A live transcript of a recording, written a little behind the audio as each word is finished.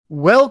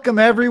Welcome,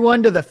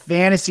 everyone, to the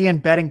Fantasy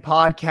and Betting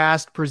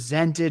Podcast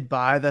presented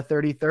by the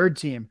 33rd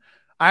Team.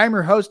 I am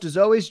your host, as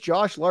always,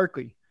 Josh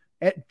Larkey.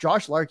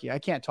 I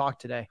can't talk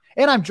today.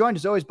 And I'm joined,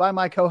 as always, by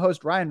my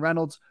co-host, Ryan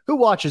Reynolds, who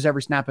watches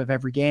every snap of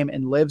every game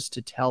and lives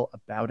to tell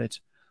about it.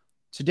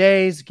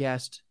 Today's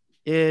guest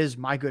is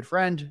my good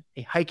friend,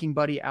 a hiking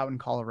buddy out in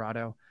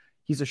Colorado.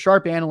 He's a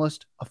sharp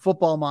analyst, a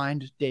football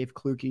mind, Dave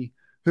Kluge,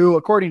 who,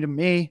 according to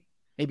me,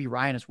 maybe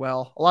Ryan as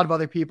well, a lot of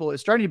other people,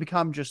 is starting to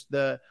become just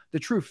the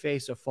true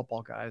face of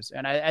football, guys.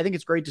 And I think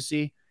it's great to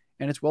see,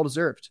 and it's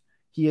well-deserved.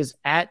 He is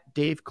at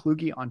Dave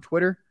Kluge on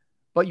Twitter,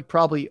 but you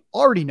probably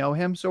already know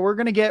him, so we're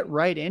going to get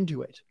right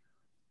into it.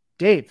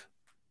 Dave,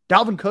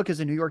 Dalvin Cook is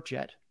a New York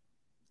Jet.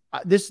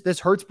 This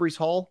hurts Breece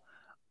Hall,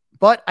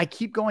 but I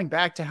keep going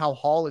back to how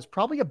Hall is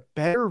probably a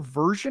better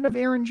version of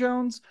Aaron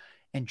Jones,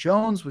 and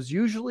Jones was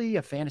usually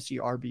a fantasy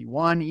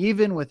RB1,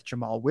 even with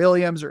Jamal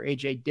Williams or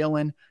A.J.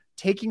 Dillon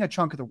taking a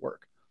chunk of the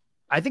work.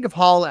 I think of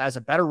Hall as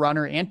a better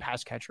runner and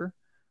pass catcher.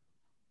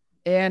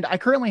 And I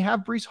currently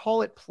have Breece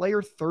Hall at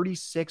player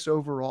 36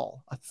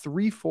 overall, a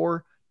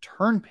 3-4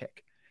 turn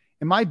pick.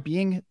 Am I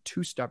being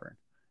too stubborn?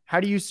 How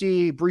do you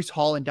see Breece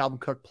Hall and Dalvin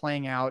Cook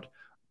playing out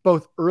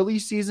both early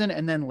season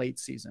and then late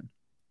season?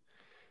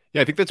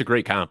 Yeah, I think that's a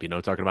great comp,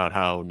 talking about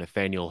how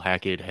Nathaniel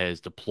Hackett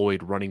has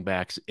deployed running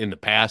backs in the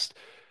past.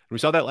 And we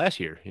saw that last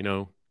year,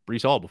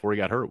 Breece Hall, before he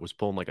got hurt, was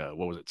pulling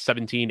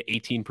 17,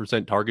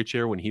 18% target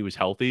share when he was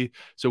healthy.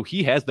 So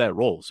he has that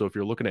role. So if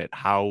you're looking at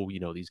how,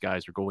 these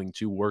guys are going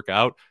to work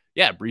out,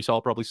 yeah, Breece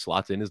Hall probably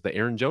slots in as the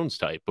Aaron Jones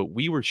type. But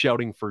we were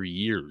shouting for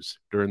years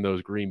during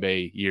those Green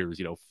Bay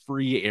years,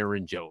 free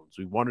Aaron Jones.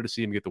 We wanted to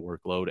see him get the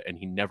workload, and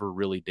he never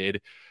really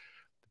did.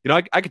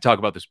 I could talk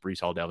about this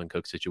Breece Hall, Dalvin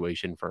Cook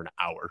situation for an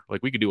hour.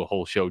 We could do a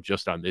whole show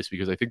just on this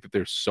because I think that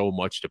there's so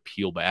much to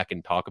peel back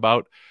and talk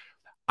about.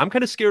 I'm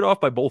kind of scared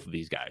off by both of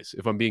these guys,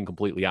 if I'm being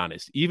completely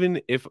honest.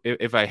 Even if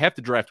I have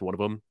to draft one of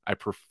them, I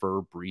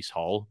prefer Breece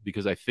Hall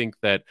because I think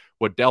that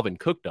what Dalvin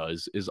Cook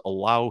does is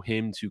allow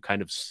him to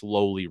kind of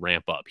slowly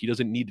ramp up. He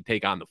doesn't need to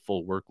take on the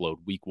full workload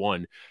week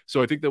one.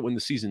 So I think that when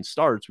the season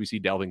starts, we see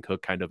Dalvin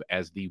Cook kind of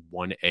as the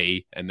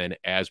 1A, and then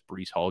as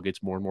Breece Hall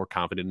gets more and more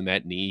confident in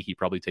that knee, he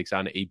probably takes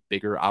on a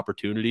bigger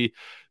opportunity.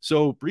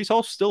 So Breece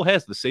Hall still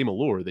has the same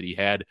allure that he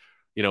had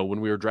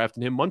when we were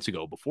drafting him months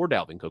ago before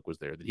Dalvin Cook was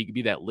there, that he could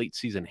be that late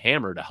season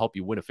hammer to help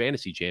you win a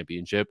fantasy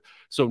championship.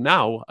 So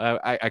now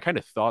I kind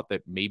of thought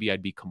that maybe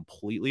I'd be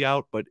completely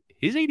out, but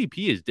his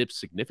ADP has dipped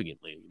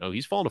significantly.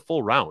 He's fallen a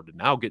full round, and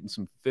now getting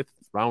some fifth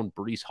round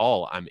Breece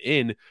Hall, I'm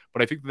in,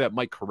 but I think that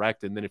might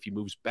correct. And then if he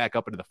moves back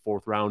up into the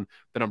fourth round,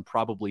 then I'm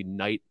probably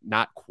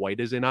not quite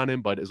as in on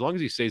him. But as long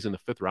as he stays in the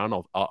fifth round,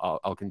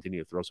 I'll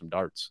continue to throw some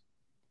darts.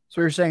 So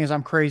what you're saying is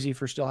I'm crazy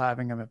for still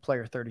having him at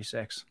player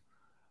 36.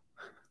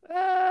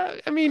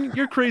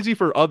 You're crazy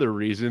for other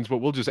reasons, but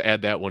we'll just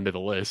add that one to the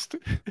list.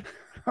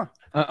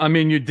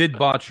 You did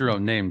botch your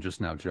own name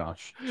just now,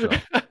 Josh. So.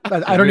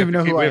 I don't even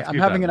know who I'm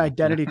having an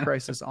identity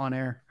crisis on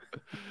air.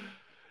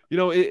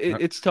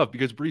 It's tough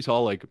because Breece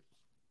Hall,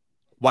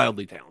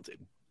 wildly talented.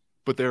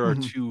 But there are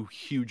two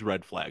huge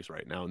red flags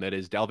right now, and that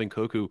is Dalvin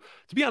Cook, who,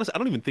 to be honest, I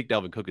don't even think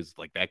Dalvin Cook is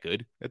that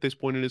good at this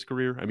point in his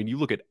career. You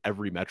look at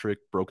every metric,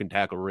 broken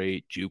tackle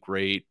rate, juke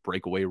rate,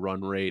 breakaway run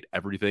rate,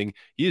 everything.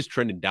 He is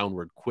trending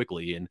downward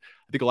quickly, and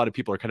I think a lot of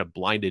people are kind of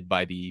blinded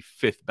by the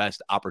fifth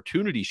best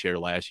opportunity share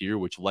last year,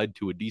 which led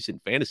to a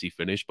decent fantasy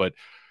finish, but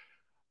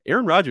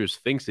Aaron Rodgers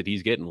thinks that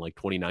he's getting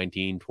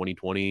 2019,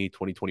 2020,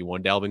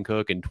 2021 Dalvin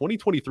Cook, and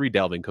 2023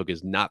 Dalvin Cook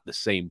is not the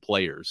same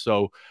player.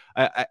 So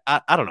I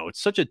don't know.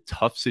 It's such a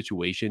tough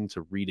situation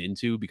to read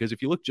into because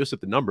if you look just at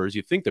the numbers,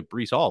 you think that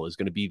Breece Hall is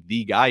going to be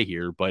the guy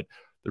here, but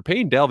they're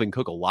paying Dalvin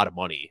Cook a lot of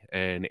money,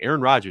 and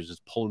Aaron Rodgers is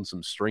pulling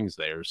some strings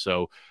there.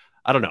 So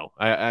I don't know.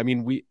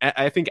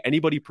 I think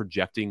anybody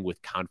projecting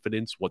with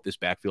confidence what this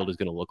backfield is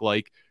going to look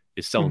like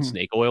is selling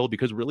snake oil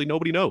because really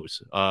nobody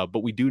knows.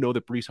 But we do know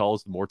that Breece Hall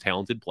is the more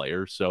talented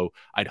player. So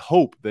I'd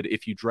hope that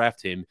if you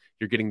draft him,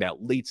 you're getting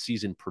that late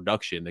season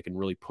production that can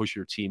really push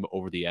your team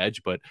over the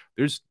edge. But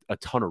there's a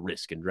ton of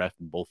risk in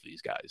drafting both of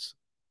these guys.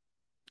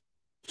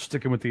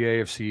 Sticking with the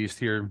AFC East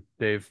here,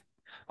 Dave.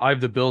 I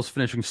have the Bills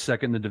finishing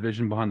second in the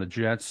division behind the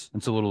Jets.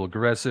 It's a little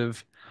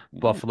aggressive.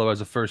 Buffalo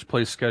has a first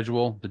place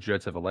schedule. The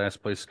Jets have a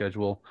last place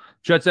schedule.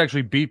 Jets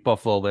actually beat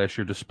Buffalo last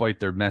year despite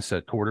their mess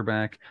at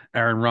quarterback.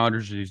 Aaron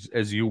Rodgers,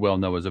 as you well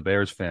know as a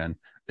Bears fan,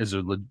 is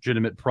a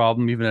legitimate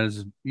problem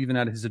even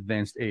at his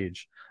advanced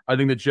age. I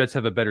think the Jets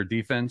have a better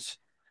defense.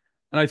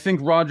 And I think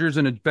Rodgers,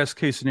 in a best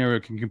case scenario,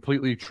 can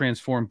completely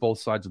transform both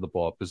sides of the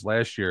ball. Because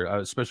last year,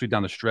 especially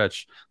down the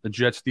stretch, the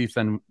Jets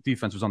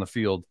defense was on the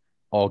field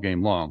all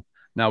game long.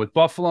 Now with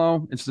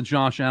Buffalo, it's the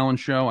Josh Allen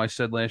show. I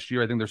said last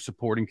year, I think their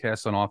supporting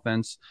cast on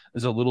offense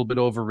is a little bit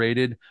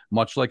overrated,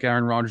 much like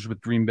Aaron Rodgers with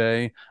Green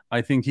Bay.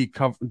 I think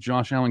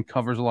Josh Allen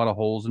covers a lot of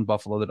holes in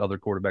Buffalo that other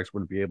quarterbacks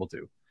wouldn't be able to.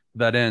 To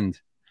that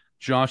end,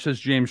 Josh has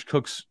James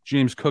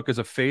Cook as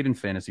a fade in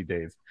fantasy,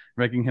 Dave,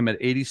 ranking him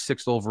at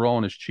 86th overall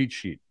on his cheat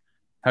sheet.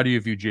 How do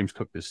you view James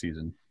Cook this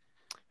season?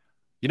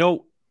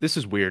 This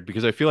is weird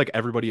because I feel like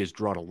everybody has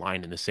drawn a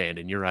line in the sand,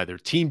 and you're either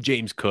team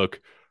James Cook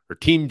or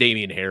Team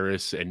Damian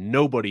Harris, and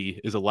nobody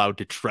is allowed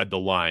to tread the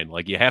line.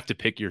 Like, you have to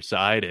pick your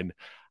side, and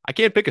I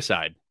can't pick a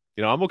side.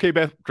 I'm okay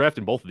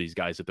drafting both of these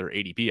guys at their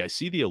ADP. I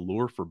see the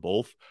allure for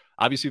both.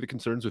 Obviously, the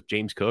concerns with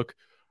James Cook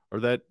are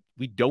that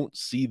we don't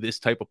see this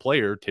type of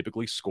player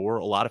typically score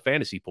a lot of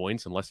fantasy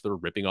points unless they're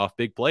ripping off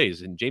big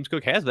plays. And James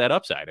Cook has that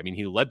upside. I mean,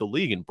 he led the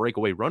league in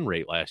breakaway run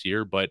rate last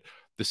year, but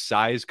the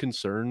size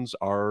concerns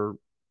are,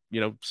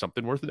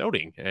 something worth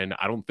noting. And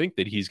I don't think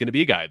that he's going to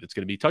be a guy that's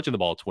going to be touching the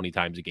ball 20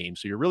 times a game.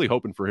 So you're really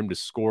hoping for him to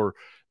score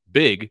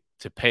big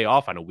to pay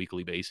off on a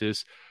weekly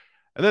basis.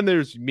 And then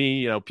there's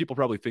me. People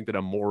probably think that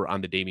I'm more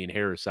on the Damian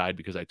Harris side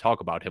because I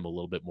talk about him a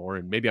little bit more,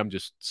 and maybe I'm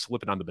just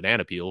slipping on the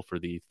banana peel for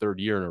the third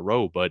year in a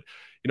row. But,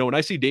 when I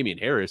see Damian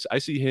Harris, I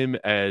see him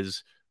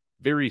as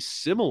very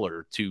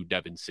similar to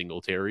Devin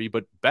Singletary,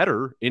 but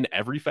better in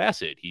every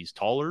facet. He's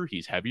taller,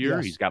 he's heavier,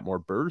 Yes. He's got more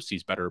bursts,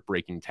 he's better at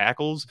breaking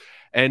tackles.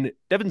 And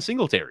Devin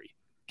Singletary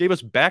gave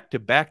us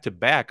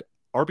back-to-back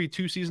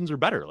RB2 seasons or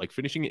better, like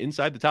finishing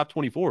inside the top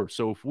 24.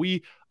 So if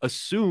we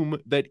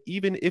assume that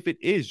even if it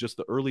is just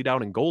the early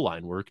down and goal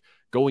line work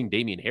going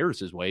Damian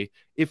Harris's way,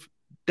 if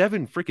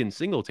Devin freaking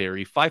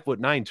Singletary, 5'9",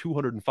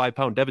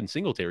 205-pound Devin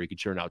Singletary could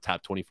churn out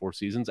top 24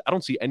 seasons, I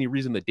don't see any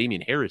reason that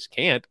Damian Harris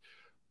can't.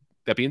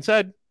 That being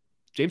said,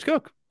 James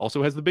Cook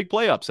also has the big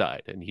play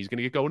upside, and he's going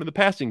to get going in the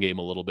passing game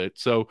a little bit.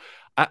 So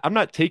I'm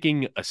not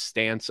taking a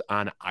stance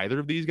on either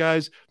of these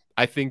guys.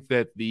 I think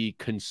that the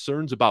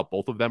concerns about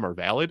both of them are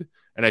valid.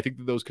 And I think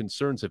that those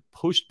concerns have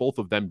pushed both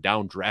of them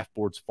down draft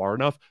boards far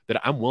enough that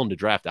I'm willing to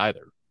draft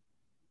either.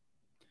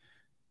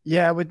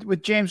 Yeah,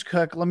 with James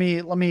Cook, let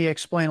me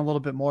explain a little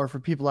bit more for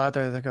people out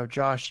there that go,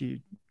 Josh, you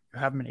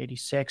have him at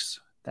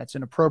 86. That's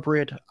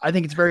inappropriate. I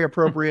think it's very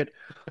appropriate.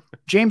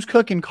 James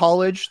Cook in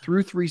college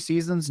through 3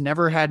 seasons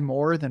never had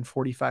more than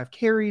 45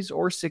 carries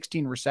or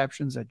 16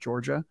 receptions at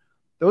Georgia.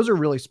 Those are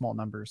really small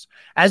numbers.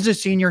 As a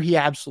senior, he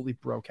absolutely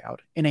broke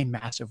out in a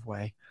massive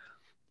way.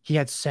 He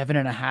had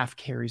 7.5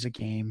 carries a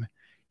game.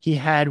 He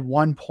had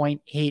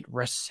 1.8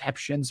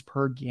 receptions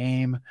per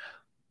game.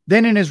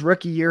 Then in his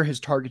rookie year,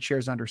 his target share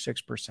is under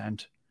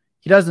 6%.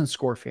 He doesn't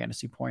score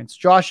fantasy points.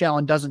 Josh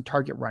Allen doesn't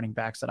target running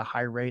backs at a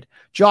high rate.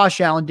 Josh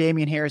Allen,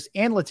 Damian Harris,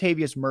 and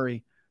Latavius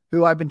Murray,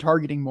 who I've been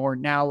targeting more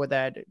now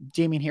that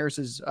Damian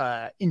Harris's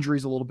injury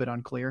is a little bit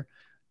unclear,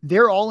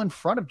 they're all in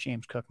front of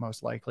James Cook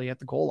most likely at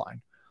the goal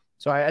line.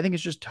 So I think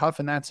it's just tough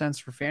in that sense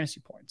for fantasy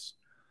points.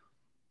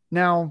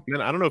 Now,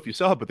 and I don't know if you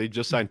saw it, but they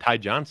just signed Ty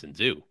Johnson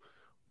too,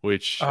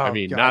 which,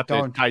 not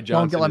that Ty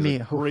Johnson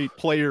is a great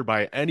player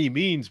by any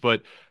means,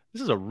 but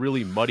this is a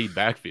really muddied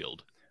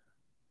backfield.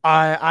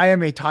 I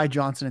am a Ty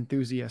Johnson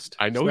enthusiast.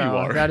 I know you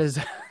are. That is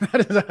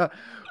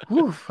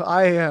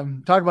I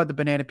am talking about the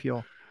banana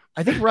peel.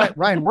 I think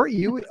Ryan, weren't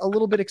you a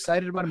little bit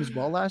excited about him as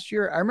well last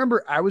year? I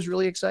remember I was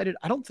really excited.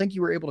 I don't think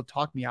you were able to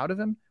talk me out of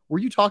him. Were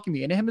you talking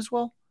me into him as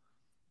well?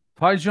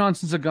 Ty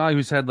Johnson's a guy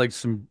who's had like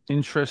some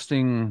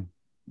interesting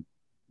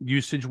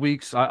usage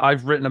weeks.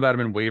 I've written about him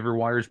in waiver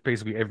wires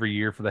basically every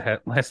year for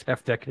the last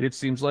half decade. It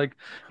seems like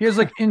he has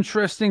like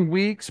interesting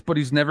weeks, but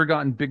he's never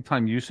gotten big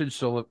time usage.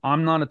 So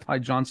I'm not a Ty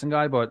Johnson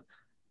guy, but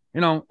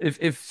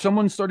if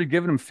someone started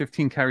giving him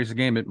 15 carries a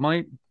game, it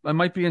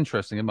might be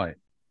interesting. It might.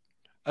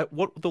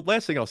 What the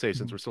last thing I'll say,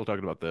 since we're still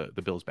talking about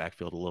the Bills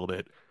backfield a little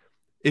bit,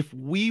 if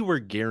we were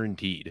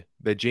guaranteed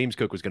that James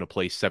Cook was going to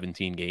play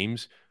 17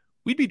 games,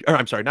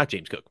 not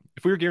James Cook.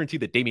 If we were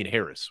guaranteed that Damian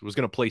Harris was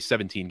going to play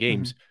 17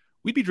 games,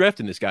 we'd be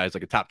drafting this guy as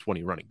like a top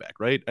 20 running back,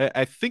 right?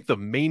 I think the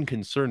main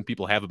concern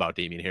people have about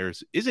Damian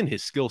Harris isn't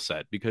his skill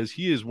set, because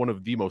he is one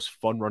of the most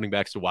fun running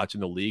backs to watch in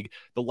the league.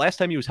 The last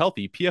time he was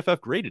healthy, PFF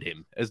graded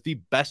him as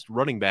the best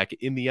running back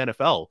in the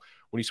NFL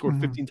when he scored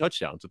 15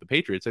 touchdowns with the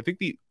Patriots. I think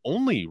the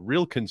only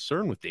real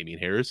concern with Damian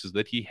Harris is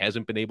that he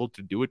hasn't been able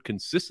to do it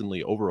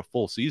consistently over a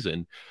full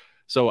season.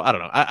 So I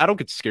don't know. I don't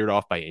get scared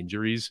off by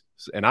injuries,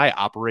 and I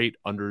operate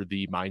under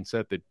the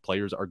mindset that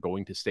players are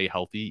going to stay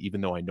healthy,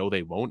 even though I know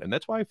they won't. And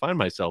that's why I find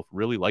myself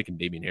really liking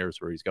Damian Harris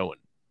where he's going.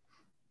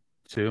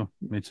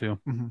 Me too.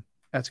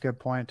 That's a good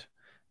point.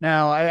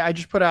 Now, I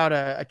just put out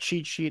a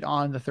cheat sheet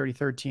on the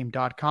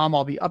 33rdteam.com.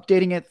 I'll be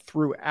updating it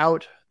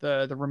throughout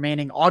the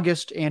remaining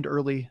August and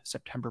early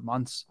September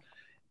months.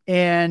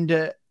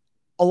 And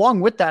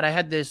along with that, I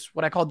had this,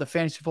 what I called the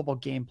fantasy football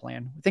game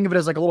plan. Think of it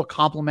as like a little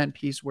complement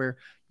piece where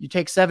you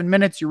take 7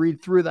 minutes, you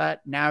read through that.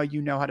 Now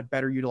you know how to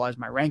better utilize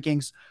my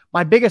rankings.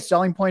 My biggest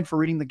selling point for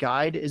reading the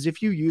guide is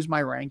if you use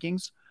my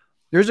rankings,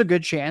 there's a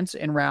good chance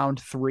in round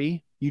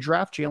 3, you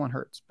draft Jalen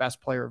Hurts,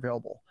 best player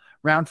available.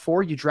 Round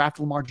 4, you draft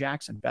Lamar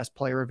Jackson, best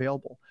player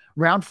available.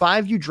 Round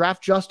 5, you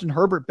draft Justin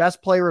Herbert,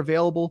 best player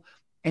available,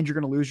 and you're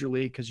going to lose your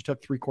league because you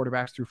took 3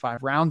 quarterbacks through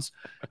 5 rounds.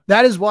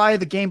 That is why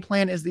the game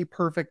plan is the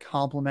perfect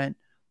complement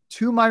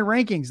to my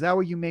rankings. That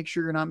way you make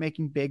sure you're not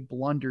making big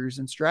blunders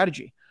in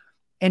strategy.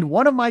 And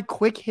one of my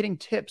quick hitting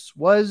tips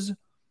was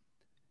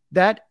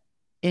that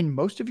in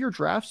most of your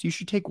drafts, you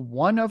should take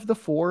one of the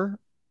 4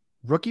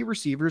 rookie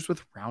receivers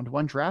with round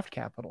 1 draft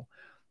capital.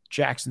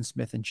 Jackson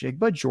Smith and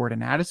Jigba,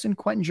 Jordan Addison,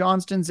 Quentin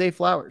Johnston, Zay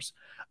Flowers.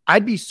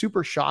 I'd be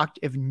super shocked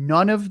if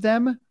none of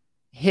them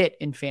hit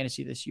in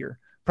fantasy this year.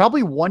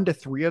 probably 1 to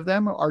 3 of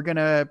them are going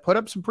to put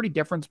up some pretty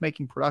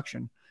difference-making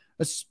production,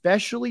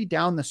 especially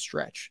down the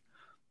stretch.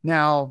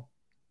 Now,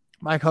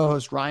 my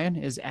co-host Ryan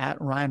is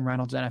at Ryan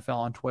Reynolds NFL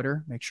on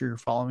Twitter. Make sure you're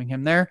following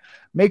him there.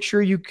 Make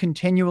sure you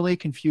continually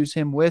confuse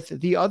him with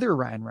the other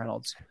Ryan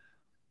Reynolds.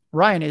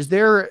 Ryan, is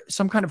there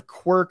some kind of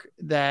quirk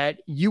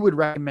that you would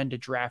recommend to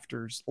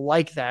drafters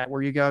like that,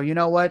 where you go, you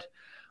know what?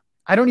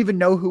 I don't even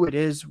know who it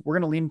is. We're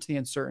going to lean into the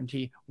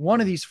uncertainty.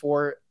 One of these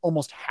 4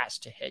 almost has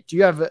to hit. Do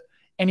you have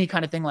any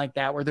kind of thing like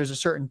that where there's a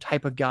certain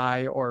type of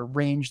guy or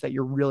range that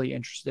you're really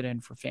interested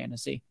in for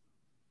fantasy?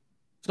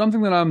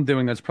 Something that I'm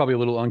doing that's probably a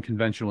little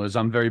unconventional is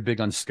I'm very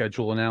big on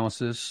schedule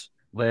analysis.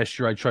 Last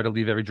year, I tried to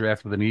leave every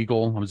draft with an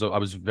Eagle. I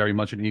was very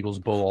much an Eagles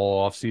bull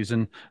all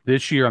offseason.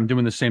 This year, I'm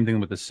doing the same thing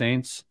with the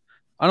Saints.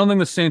 I don't think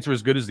the Saints are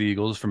as good as the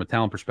Eagles from a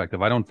talent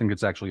perspective. I don't think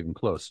it's actually even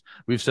close.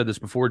 We've said this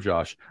before,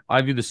 Josh.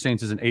 I view the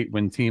Saints as an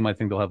 8-win team. I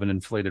think they'll have an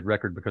inflated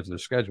record because of their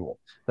schedule.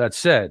 That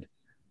said,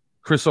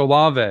 Chris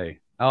Olave,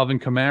 Alvin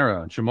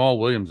Kamara, Jamal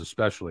Williams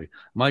especially,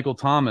 Michael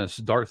Thomas,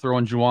 dart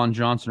throwing Juwan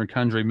Johnson or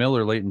Kendre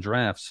Miller late in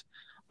drafts.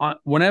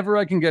 Whenever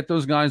I can get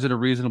those guys at a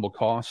reasonable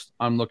cost,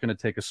 I'm looking to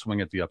take a swing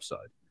at the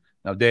upside.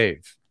 Now,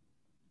 Dave,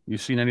 you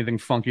seen anything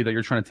funky that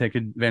you're trying to take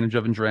advantage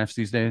of in drafts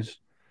these days?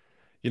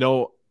 You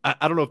know,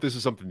 I don't know if this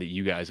is something that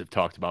you guys have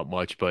talked about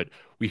much, but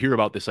we hear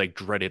about this like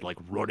dreaded like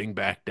running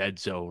back dead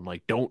zone.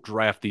 Like, don't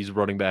draft these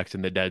running backs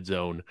in the dead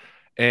zone.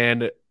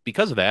 And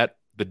because of that,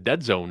 the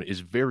dead zone is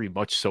very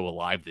much so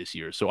alive this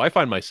year. So I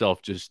find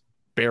myself just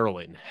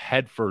barreling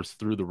headfirst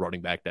through the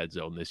running back dead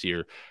zone this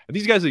year. And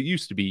these guys that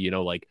used to be, you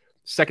know, like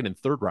second and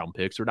third round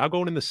picks are now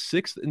going in the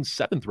 6th and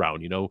 7th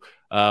round. You know,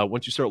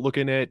 once you start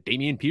looking at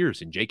Damian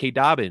Pierce and J.K.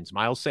 Dobbins,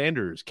 Miles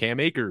Sanders,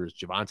 Cam Akers,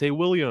 Javonte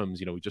Williams,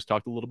 you know, we just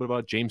talked a little bit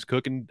about James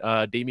Cook and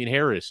Damian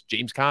Harris,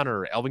 James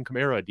Conner, Alvin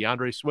Kamara,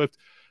 DeAndre Swift.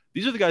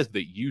 These are the guys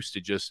that used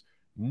to just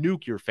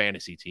nuke your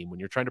fantasy team when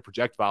you're trying to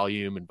project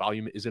volume, and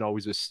volume isn't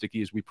always as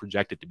sticky as we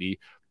project it to be.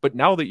 But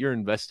now that you're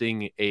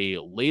investing a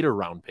later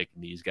round pick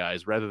in these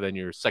guys rather than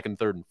your 2nd,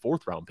 3rd, and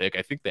 4th round pick,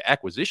 I think the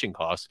acquisition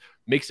cost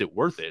makes it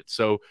worth it.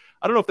 So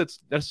I don't know if that's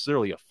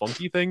necessarily a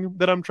funky thing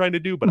that I'm trying to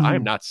do, but I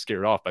am not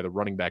scared off by the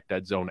running back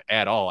dead zone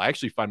at all. I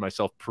actually find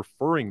myself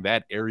preferring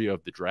that area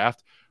of the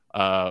draft.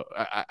 I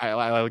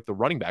like the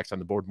running backs on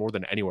the board more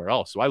than anywhere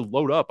else. So I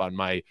load up on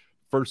my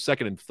 1st,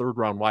 2nd, and 3rd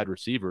round wide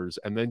receivers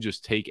and then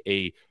just take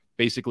a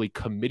basically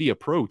committee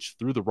approach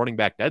through the running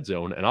back dead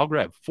zone. And I'll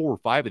grab 4 or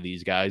 5 of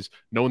these guys,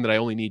 knowing that I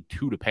only need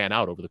 2 to pan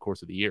out over the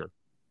course of the year.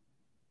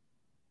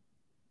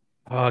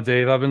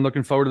 Dave, I've been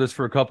looking forward to this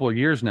for a couple of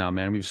years now,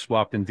 man. We've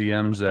swapped in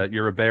DMs that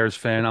you're a Bears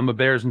fan. I'm a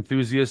Bears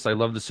enthusiast. I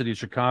love the city of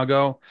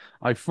Chicago.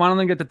 I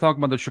finally get to talk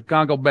about the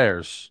Chicago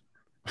Bears.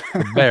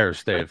 The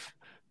Bears, Dave.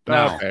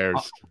 Now,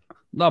 Bears.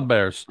 Not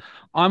Bears.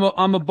 I'm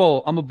a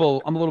bull. I'm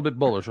a little bit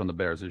bullish on the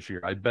Bears this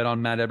year. I bet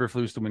on Matt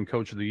Eberflus to win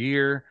Coach of the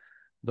Year.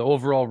 The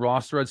overall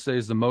roster, I'd say,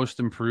 is the most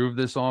improved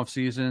this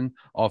offseason.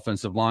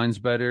 Offensive line's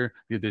better.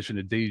 The addition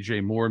of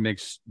DJ Moore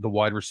makes the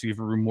wide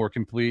receiver room more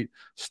complete.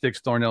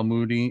 Sticks Darnell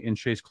Mooney and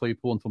Chase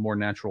Claypool into more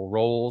natural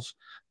roles.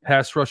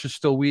 Pass rush is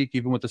still weak,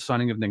 even with the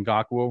signing of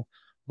Ngakoue.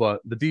 But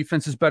the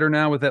defense is better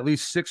now with at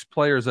least 6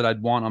 players that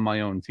I'd want on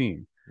my own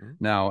team. Mm-hmm.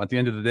 Now, at the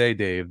end of the day,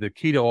 Dave, the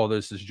key to all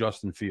this is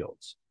Justin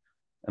Fields.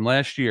 And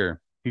last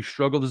year, he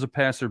struggled as a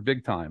passer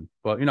big time.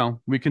 But, you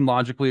know, we can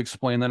logically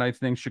explain that. I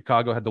think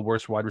Chicago had the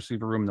worst wide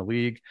receiver room in the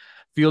league.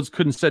 Fields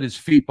couldn't set his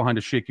feet behind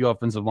a shaky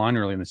offensive line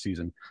early in the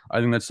season. I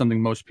think that's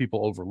something most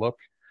people overlook.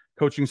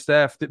 Coaching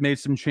staff that made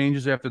some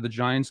changes after the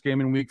Giants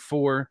game in week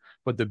 4,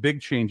 but the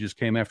big changes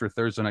came after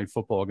Thursday Night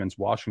Football against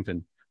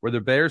Washington, where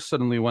the Bears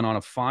suddenly went on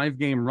a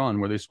 5-game run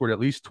where they scored at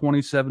least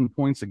 27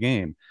 points a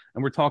game.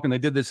 And we're talking, they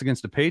did this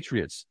against the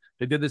Patriots.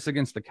 They did this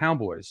against the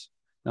Cowboys.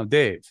 Now,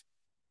 Dave,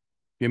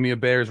 give me a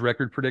Bears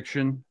record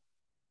prediction.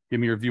 Give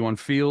me your view on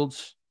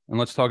Fields. And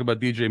let's talk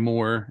about DJ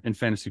Moore in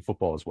fantasy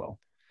football as well.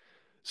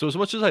 So as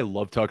much as I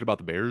love talking about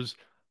the Bears,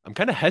 I'm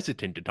kind of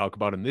hesitant to talk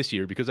about him this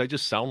year because I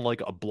just sound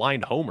like a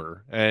blind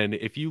homer. And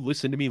if you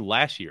listened to me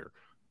last year,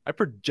 I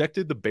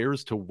projected the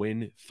Bears to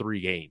win 3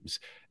 games.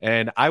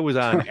 And I was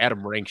on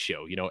Adam Rank's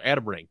show, you know,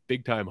 Adam Rank,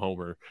 big time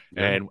homer.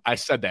 Yeah. And I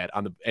said that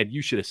and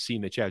you should have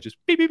seen the chat. Just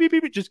beep, beep, beep,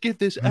 beep, just get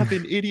this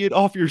effing idiot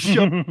off your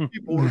show.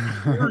 People were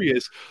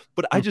furious.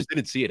 But I just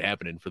didn't see it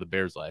happening for the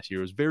Bears last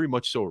year. It was very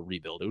much so a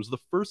rebuild. It was the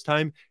first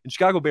time in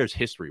Chicago Bears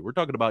history. We're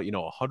talking about, you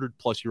know,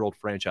 100-plus-year-old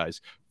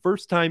franchise.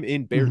 First time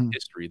in Bears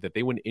history that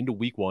they went into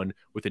week 1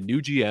 with a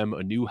new GM,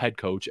 a new head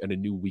coach, and a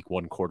new week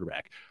 1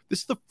 quarterback. This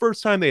is the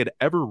first time they had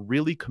ever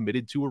really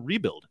committed to a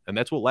rebuild. And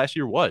that's what last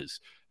year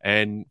was.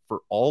 And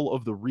for all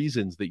of the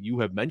reasons that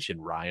you have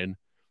mentioned, Ryan,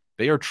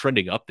 they are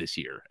trending up this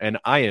year. And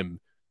I am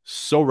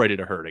so ready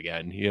to hurt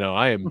again. You know,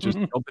 I am just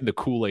dumping the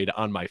Kool-Aid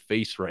on my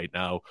face right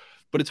now.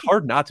 But it's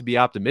hard not to be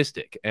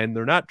optimistic. And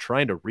they're not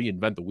trying to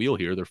reinvent the wheel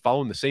here. They're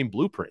following the same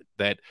blueprint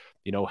that,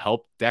 you know,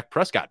 helped Dak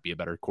Prescott be a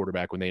better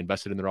quarterback when they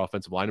invested in their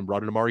offensive line and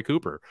brought in Amari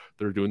Cooper.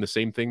 They're doing the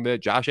same thing that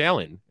Josh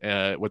Allen,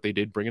 what they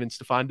did bringing in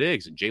Stephon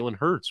Diggs and Jalen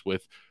Hurts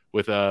with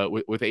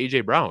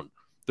A.J. Brown.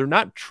 they're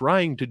not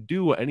trying to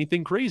do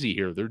anything crazy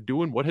here. They're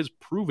doing what has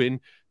proven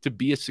to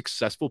be a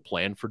successful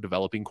plan for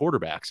developing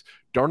quarterbacks.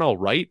 Darnell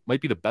Wright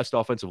might be the best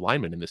offensive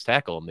lineman in this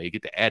tackle, and they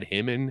get to add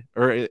him in,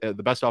 or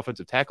the best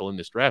offensive tackle in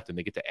this draft, and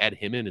they get to add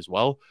him in as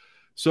well.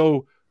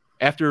 So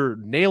after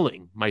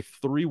nailing my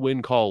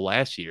 3-win call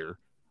last year,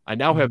 I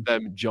now have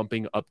them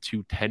jumping up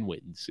to 10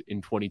 wins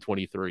in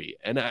 2023.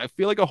 And I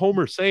feel like a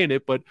homer saying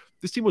it, but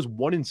this team was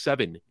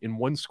 1-7 in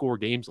one-score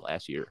games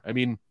last year. I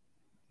mean,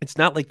 it's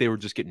not like they were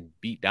just getting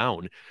beat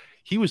down.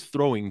 He was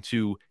throwing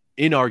to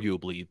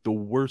inarguably the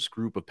worst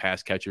group of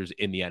pass catchers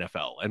in the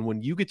NFL. And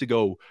when you get to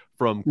go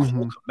from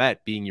Cole Kmet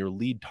being your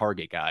lead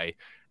target guy,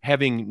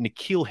 having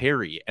N'Keal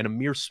Harry and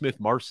Amir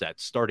Smith-Marset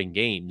starting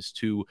games,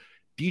 to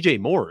DJ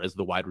Moore as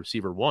the wide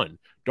receiver 1,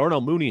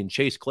 Darnell Mooney and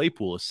Chase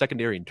Claypool as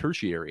secondary and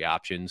tertiary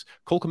options,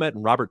 Cole Kmet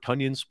and Robert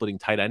Tonyan splitting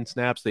tight end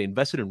snaps. They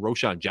invested in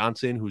Roschon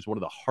Johnson, who's one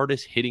of the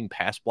hardest hitting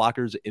pass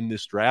blockers in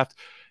this draft.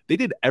 They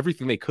did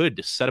everything they could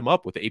to set him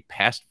up with a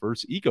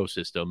pass-first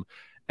ecosystem.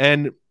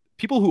 And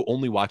people who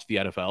only watch the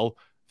NFL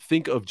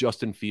think of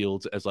Justin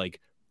Fields as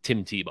like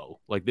Tim Tebow.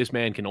 Like, this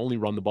man can only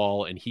run the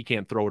ball and he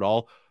can't throw it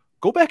all.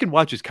 Go back and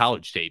watch his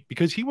college tape,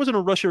 because he wasn't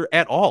a rusher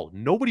at all.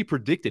 Nobody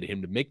predicted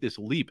him to make this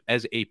leap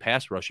as a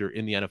pass rusher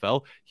in the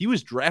NFL. He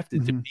was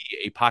drafted to be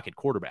a pocket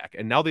quarterback,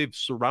 and now they've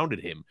surrounded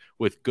him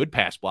with good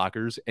pass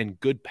blockers and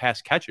good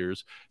pass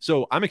catchers.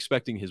 So I'm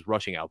expecting his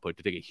rushing output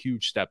to take a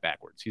huge step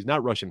backwards. He's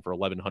not rushing for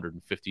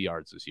 1,150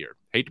 yards this year.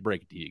 Hate to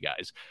break it to you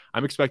guys.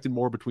 I'm expecting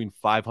more between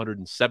 500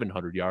 and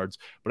 700 yards,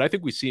 but I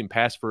think we see him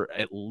pass for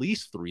at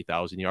least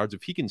 3,000 yards.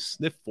 If he can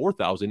sniff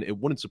 4,000, it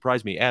wouldn't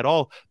surprise me at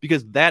all,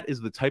 because that is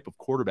the type of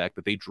quarterback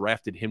that they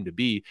drafted him to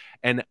be.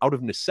 And out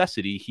of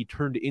necessity, he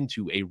turned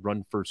into a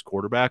run-first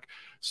quarterback.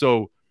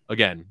 So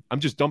again, I'm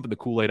just dumping the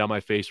Kool-Aid on my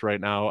face right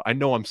now. I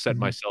know I'm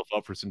setting myself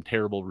up for some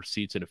terrible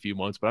receipts in a few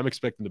months, but I'm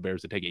expecting the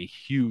Bears to take a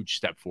huge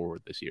step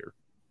forward this year.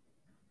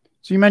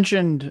 So you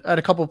mentioned at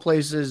a couple of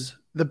places,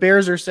 the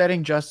Bears are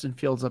setting Justin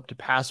Fields up to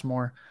pass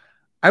more.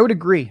 I would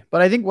agree,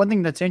 but I think one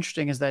thing that's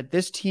interesting is that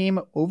this team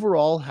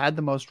overall had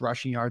the most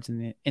rushing yards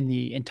in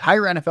the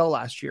entire NFL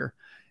last year.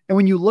 And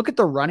when you look at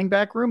the running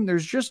back room,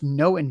 there's just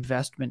no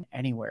investment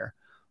anywhere.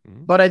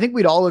 But I think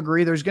we'd all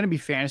agree there's going to be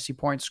fantasy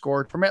points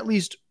scored from at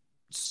least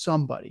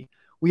somebody.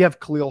 We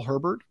have Khalil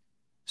Herbert,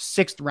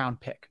 6th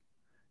round pick.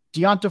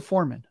 Deonta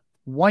Foreman,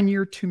 1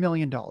 year, $2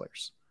 million.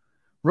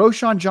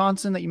 Roschon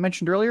Johnson that you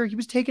mentioned earlier, he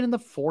was taken in the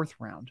 4th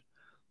round.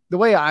 The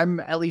way I'm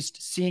at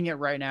least seeing it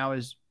right now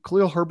is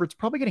Khalil Herbert's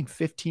probably getting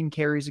 15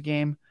 carries a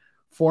game.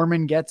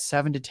 Foreman gets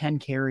 7 to 10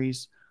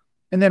 carries.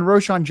 And then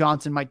Roschon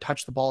Johnson might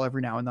touch the ball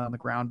every now and then on the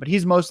ground, but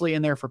he's mostly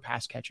in there for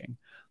pass catching.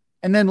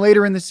 And then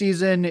later in the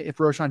season, if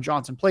Roschon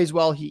Johnson plays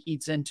well, he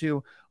eats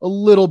into a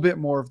little bit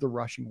more of the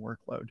rushing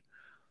workload.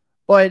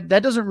 But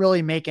that doesn't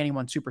really make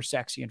anyone super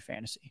sexy in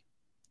fantasy.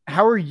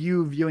 How are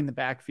you viewing the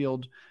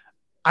backfield?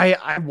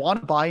 I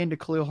want to buy into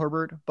Khalil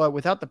Herbert, but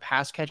without the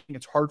pass catching,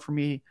 it's hard for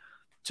me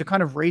to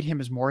kind of rate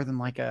him as more than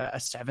like a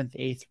 7th,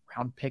 8th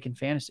round pick in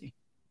fantasy.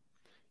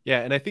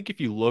 Yeah, and I think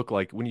if you look,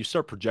 like, when you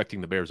start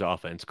projecting the Bears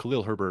offense,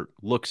 Khalil Herbert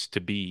looks to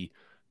be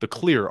the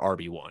clear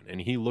RB1, and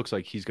he looks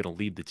like he's going to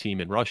lead the team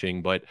in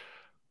rushing, but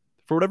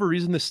for whatever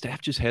reason, the staff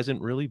just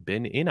hasn't really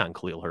been in on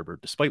Khalil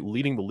Herbert, despite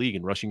leading the league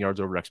in rushing yards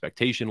over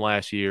expectation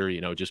last year,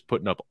 just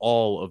putting up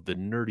all of the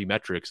nerdy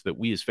metrics that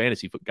we as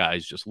fantasy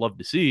guys just love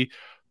to see.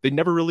 They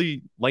never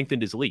really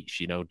lengthened his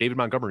leash. David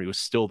Montgomery was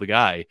still the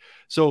guy.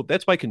 So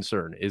that's my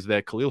concern, is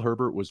that Khalil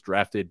Herbert was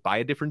drafted by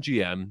a different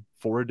GM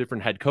for a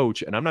different head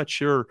coach, and I'm not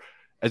sure,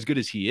 as good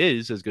as he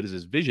is, as good as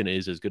his vision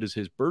is, as good as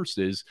his burst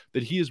is,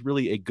 that he is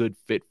really a good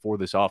fit for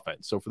this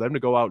offense. So for them to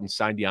go out and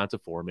sign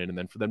Deonta Foreman, and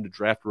then for them to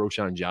draft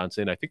Roschon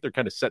Johnson, I think they're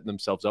kind of setting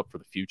themselves up for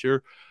the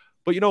future.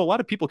 But, a lot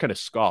of people kind of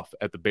scoff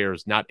at the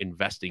Bears not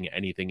investing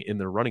anything in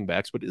their running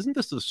backs. But isn't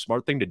this the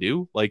smart thing to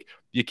do? Like,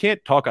 you can't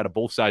talk out of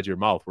both sides of your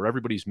mouth where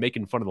everybody's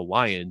making fun of the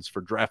Lions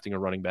for drafting a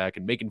running back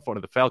and making fun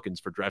of the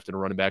Falcons for drafting a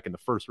running back in the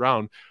 1st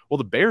round. Well,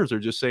 the Bears are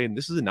just saying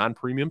this is a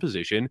non-premium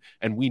position,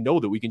 and we know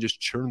that we can just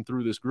churn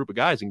through this group of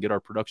guys and get our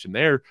production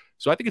there.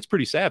 So I think it's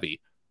pretty savvy.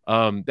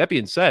 That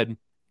being said,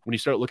 when you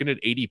start looking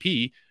at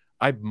ADP,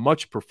 I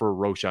much prefer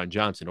Roschon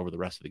Johnson over the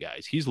rest of the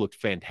guys. He's looked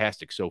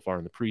fantastic so far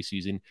in the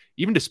preseason,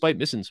 even despite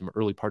missing some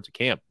early parts of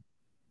camp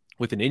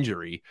with an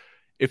injury.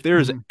 If there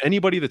is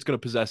anybody that's going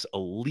to possess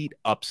elite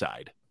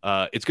upside,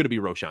 it's going to be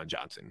Roschon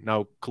Johnson.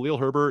 Now, Khalil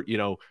Herbert,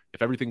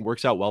 if everything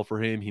works out well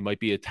for him, he might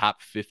be a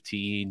top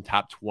 15,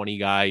 top 20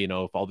 guy,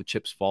 if all the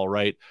chips fall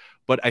right.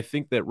 But I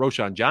think that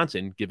Roschon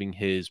Johnson, giving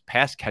his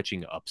pass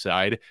catching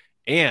upside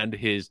and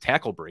his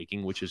tackle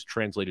breaking, which is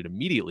translated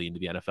immediately into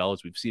the NFL,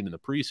 as we've seen in the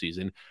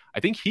preseason, I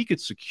think he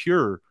could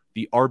secure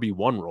the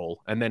RB1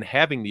 role, and then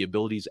having the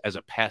abilities as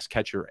a pass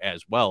catcher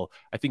as well,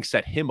 I think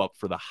set him up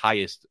for the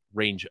highest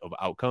range of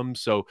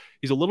outcomes. So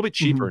he's a little bit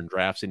cheaper in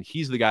drafts, and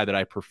he's the guy that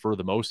I prefer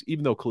the most,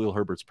 even though Khalil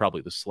Herbert's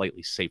probably the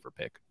slightly safer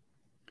pick.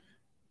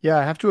 Yeah,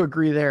 I have to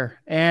agree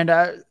there. And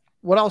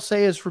what I'll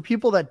say is, for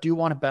people that do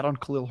want to bet on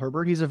Khalil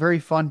Herbert, he's a very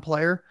fun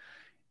player.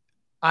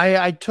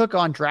 I took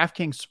on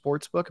DraftKings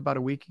Sportsbook about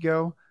a week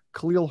ago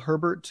Khalil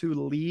Herbert to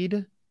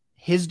lead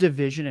his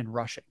division in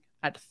rushing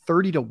at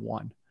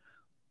 30-1.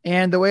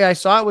 And the way I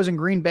saw it was in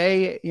Green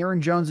Bay,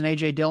 Aaron Jones and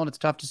A.J. Dillon, it's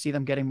tough to see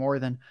them getting more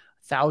than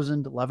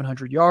 1,000,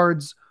 1,100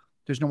 yards.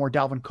 There's no more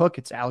Dalvin Cook.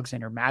 It's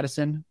Alexander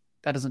Mattison.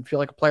 That doesn't feel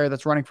like a player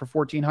that's running for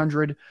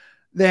 1,400.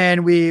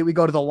 Then we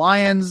go to the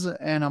Lions,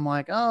 and I'm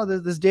like, oh,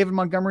 this David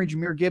Montgomery,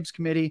 Jahmyr Gibbs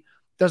committee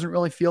doesn't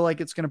really feel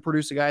like it's going to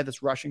produce a guy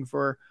that's rushing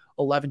for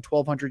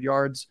 1,100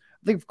 yards.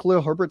 I think if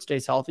Khalil Herbert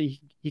stays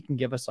healthy, he can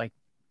give us like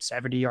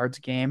 70 yards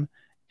a game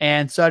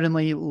and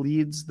suddenly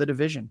leads the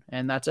division.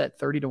 And that's at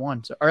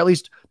 30-1. So, or at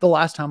least the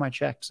last time I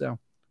checked. So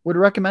would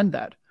recommend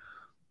that.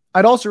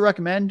 I'd also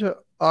recommend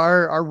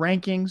our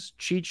rankings,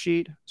 cheat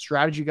sheet,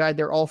 strategy guide.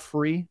 They're all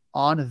free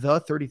on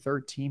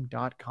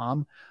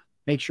the33rdteam.com.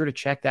 Make sure to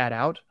check that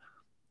out.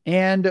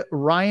 And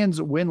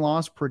Ryan's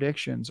win-loss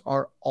predictions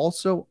are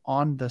also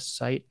on the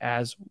site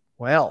as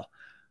well.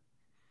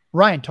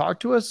 Ryan, talk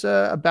to us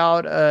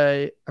about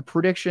a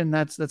prediction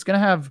that's going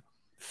to have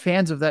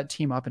fans of that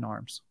team up in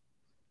arms.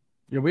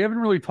 Yeah, we haven't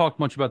really talked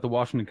much about the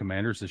Washington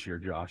Commanders this year,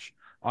 Josh.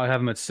 I have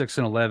them at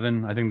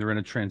 6-11. I think they're in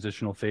a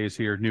transitional phase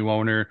here. New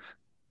owner.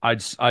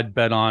 I'd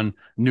bet on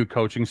new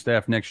coaching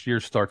staff next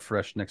year, start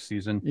fresh next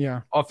season.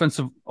 Yeah.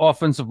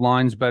 Offensive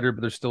line's better,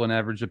 but they're still an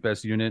average at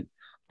best unit.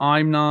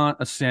 I'm not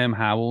a Sam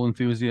Howell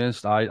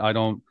enthusiast. I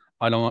don't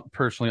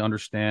personally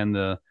understand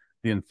the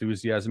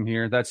enthusiasm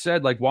here. That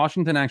said, like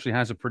Washington actually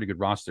has a pretty good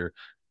roster.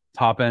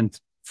 Top end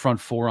front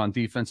four on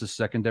defense,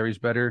 secondary is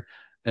better.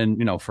 And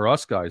for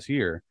us guys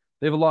here,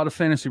 they have a lot of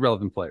fantasy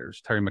relevant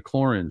players. Terry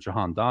McLaurin,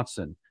 Jahan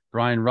Dotson,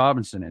 Brian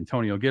Robinson,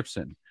 Antonio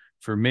Gibson.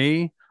 For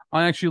me,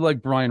 I actually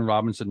like Brian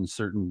Robinson in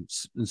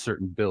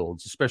certain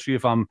builds, especially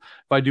if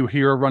I do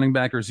hero running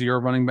back or zero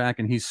running back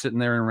and he's sitting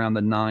there in around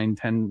the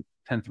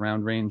 10th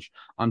round range.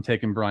 I'm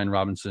taking Brian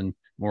Robinson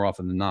more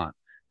often than not.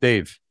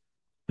 Dave,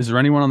 is there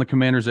anyone on the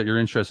Commanders that you're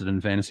interested in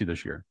fantasy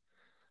this year?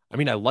 I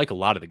mean, I like a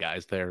lot of the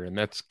guys there, and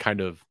that's kind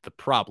of the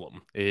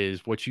problem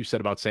is what you said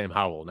about Sam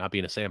Howell, not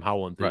being a Sam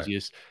Howell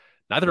enthusiast. Right.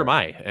 Neither am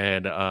I.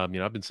 And,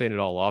 I've been saying it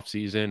all off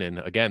season. And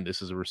again,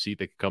 this is a receipt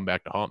that could come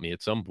back to haunt me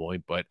at some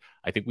point, but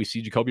I think we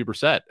see Jacoby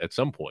Brissett at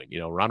some point.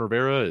 Ron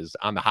Rivera is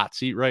on the hot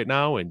seat right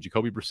now, and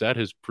Jacoby Brissett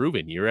has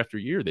proven year after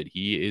year that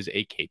he is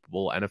a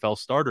capable NFL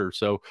starter.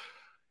 So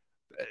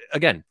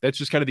again, that's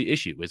just kind of the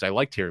issue is I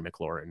like Terry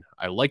McLaurin.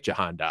 I like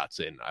Jahan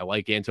Dotson. I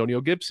like Antonio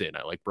Gibson.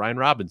 I like Brian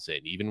Robinson.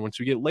 Even once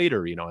we get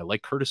later, I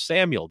like Curtis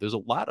Samuel. There's a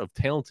lot of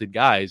talented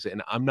guys,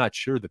 and I'm not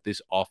sure that this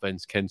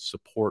offense can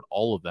support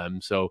all of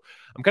them. So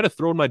I'm kind of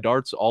throwing my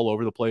darts all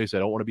over the place. I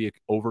don't want to be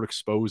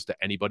overexposed to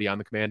anybody on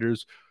the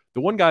Commanders.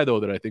 The one guy, though,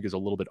 that I think is a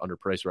little bit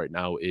underpriced right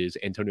now is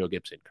Antonio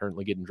Gibson,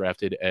 currently getting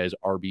drafted as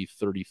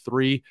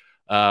RB33.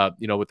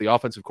 With the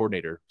offensive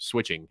coordinator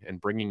switching and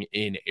bringing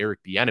in Eric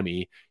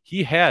Bieniemy,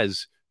 he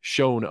has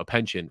shown a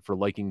penchant for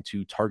liking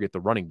to target the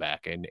running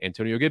back. And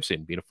Antonio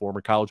Gibson, being a former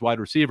college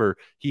wide receiver,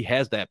 he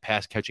has that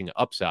pass catching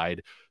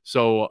upside.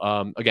 So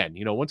again,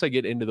 once I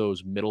get into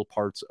those middle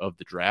parts of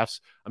the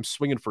drafts, I'm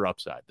swinging for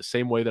upside. The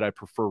same way that I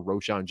prefer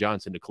Roschon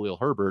Johnson to Khalil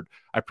Herbert,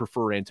 I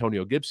prefer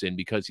Antonio Gibson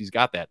because he's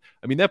got that.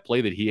 I mean, that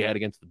play that he had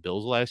against the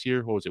Bills last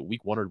year, what was it,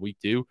 week 1 or week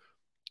 2?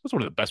 It was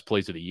one of the best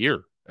plays of the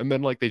year. And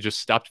then they just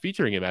stopped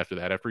featuring him after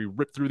that, after he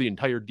ripped through the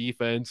entire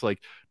defense,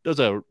 does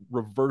a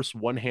reverse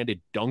one-handed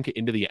dunk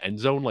into the end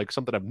zone,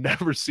 something I've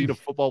never seen a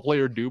football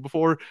player do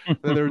before. And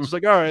they were just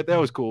all right, that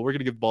was cool. We're going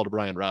to give the ball to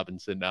Brian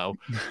Robinson now.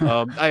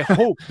 I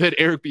hope that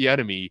Eric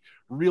Bieniemy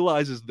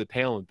realizes the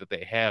talent that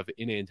they have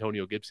in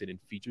Antonio Gibson and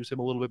features him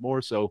a little bit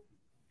more. So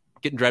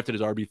getting drafted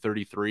as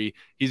RB33,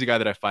 he's a guy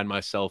that I find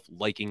myself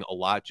liking a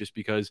lot just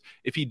because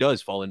if he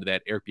does fall into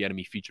that Eric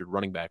Bieniemy featured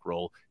running back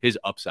role, his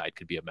upside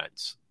could be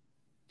immense.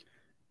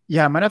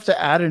 Yeah, I might have to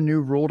add a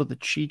new rule to the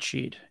cheat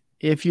sheet.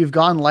 If you've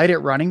gone light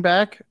at running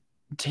back,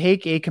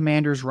 take a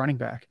Commanders running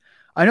back.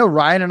 I know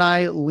Ryan and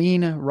I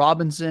lean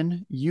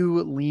Robinson.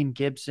 You lean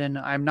Gibson.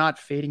 I'm not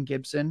fading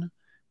Gibson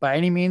by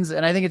any means.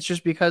 And I think it's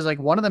just because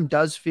one of them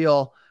does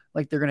feel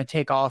like they're going to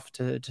take off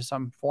to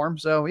some form.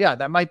 So yeah,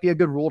 that might be a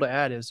good rule to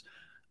add is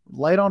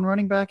light on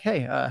running back.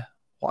 Hey,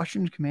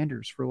 Washington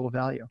Commanders for a little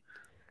value.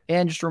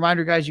 And just a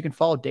reminder, guys, you can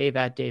follow Dave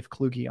at Dave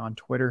Kluge on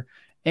Twitter.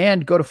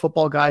 And go to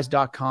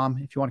footballguys.com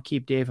if you want to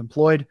keep Dave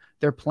employed.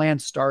 Their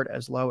plans start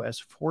as low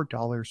as $4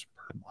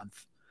 per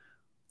month.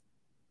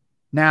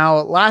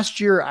 Now, last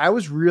year, I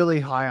was really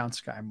high on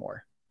Sky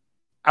Moore.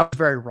 I was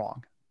very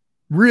wrong.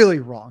 Really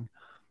wrong.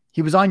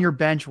 He was on your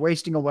bench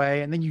wasting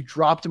away, and then you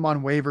dropped him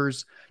on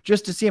waivers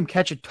just to see him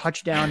catch a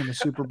touchdown in the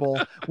Super Bowl,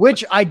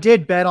 which I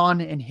did bet on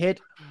and hit.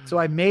 So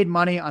I made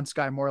money on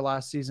Sky Moore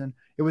last season.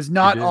 It was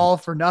not all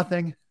for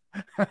nothing.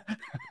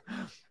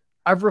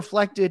 I've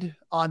reflected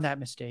on that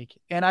mistake,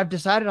 and I've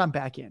decided I'm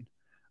back in.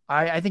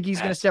 I think he's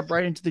going to step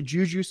right into the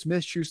Juju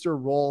Smith-Schuster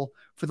role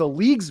for the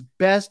league's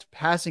best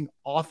passing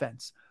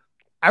offense.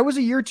 I was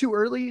a year too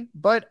early,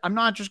 but I'm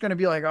not just going to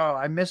be like, oh,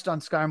 I missed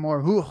on Sky Moore.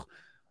 Ooh,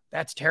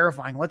 that's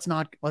terrifying.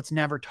 Let's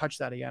never touch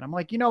that again. I'm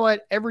like, you know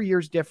what? Every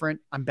year's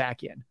different. I'm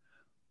back in.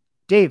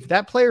 Dave,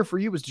 that player for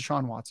you was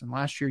Deshaun Watson.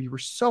 Last year, you were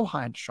so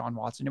high on Deshaun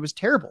Watson. It was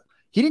terrible.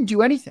 He didn't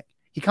do anything.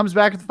 He comes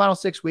back in the final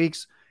 6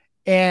 weeks,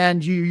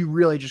 and you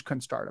really just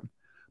couldn't start him.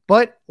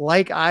 But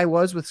like I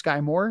was with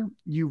Sky Moore,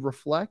 you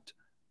reflect,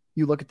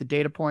 you look at the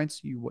data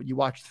points, you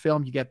watch the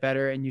film, you get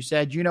better, and you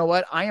said, you know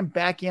what? I am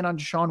back in on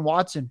Deshaun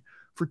Watson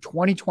for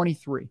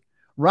 2023.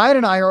 Ryan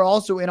and I are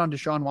also in on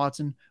Deshaun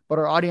Watson, but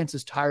our audience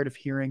is tired of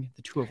hearing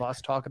the two of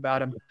us talk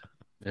about him.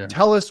 Yeah.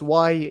 Tell us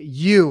why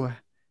you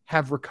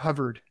have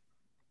recovered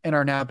and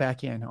are now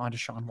back in on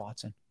Deshaun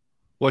Watson.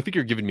 Well, I think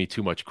you're giving me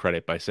too much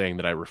credit by saying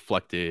that I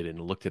reflected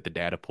and looked at the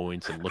data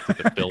points and looked at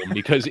the film,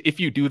 because if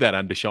you do that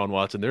on Deshaun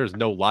Watson, there is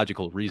no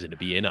logical reason to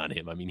be in on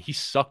him. I mean, he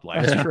sucked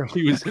last year.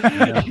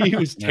 He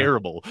was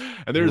terrible.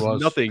 And there's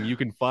nothing you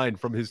can find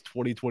from his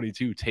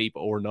 2022 tape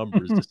or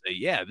numbers to say,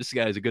 yeah, this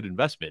guy is a good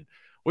investment.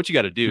 What you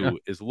got to do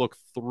is look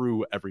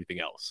through everything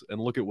else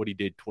and look at what he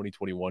did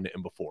 2021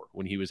 and before,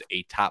 when he was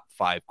a top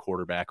 5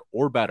 quarterback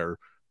or better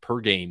per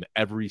game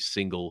every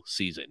single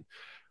season.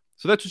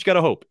 So that's what you got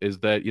to hope, is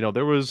that,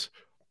 there was,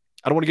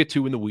 I don't want to get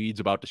too in the weeds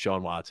about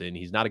Deshaun Watson.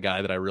 He's not a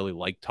guy that I really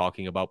like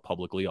talking about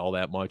publicly all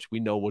that much. We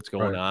know what's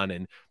going on.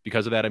 And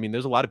because of that, I mean,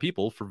 there's a lot of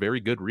people for very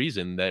good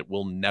reason that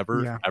will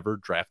never, ever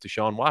draft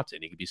Deshaun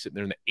Watson. He could be sitting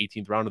there in the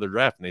 18th round of the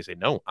draft and they say,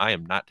 no, I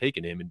am not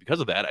taking him. And because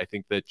of that, I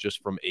think that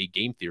just from a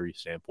game theory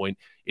standpoint,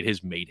 it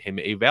has made him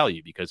a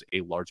value, because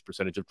a large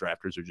percentage of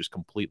drafters are just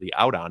completely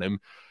out on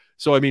him.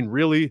 So, I mean,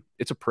 really,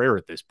 it's a prayer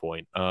at this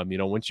point.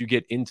 Once you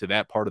get into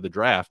that part of the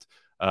draft,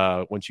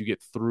 once you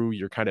get through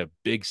your kind of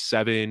big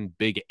 7,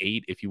 big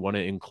 8, if you want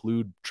to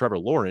include Trevor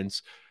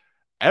Lawrence,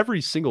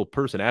 every single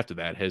person after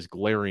that has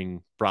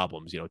glaring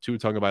problems. Tua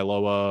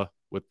Tagovailoa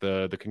with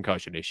the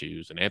concussion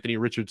issues, and Anthony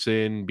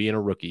Richardson being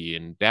a rookie,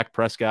 and Dak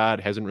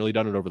Prescott hasn't really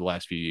done it over the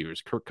last few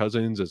years. Kirk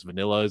Cousins, as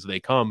vanilla as they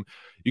come,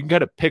 you can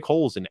kind of pick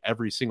holes in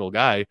every single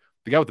guy.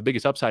 The guy with the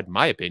biggest upside, in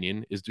my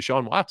opinion, is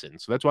Deshaun Watson.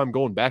 So that's why I'm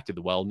going back to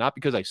the well, not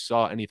because I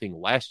saw anything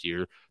last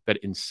year that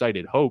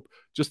incited hope,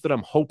 just that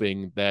I'm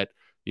hoping that,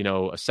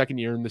 a second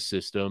year in the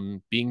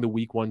system, being the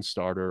week 1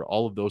 starter,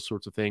 all of those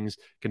sorts of things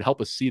can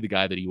help us see the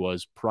guy that he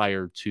was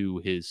prior to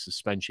his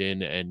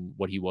suspension and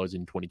what he was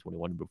in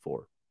 2021 and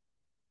before.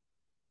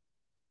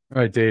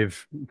 All right,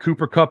 Dave.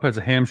 Cooper Kupp has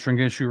a hamstring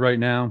issue right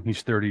now.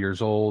 He's 30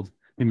 years old.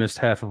 He missed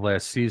half of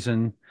last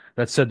season.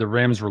 That said, the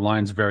Rams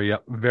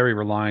very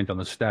reliant on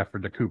the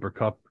Stafford to Cooper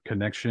Kupp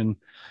connection.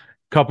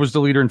 Kupp was the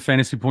leader in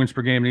fantasy points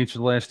per game in each of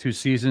the last 2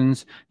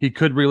 seasons. He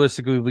could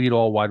realistically lead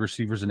all wide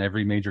receivers in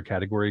every major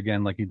category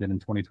again, like he did in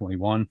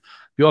 2021.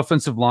 The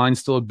offensive line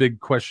still a big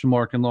question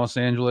mark in Los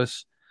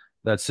Angeles.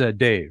 That said,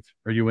 Dave,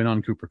 are you in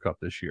on Cooper Kupp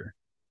this year?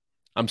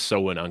 I'm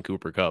so in on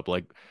Cooper Kupp.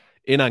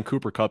 In on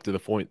Cooper Kupp to the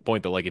point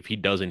that, if he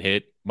doesn't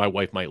hit, my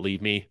wife might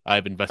leave me.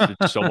 I've invested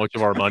so much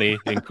of our money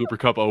in Cooper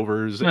Kupp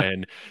overs,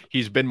 and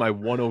he's been my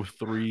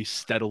 103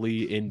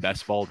 steadily in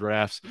best ball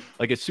drafts.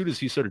 As soon as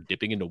he started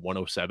dipping into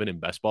 107 in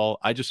best ball,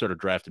 I just started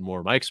drafting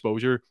more. My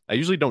exposure, I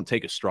usually don't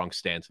take a strong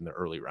stance in the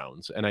early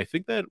rounds, and I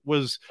think that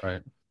was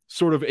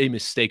sort of a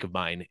mistake of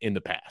mine in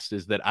the past,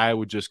 is that I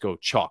would just go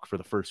chalk for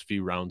the first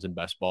few rounds in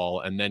best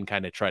ball and then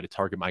kind of try to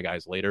target my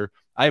guys later.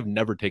 I have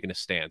never taken a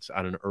stance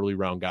on an early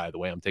round guy the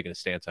way I'm taking a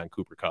stance on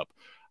Cooper Kupp.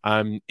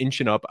 I'm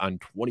inching up on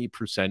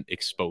 20%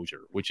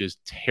 exposure, which is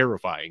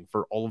terrifying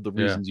for all of the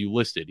reasons you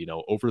listed,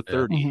 over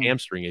 30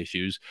 hamstring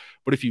issues.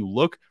 But if you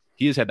look,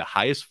 he has had the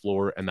highest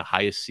floor and the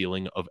highest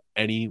ceiling of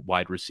any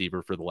wide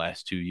receiver for the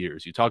last 2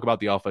 years. You talk about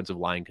the offensive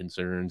line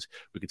concerns.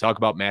 We could talk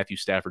about Matthew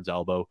Stafford's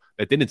elbow.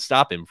 That didn't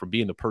stop him from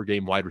being the per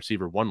game wide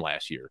receiver 1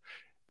 last year.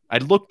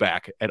 I'd look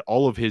back at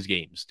all of his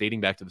games dating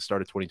back to the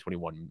start of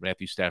 2021.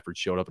 Matthew Stafford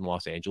showed up in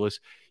Los Angeles.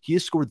 He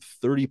has scored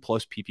 30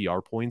 plus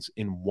PPR points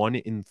in 1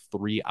 in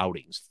 3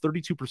 outings.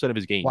 32% of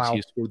his games, he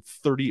has scored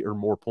 30 or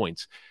more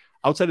points.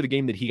 Outside of the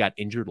game that he got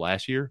injured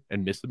last year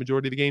and missed the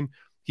majority of the game,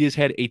 he has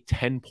had a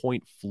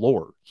 10-point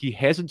floor. He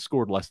hasn't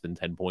scored less than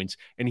 10 points,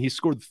 and he's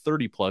scored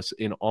 30 plus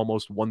in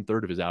almost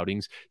 1/3 of his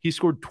outings. He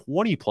scored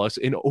 20 plus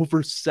in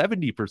over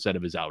 70%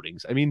 of his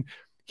outings. I mean,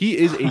 he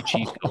is a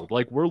cheat code.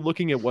 We're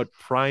looking at what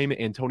prime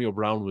Antonio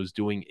Brown was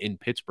doing in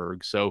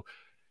Pittsburgh. So,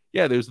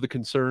 yeah, there's the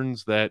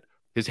concerns that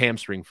his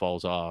hamstring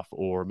falls off,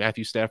 or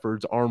Matthew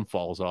Stafford's arm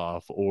falls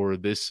off, or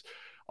this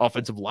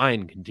offensive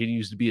line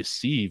continues to be a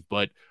sieve,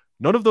 but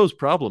none of those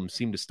problems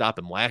seem to stop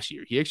him last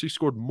year. He actually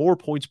scored more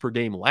points per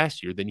game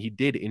last year than he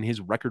did in his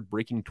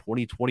record-breaking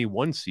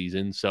 2021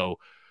 season. So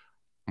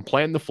I'm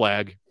planting the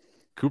flag.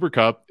 Cooper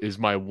Kupp is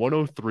my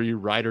 103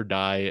 ride or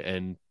die,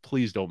 and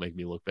please don't make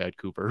me look bad,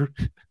 Cooper.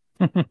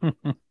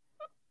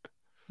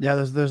 Yeah,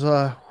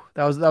 that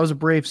was a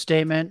brave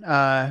statement.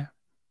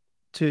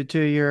 To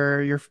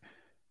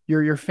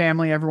your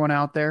family, everyone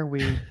out there,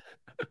 we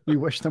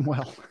wish them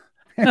well,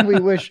 and we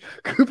wish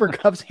Cooper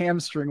Kupp's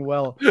hamstring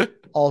well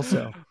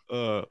also.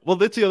 Well,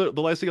 that's the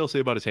last thing I'll say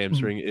about his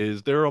hamstring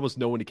is there are almost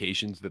no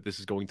indications that this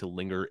is going to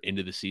linger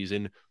into the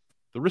season.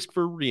 The risk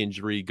for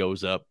re-injury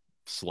goes up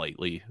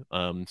slightly.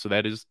 So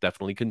that is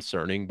definitely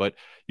concerning, but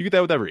you get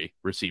that with every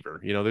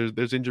receiver.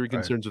 There's injury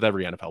concerns with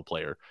every NFL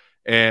player.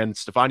 And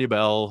Stephania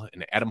Bell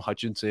and Adam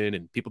Hutchinson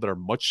and people that are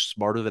much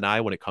smarter than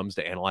I when it comes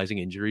to analyzing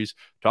injuries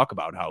talk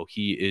about how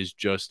he is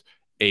just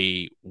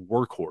a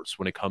workhorse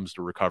when it comes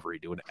to recovery,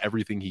 doing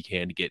everything he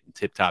can to get in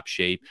tip-top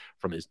shape,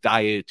 from his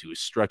diet to his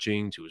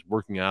stretching to his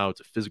working out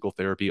to physical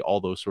therapy,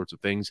 all those sorts of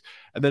things.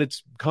 And then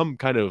it's become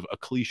kind of a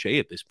cliche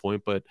at this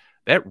point, but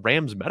that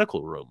Rams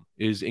medical room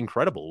is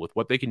incredible with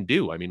what they can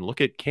do. I mean,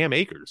 look at Cam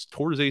Akers,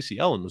 tore his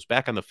ACL and was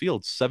back on the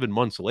field 7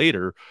 months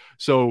later.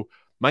 So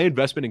my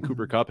investment in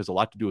Cooper Kupp has a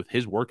lot to do with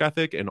his work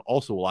ethic and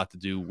also a lot to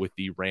do with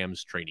the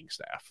Rams training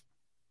staff.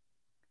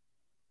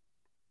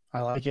 I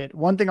like it.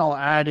 One thing I'll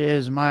add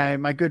is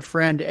my good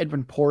friend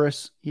Edwin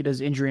Porras, he does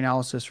injury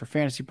analysis for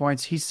Fantasy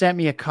Points. He sent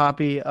me a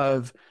copy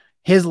of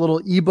his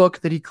little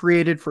ebook that he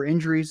created for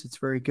injuries. It's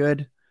very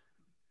good.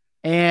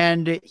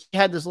 And he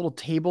had this little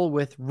table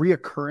with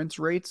reoccurrence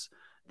rates.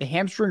 The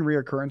hamstring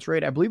reoccurrence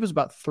rate, I believe, was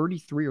about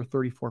 33 or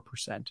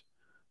 34%.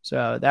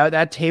 So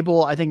that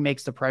table, I think,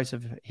 makes the price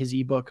of his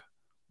ebook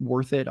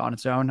worth it on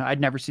its own. I'd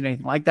never seen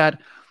anything like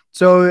that.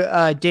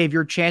 So, Dave,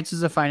 your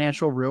chances of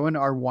financial ruin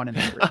are 1 in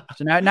 3.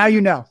 So now you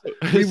know.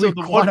 We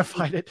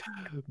quantified it.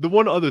 The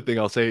one other thing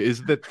I'll say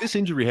is that this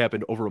injury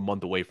happened over a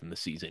month away from the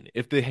season.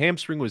 If the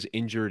hamstring was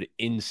injured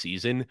in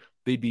season,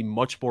 they'd be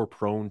much more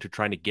prone to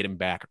trying to get him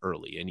back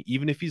early. And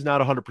even if he's not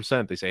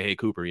 100%, they say, hey,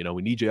 Cooper,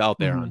 we need you out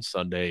there on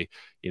Sunday.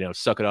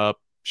 Suck it up,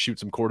 shoot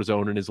some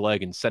cortisone in his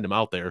leg and send him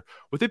out there.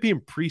 With it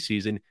being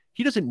preseason,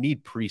 he doesn't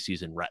need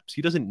preseason reps.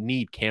 He doesn't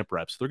need camp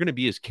reps. They're going to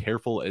be as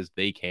careful as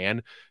they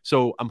can.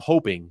 So I'm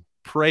hoping,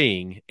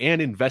 praying,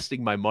 and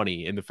investing my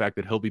money in the fact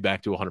that he'll be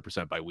back to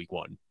 100% by week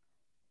 1.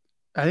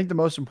 I think the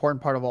most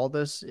important part of all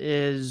this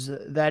is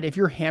that if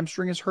your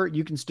hamstring is hurt,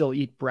 you can still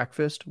eat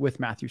breakfast with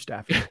Matthew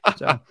Stafford.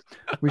 So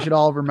we should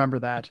all remember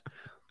that.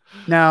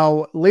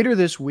 Now, later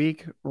this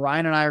week,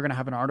 Ryan and I are going to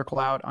have an article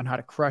out on how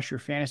to crush your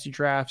fantasy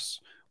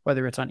drafts,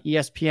 whether it's on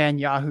ESPN,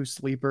 Yahoo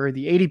Sleeper,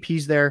 the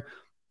ADPs there.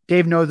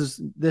 Dave knows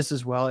this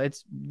as well.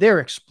 They're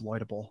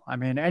exploitable. I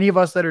mean, any of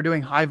us that are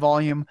doing high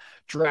volume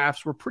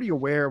drafts, we're pretty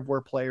aware of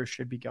where players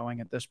should be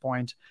going at this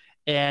point.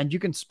 And you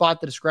can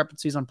spot the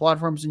discrepancies on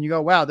platforms and you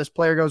go, wow, this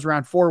player goes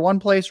round 4 one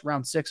place,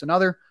 round 6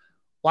 another.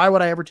 Why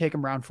would I ever take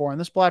him round 4 on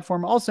this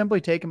platform? I'll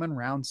simply take him in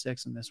round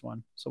 6 in this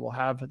one. So we'll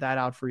have that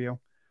out for you.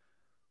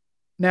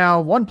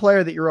 Now, one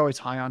player that you're always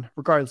high on,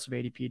 regardless of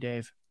ADP,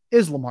 Dave,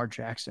 is Lamar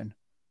Jackson.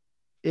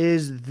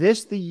 Is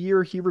this the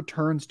year he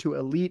returns to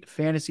elite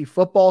fantasy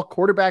football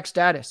quarterback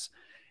status?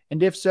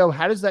 And if so,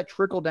 how does that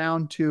trickle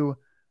down to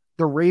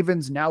the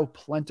Ravens' now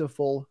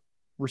plentiful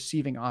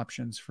receiving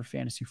options for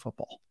fantasy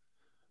football?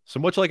 So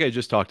much like I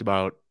just talked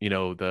about,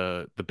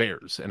 the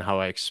Bears and how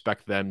I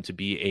expect them to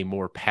be a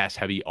more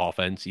pass-heavy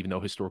offense, even though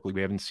historically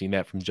we haven't seen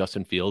that from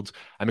Justin Fields.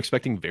 I'm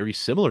expecting very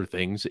similar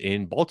things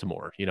in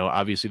Baltimore.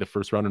 Obviously the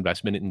first-round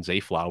investment in Zay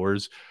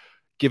Flowers,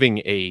 giving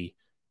a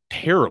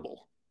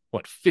terrible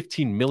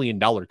 $15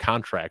 million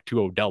contract to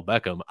Odell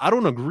Beckham. I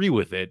don't agree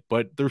with it,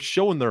 but they're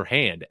showing their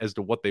hand as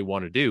to what they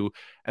want to do.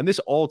 And this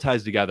all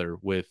ties together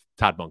with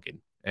Todd Monken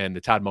and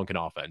the Todd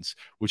Monken offense,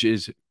 which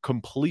is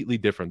completely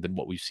different than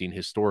what we've seen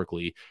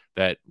historically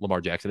that Lamar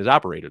Jackson has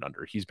operated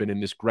under. He's been in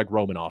this Greg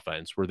Roman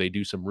offense where they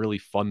do some really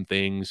fun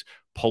things,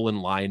 pulling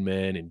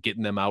linemen and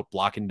getting them out,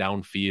 blocking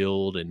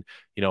downfield. And,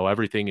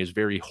 everything is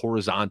very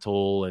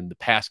horizontal and the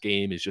pass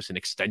game is just an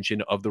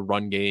extension of the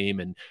run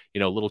game and,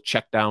 little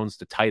checkdowns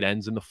to tight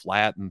ends in the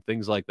flat and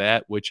things like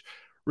that, which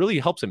really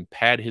helps him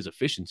pad his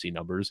efficiency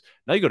numbers.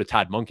 Now you go to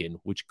Todd Monken,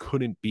 which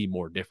couldn't be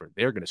more different.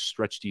 They're going to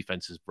stretch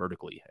defenses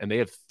vertically, and they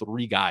have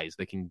 3 guys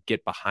that can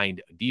get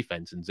behind a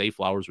defense in Zay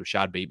Flowers,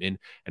 Rashad Bateman,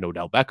 and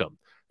Odell Beckham.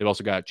 They've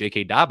also got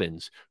J.K.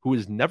 Dobbins, who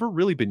has never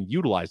really been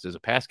utilized as a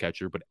pass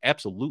catcher, but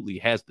absolutely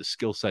has the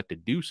skill set to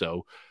do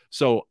so.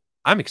 So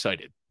I'm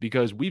excited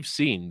because we've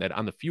seen that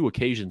on the few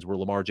occasions where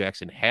Lamar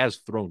Jackson has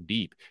thrown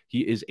deep,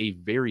 he is a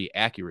very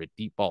accurate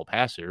deep ball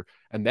passer,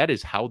 and that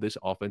is how this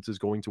offense is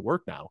going to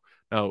work now.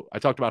 Now, I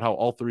talked about how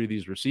all 3 of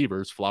these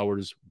receivers,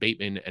 Flowers,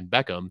 Bateman, and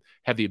Beckham,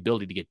 have the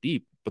ability to get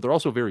deep, but they're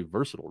also very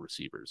versatile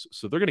receivers.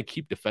 So they're going to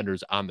keep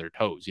defenders on their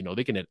toes.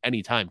 They can at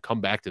any time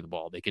come back to the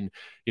ball. They can,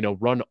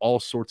 run all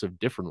sorts of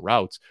different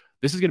routes.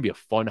 This is going to be a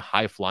fun,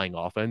 high-flying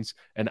offense,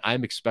 and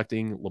I'm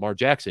expecting Lamar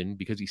Jackson,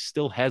 because he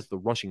still has the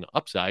rushing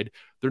upside,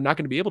 they're not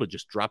going to be able to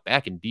just drop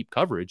back in deep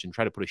coverage and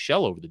try to put a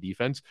shell over the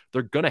defense.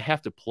 They're going to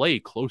have to play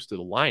close to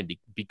the line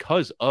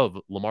because of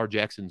Lamar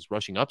Jackson's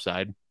rushing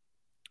upside.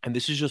 And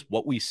this is just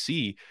what we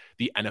see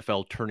the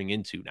NFL turning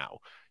into now.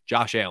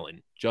 Josh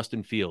Allen,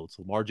 Justin Fields,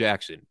 Lamar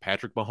Jackson,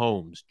 Patrick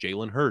Mahomes,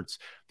 Jalen Hurts,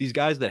 these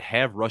guys that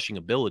have rushing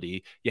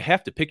ability, you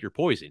have to pick your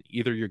poison.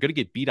 Either you're going to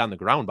get beat on the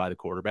ground by the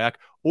quarterback,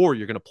 or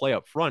you're going to play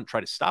up front,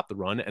 try to stop the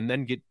run, and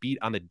then get beat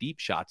on the deep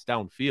shots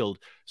downfield.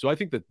 So I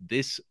think that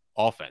this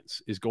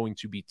offense is going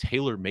to be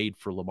tailor-made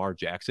for Lamar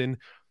Jackson.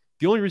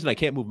 The only reason I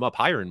can't move him up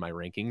higher in my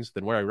rankings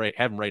than where I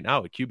have him right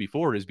now at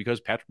QB4 is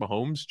because Patrick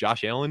Mahomes,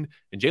 Josh Allen,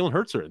 and Jalen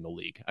Hurts are in the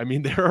league. I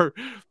mean,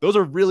 those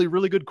are really,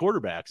 really good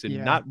quarterbacks,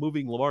 and not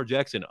moving Lamar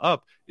Jackson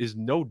up is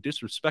no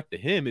disrespect to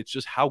him. It's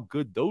just how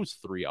good those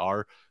three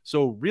are.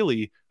 So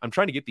really, I'm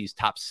trying to get these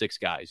top 6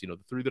 guys, the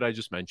 3 that I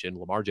just mentioned,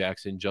 Lamar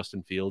Jackson,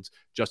 Justin Fields,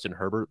 Justin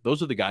Herbert.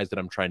 Those are the guys that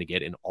I'm trying to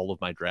get in all of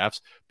my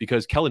drafts,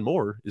 because Kellen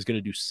Moore is going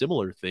to do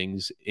similar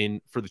things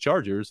for the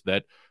Chargers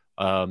that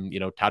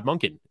Todd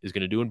Monken is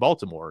going to do in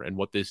Baltimore, and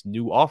what this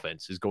new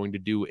offense is going to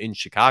do in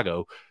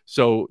Chicago.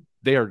 So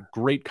they are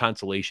great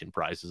consolation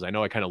prizes. I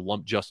know I kind of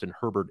lumped Justin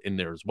Herbert in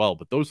there as well,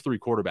 but those 3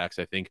 quarterbacks,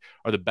 I think,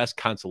 are the best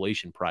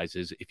consolation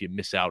prizes if you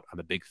miss out on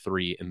the big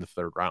 3 in the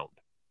 3rd round.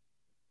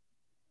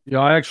 Yeah,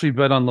 I actually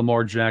bet on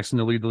Lamar Jackson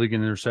to lead the league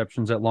in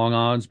interceptions at long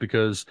odds,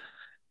 because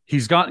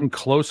he's gotten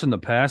close in the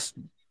past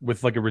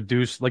with like a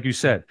reduced, like you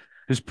said,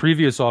 his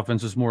previous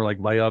offense is more like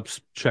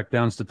layups,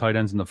 checkdowns to tight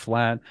ends in the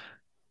flat.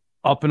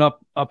 Up in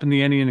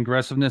the ante in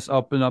aggressiveness,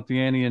 up and up the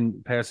ante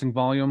in passing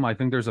volume. I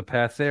think there's a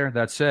path there.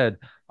 That said,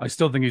 I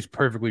still think he's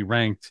perfectly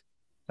ranked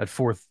at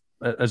 4th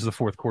as the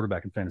 4th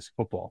quarterback in fantasy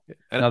football.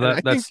 And,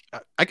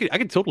 I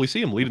could totally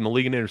see him leading the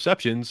league in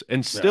interceptions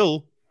and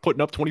still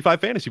putting up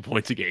 25 fantasy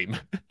points a game.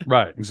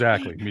 Right,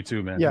 exactly. Me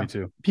too, man. Yeah. Me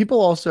too.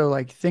 People also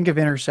like think of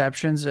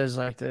interceptions as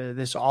like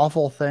this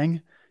awful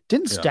thing.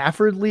 Didn't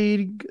Stafford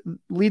lead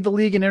the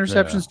league in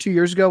interceptions 2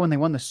 years ago when they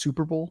won the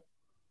Super Bowl?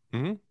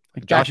 Mm-hmm.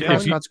 Like Dak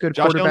Prescott's good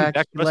quarterback.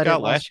 Dak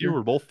Prescott last year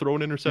were both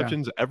throwing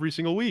interceptions every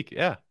single week.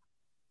 Yeah.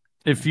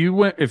 If you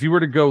were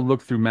to go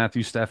look through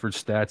Matthew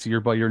Stafford's stats year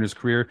by year in his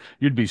career,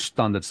 you'd be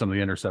stunned at some of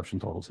the interception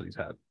totals that he's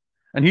had.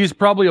 And he's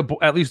probably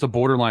at least a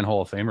borderline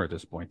Hall of Famer at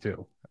this point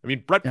too. I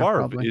mean, Brett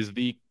Favre is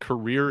the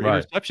career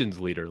interceptions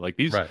leader. Like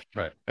these,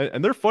 right.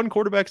 And they're fun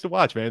quarterbacks to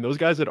watch, man. Those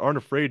guys that aren't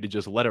afraid to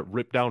just let it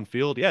rip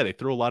downfield. Yeah, they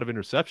throw a lot of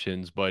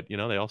interceptions, but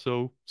they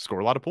also score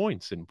a lot of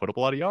points and put up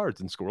a lot of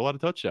yards and score a lot of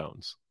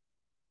touchdowns.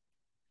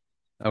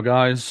 Now,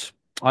 guys,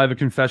 I have a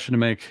confession to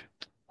make.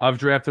 I've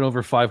drafted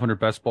over 500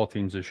 best ball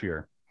teams this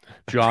year.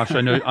 Josh,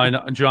 I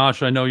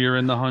know you're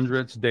in the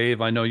hundreds.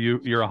 Dave, I know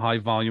you're a high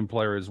volume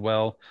player as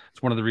well.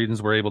 It's one of the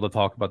reasons we're able to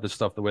talk about this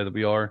stuff the way that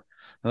we are.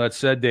 Now, that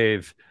said,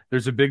 Dave,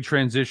 there's a big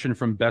transition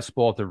from best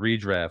ball to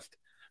redraft.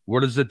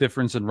 What is the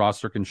difference in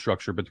roster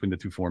construction between the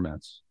 2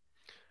 formats?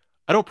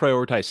 I don't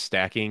prioritize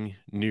stacking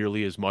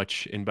nearly as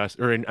much in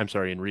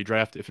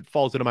redraft. If it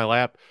falls into my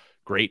lap,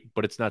 great,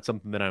 but it's not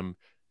something that I'm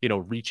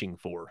reaching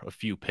for a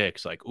few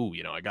picks like,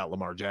 I got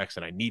Lamar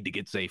Jackson, I need to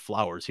get Zay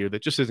Flowers here.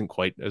 That just isn't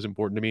quite as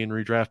important to me in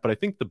redraft. But I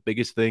think the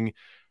biggest thing,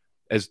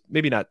 as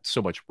maybe not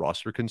so much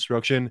roster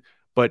construction,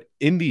 but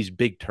in these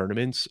big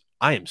tournaments,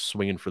 I am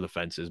swinging for the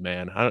fences,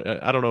 man.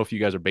 I don't know if you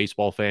guys are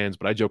baseball fans,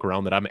 but I joke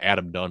around that I'm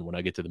Adam Dunn when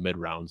I get to the mid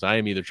rounds. I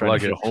am either trying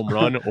to get a home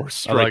run or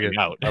striking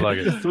out. I like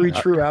it. The 3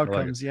 true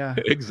outcomes. Yeah,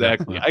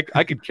 exactly.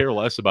 I could care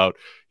less about,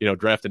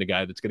 drafting a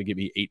guy that's going to give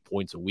me 8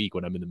 points a week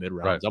when I'm in the mid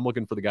rounds. Right. I'm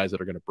looking for the guys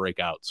that are going to break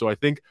out. So I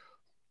think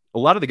a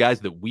lot of the guys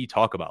that we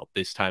talk about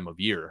this time of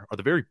year are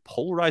the very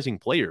polarizing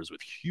players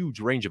with huge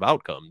range of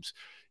outcomes.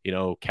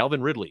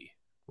 Calvin Ridley,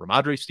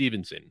 Ramondre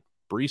Stevenson,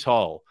 Breece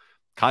Hall,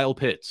 Kyle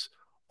Pitts.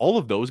 All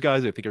of those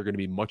guys, I think, are going to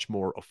be much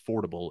more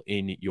affordable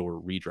in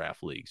your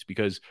redraft leagues,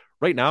 because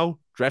right now,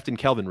 drafting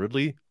Calvin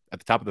Ridley at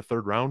the top of the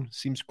 3rd round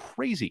seems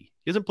crazy.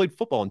 He hasn't played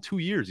football in 2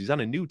 years. He's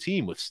on a new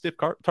team with stiff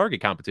target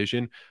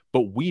competition,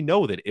 but we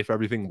know that if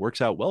everything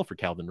works out well for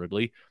Calvin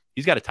Ridley,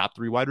 he's got a top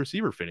 3 wide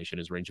receiver finish in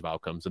his range of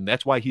outcomes. And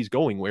that's why he's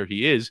going where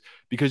he is,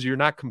 because you're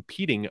not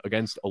competing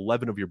against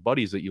 11 of your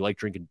buddies that you like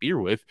drinking beer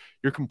with.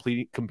 You're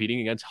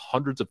competing against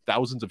hundreds of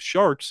thousands of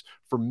sharks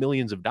for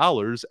millions of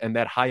dollars. And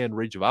that high end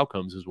range of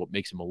outcomes is what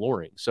makes him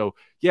alluring. So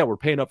yeah, we're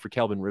paying up for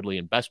Calvin Ridley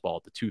in best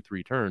ball at the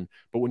 2-3 turn.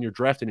 But when you're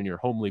drafting in your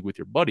home league with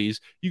your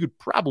buddies, you could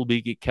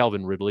probably get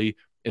Calvin Ridley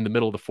in the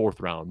middle of the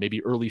 4th round,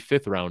 maybe early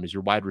 5th round as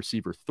your wide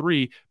receiver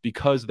 3,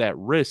 because that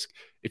risk,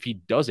 if he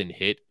doesn't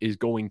hit, is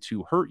going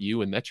to hurt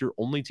you. And that's your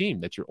only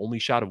team. That's your only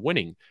shot of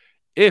winning.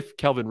 If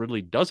Calvin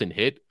Ridley doesn't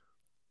hit,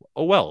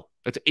 oh, well,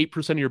 that's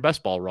 8% of your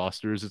best ball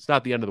rosters. It's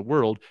not the end of the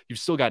world. You've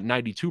still got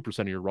 92%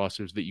 of your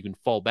rosters that you can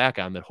fall back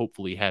on that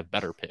hopefully have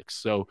better picks.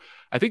 So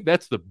I think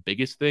that's the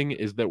biggest thing,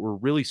 is that we're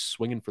really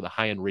swinging for the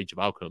high end range of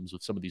outcomes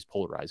with some of these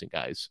polarizing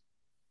guys.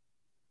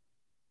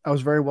 That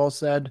was very well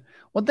said.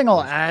 One thing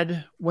I'll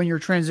add when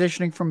you're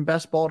transitioning from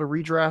best ball to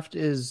redraft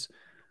is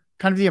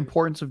kind of the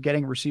importance of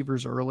getting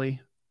receivers early.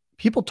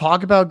 People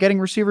talk about getting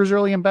receivers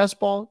early in best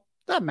ball.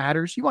 That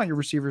matters. You want your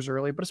receivers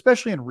early, but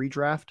especially in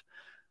redraft.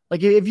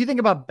 Like if you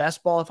think about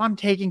best ball, if I'm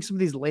taking some of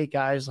these late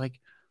guys, I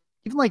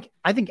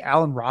think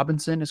Allen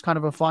Robinson is kind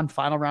of a fun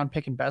final round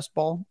pick in best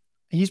ball.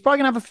 He's probably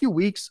going to have a few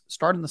weeks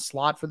starting the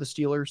slot for the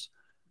Steelers.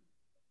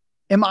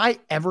 Am I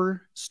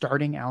ever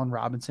starting Allen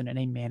Robinson in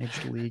a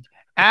managed league?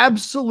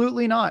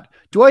 Absolutely not.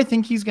 Do I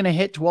think he's going to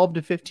hit 12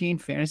 to 15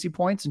 fantasy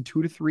points in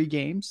 2 to 3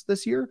 games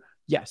this year?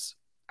 Yes.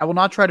 I will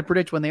not try to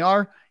predict when they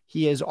are.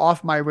 He is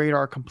off my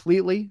radar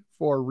completely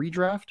for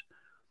redraft.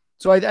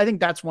 So I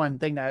think that's one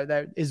thing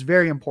that is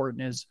very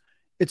important is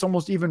it's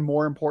almost even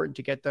more important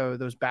to get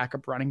those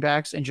backup running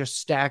backs and just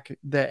stack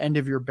the end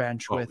of your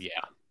bench with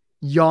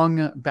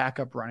young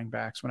backup running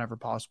backs whenever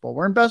possible.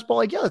 Where in best ball,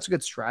 like, yeah, that's a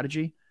good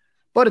strategy,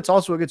 but it's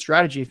also a good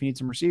strategy if you need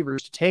some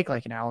receivers to take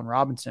like an Allen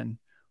Robinson,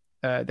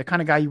 the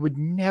kind of guy you would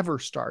never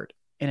start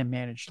in a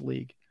managed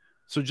league.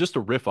 So just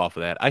to riff off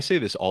of that, I say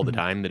this all the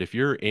time that if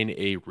you're in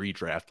a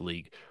redraft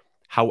league,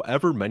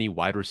 however many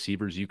wide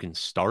receivers you can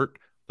start,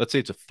 let's say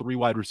it's a 3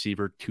 wide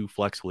receiver, 2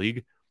 flex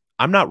league,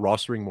 I'm not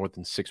rostering more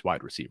than 6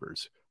 wide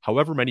receivers.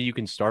 However many you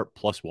can start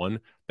plus 1,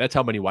 that's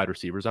how many wide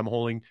receivers I'm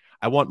holding.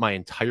 I want my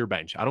entire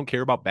bench. I don't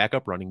care about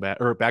backup running back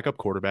or backup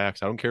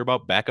quarterbacks. I don't care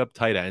about backup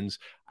tight ends.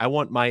 I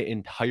want my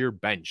entire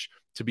bench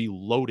to be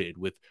loaded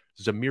with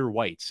Zamir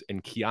Whites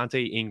and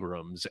Keontae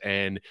Ingrams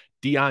and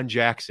Deion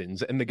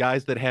Jacksons and the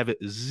guys that have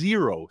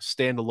 0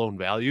 standalone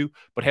value,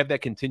 but have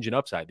that contingent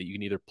upside that you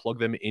can either plug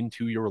them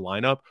into your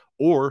lineup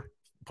or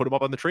put them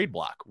up on the trade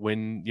block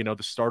when,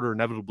 the starter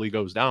inevitably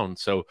goes down.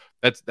 So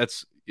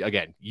that's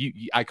again,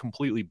 I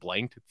completely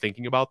blanked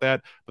thinking about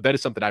that, but that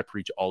is something I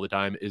preach all the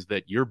time, is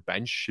that your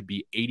bench should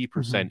be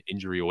 80%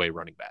 injury away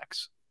running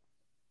backs.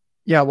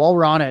 Yeah. While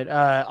we're on it,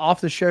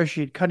 off the show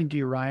sheet, cutting to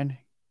you, Ryan,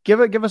 give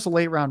us a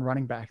late round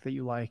running back that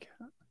you like.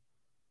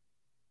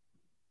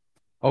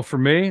 Oh, for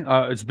me,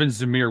 it's been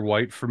Zamir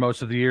White for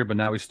most of the year, but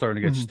now he's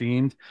starting to get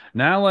steamed.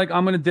 Now, like,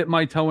 I'm going to dip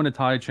my toe into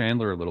Ty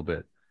Chandler a little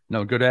bit.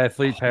 No, good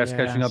athlete, pass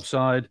catching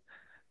upside.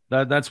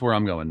 That's where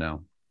I'm going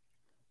now.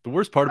 The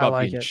worst part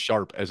about being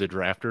sharp as a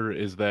drafter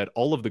is that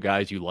all of the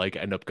guys you like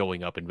end up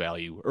going up in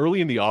value.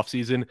 Early in the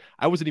offseason,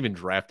 I wasn't even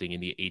drafting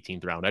in the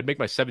 18th round. I'd make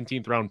my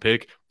 17th round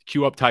pick,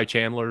 queue up Ty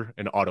Chandler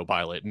and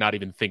autopilot, not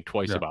even think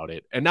twice about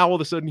it. And now all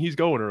of a sudden he's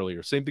going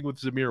earlier. Same thing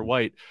with Zamir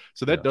White.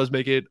 So that does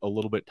make it a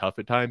little bit tough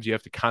at times. You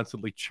have to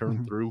constantly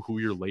churn through who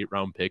your late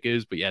round pick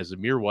is. But yeah,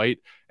 Zamir White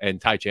and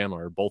Ty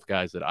Chandler are both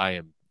guys that I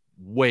am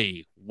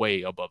way,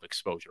 way above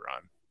exposure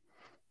on.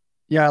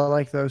 Yeah, I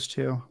like those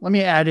two. Let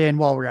me add in,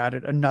 while we're at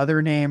it,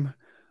 another name.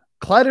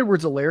 Clyde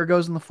Edwards-Helaire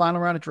goes in the final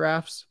round of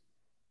drafts.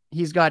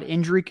 He's got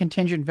injury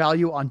contingent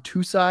value on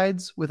 2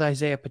 sides with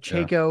Isaiah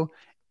Pacheco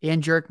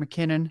and Jerick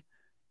McKinnon.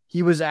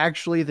 He was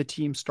actually the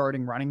team's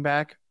starting running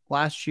back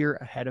last year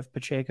ahead of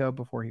Pacheco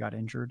before he got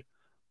injured.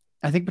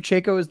 I think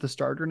Pacheco is the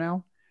starter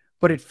now,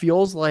 but it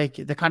feels like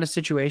the kind of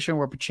situation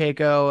where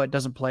Pacheco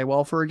doesn't play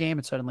well for a game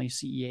and suddenly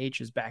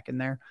CEH is back in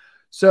there.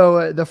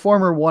 So the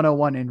former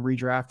 101 in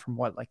redraft from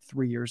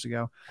 3 years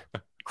ago,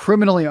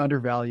 criminally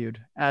undervalued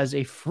as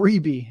a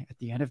freebie at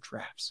the end of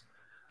drafts.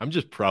 I'm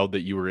just proud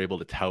that you were able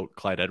to tout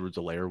Clyde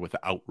Edwards-Helaire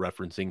without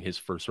referencing his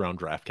first round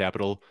draft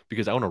capital,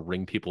 because I want to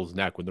wring people's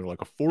neck when they're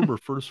like, a former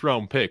first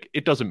round pick.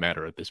 It doesn't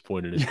matter at this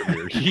point in his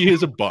career. He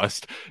is a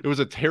bust. It was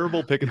a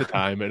terrible pick at the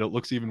time, and it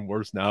looks even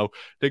worse now.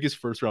 Take his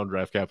first round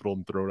draft capital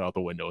and throw it out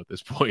the window at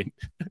this point.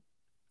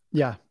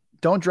 Yeah.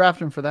 Don't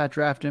draft him for that.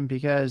 Draft him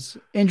because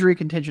injury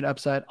contingent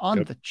upside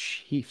on the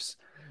Chiefs.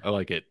 I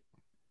like it.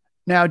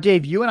 Now,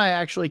 Dave, you and I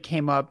actually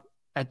came up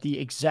at the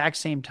exact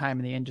same time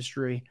in the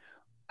industry.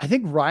 I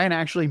think Ryan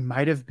actually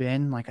might have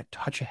been like a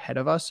touch ahead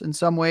of us in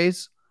some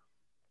ways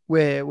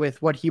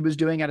with what he was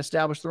doing at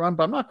Establish the Run,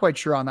 but I'm not quite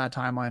sure on that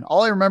timeline.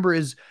 All I remember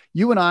is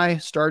you and I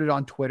started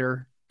on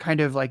Twitter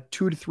kind of like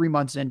 2 to 3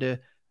 months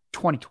into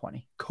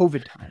 2020,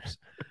 COVID times.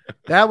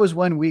 That was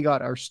when we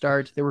got our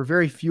start. There were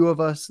very few of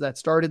us that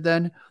started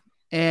then.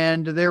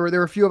 And there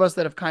were a few of us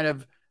that have kind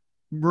of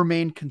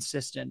remained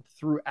consistent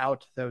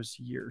throughout those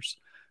years.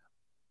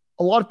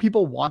 A lot of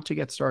people want to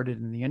get started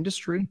in the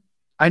industry.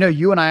 I know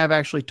you and I have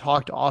actually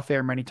talked off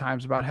air many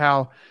times about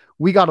how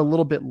we got a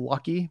little bit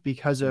lucky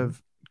because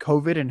of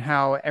COVID and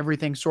how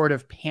everything sort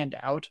of panned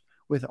out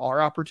with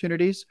our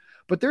opportunities,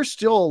 but there's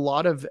still a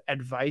lot of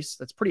advice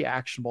that's pretty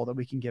actionable that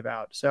we can give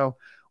out. So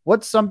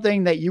what's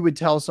something that you would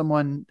tell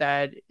someone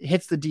that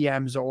hits the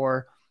DMs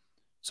or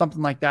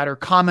something like that, or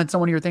comments on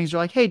one of your things? You're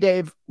like, hey,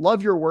 Dave,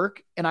 love your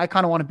work, and I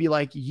kind of want to be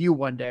like you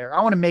one day, or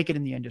I want to make it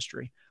in the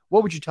industry.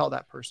 What would you tell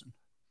that person?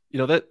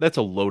 That's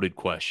a loaded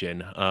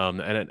question.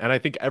 And I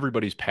think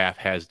everybody's path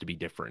has to be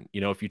different.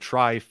 If you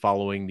try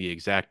following the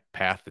exact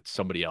path that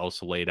somebody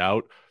else laid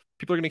out,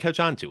 people are going to catch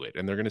on to it,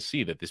 and they're going to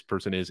see that this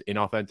person is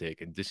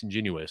inauthentic and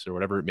disingenuous or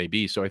whatever it may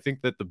be. So I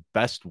think that the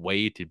best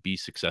way to be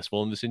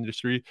successful in this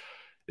industry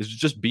is to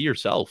just be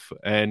yourself.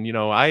 And,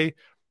 I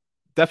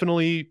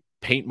definitely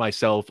paint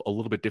myself a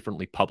little bit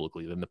differently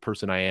publicly than the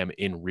person I am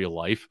in real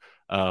life.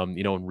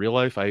 In real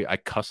life, I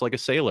cuss like a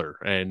sailor,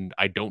 and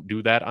I don't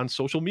do that on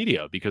social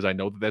media because I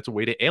know that that's a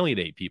way to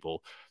alienate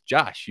people.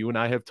 Josh, you and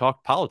I have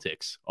talked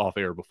politics off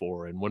air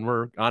before, and when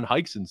we're on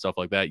hikes and stuff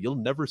like that, you'll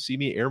never see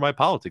me air my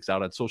politics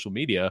out on social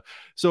media.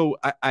 So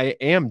I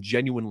am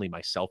genuinely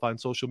myself on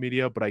social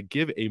media, but I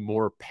give a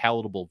more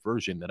palatable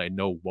version that I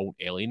know won't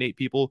alienate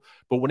people.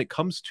 But when it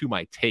comes to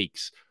my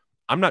takes,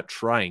 I'm not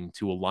trying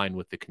to align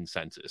with the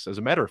consensus. As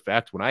a matter of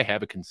fact, when I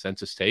have a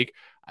consensus take,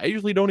 I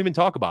usually don't even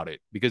talk about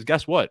it, because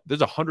guess what? There's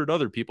 100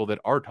 other people that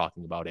are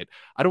talking about it.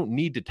 I don't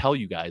need to tell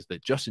you guys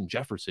that Justin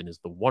Jefferson is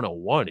the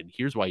 101, and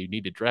here's why you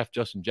need to draft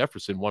Justin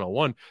Jefferson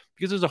 101,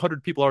 because there's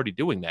 100 people already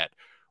doing that.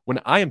 when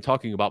I am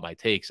talking about my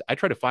takes, I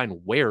try to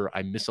find where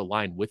I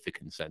misalign with the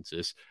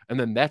consensus. And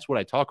then that's what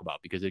I talk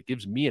about, because it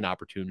gives me an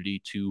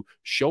opportunity to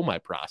show my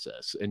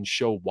process and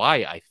show why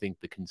I think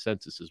the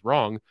consensus is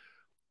wrong.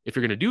 If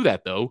you're going to do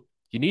that, though,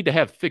 you need to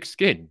have thick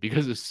skin,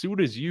 because as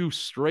soon as you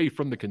stray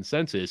from the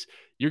consensus,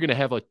 you're going to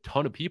have a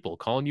ton of people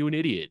calling you an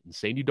idiot and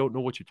saying you don't know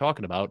what you're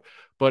talking about.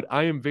 But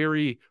I am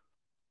very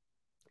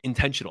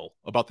intentional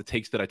about the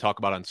takes that I talk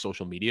about on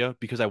social media,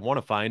 because I want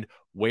to find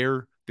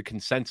where the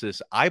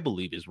consensus I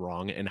believe is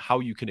wrong and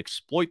how you can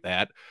exploit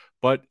that.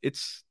 But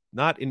it's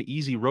not an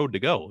easy road to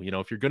go.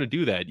 If you're going to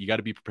do that, you got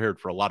to be prepared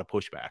for a lot of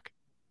pushback.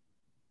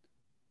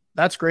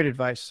 That's great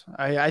advice.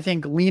 I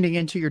think leaning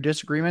into your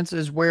disagreements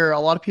is where a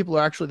lot of people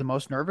are actually the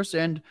most nervous.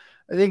 And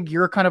I think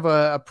you're kind of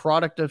a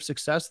product of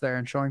success there,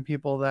 and showing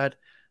people that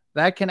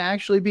that can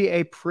actually be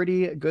a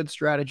pretty good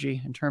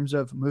strategy in terms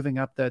of moving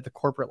up the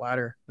corporate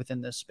ladder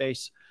within this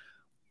space.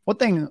 One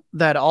thing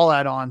that I'll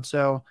add on.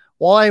 So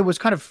while I was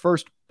kind of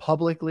first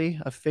publicly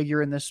a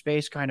figure in this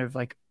space, kind of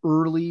like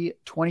early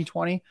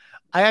 2020,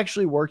 I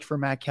actually worked for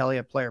Matt Kelly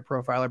at Player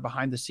Profiler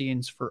behind the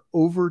scenes for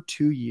over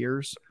 2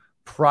 years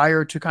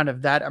prior to kind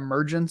of that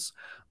emergence.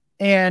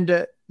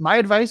 And my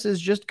advice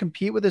is just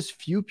compete with as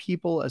few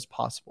people as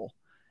possible.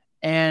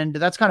 And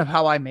that's kind of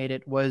how I made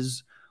it.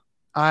 Was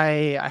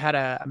I had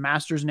a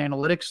master's in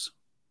analytics.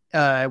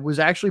 Was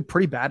actually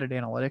pretty bad at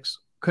analytics.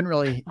 Couldn't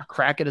really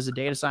crack it as a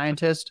data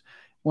scientist.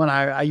 When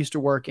I used to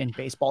work in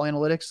baseball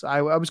analytics,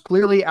 I was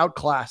clearly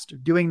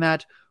outclassed doing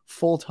that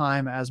full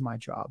time as my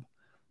job.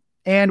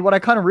 And what I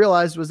kind of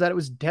realized was that it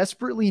was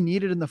desperately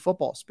needed in the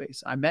football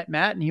space. I met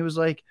Matt and he was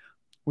like,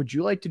 "Would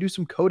you like to do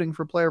some coding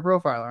for Player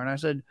Profiler?" And I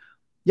said,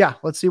 "Yeah,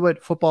 let's see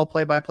what football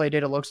play-by-play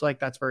data looks like.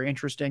 That's very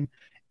interesting."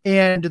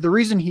 And the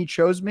reason he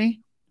chose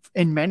me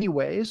in many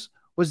ways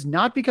was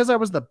not because I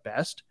was the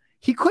best.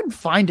 He couldn't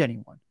find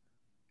anyone.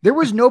 There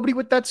was nobody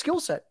with that skill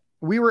set.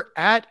 We were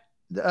at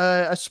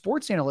a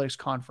sports analytics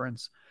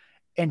conference,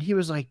 and he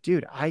was like,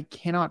 "Dude, I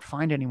cannot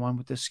find anyone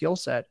with this skill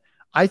set.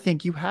 I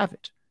think you have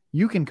it.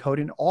 You can code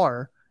in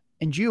R,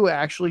 and you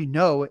actually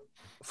know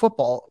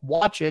football,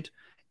 watch it,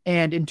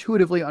 and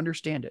intuitively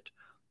understand it."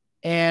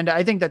 And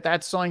I think that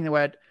that's something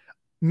that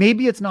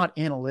maybe it's not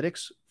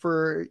analytics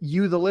for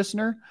you, the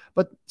listener,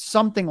 but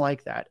something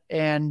like that.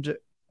 And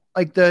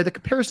like the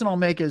comparison I'll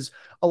make is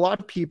a lot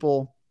of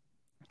people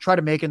try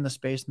to make in the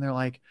space and they're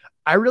like,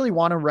 "I really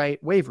want to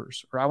write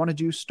waivers, or I want to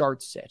do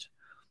start sit."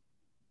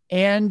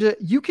 And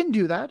you can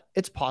do that.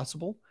 It's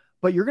possible,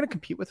 but you're going to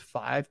compete with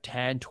 5,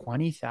 10,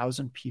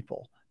 20,000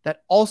 people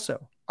that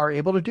also are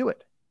able to do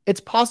it.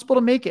 It's possible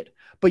to make it,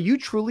 but you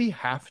truly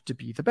have to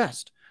be the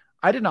best.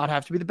 I did not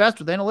have to be the best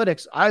with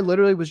analytics. I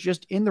literally was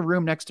just in the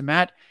room next to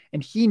Matt,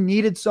 and he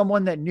needed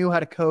someone that knew how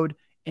to code,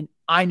 and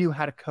I knew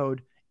how to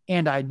code,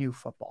 and I knew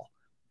football.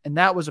 And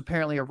that was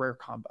apparently a rare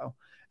combo.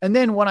 And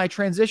then when I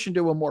transitioned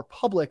to a more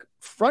public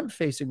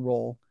front-facing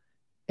role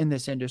in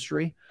this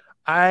industry,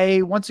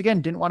 I once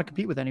again didn't want to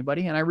compete with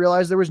anybody. And I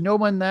realized there was no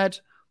one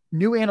that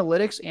knew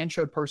analytics and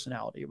showed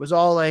personality. It was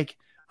all like,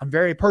 I'm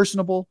very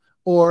personable,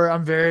 or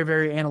I'm very,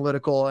 very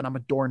analytical, and I'm a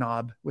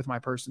doorknob with my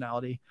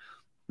personality.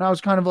 And I was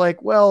kind of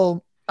like,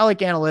 well, I like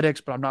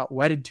analytics, but I'm not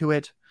wedded to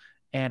it.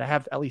 And I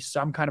have at least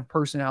some kind of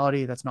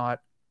personality that's not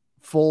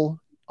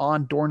full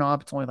on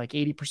doorknob. It's only like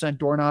 80%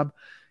 doorknob.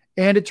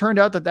 And it turned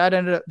out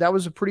that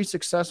was a pretty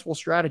successful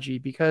strategy,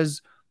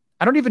 because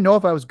I don't even know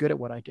if I was good at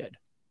what I did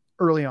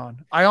early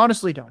on. I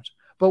honestly don't.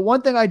 But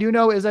one thing I do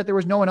know is that there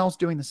was no one else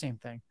doing the same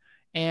thing.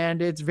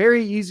 And it's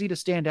very easy to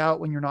stand out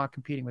when you're not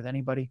competing with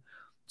anybody.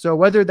 So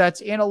whether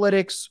that's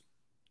analytics,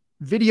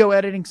 video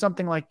editing,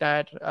 something like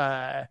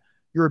that,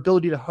 your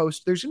ability to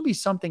host, there's going to be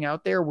something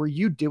out there where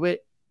you do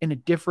it in a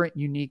different,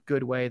 unique,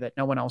 good way that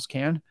no one else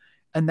can.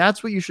 And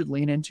that's what you should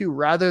lean into,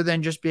 rather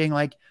than just being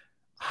like,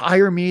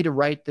 hire me to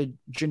write the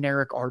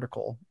generic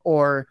article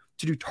or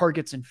to do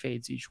targets and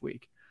fades each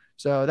week.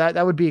 So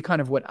that would be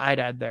kind of what I'd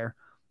add there.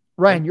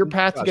 Ryan, your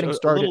path to getting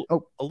started.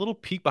 A little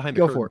peek behind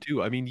the curtain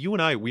too. I mean, you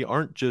and I, we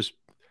aren't just,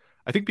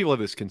 I think people have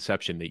this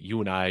conception that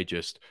you and I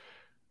just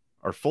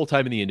are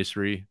full-time in the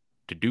industry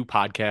to do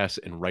podcasts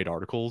and write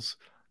articles.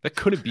 That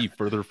couldn't be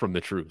further from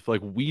the truth. Like,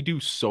 we do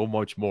so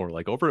much more.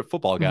 Like, over at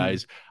Football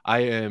Guys, I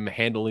am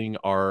handling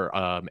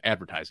our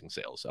advertising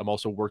sales. I'm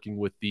also working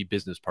with the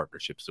business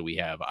partnerships that we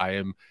have. I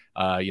am,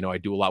 I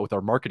do a lot with our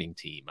marketing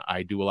team.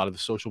 I do a lot of the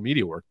social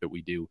media work that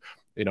we do.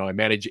 I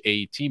manage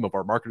a team of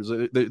our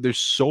marketers. There's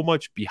so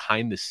much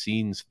behind the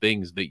scenes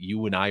things that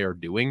you and I are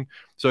doing.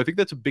 So I think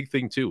that's a big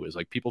thing too, is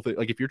like, people think,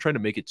 like, if you're trying to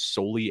make it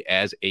solely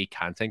as a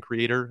content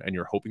creator and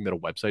you're hoping that a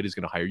website is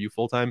going to hire you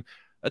full time,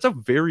 that's a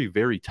very,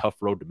 very tough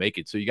road to make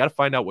it. So you got to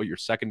find out what your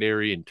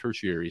secondary and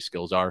tertiary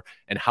skills are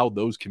and how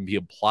those can be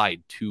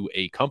applied to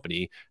a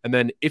company. And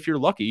then if you're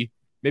lucky,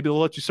 maybe they'll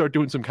let you start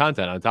doing some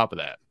content on top of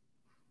that.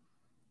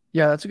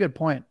 Yeah, that's a good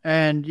point.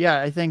 And yeah,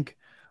 I think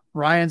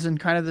Ryan's in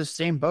kind of the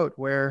same boat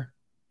where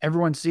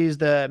everyone sees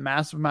the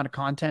massive amount of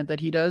content that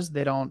he does.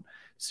 They don't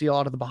see a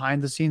lot of the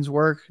behind the scenes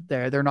work.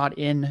 They're not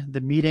in the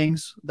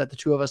meetings that the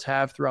two of us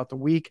have throughout the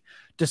week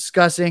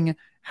discussing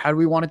how do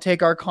we want to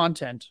take our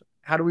content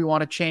how do we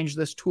want to change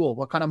this tool?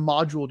 What kind of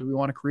module do we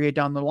want to create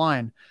down the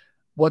line?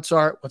 What's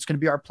going to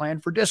be our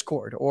plan for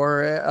Discord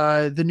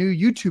or the new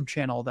YouTube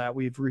channel that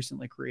we've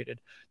recently created?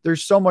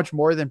 There's so much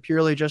more than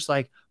purely just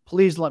like,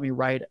 please let me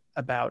write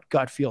about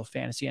gut feel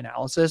fantasy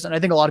analysis. And I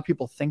think a lot of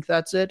people think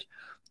that's it.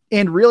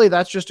 And really,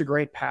 that's just a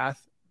great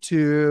path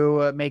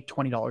to make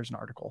 $20 an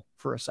article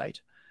for a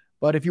site.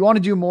 But if you want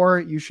to do more,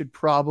 you should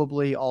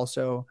probably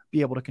also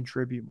be able to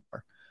contribute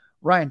more.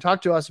 Ryan,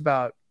 talk to us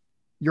about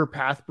your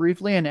path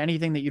briefly and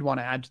anything that you'd want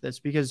to add to this,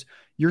 because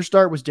your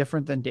start was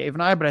different than Dave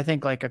and I, but I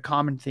think like a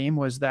common theme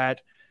was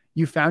that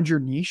you found your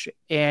niche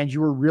and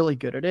you were really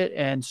good at it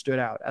and stood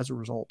out as a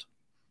result.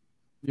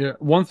 Yeah.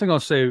 One thing I'll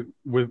say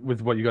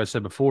with what you guys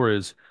said before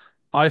is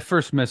I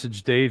first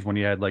messaged Dave when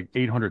he had like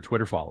 800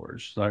 Twitter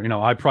followers. So,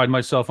 I pride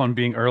myself on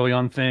being early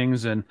on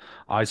things, and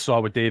I saw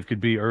what Dave could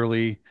be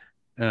early.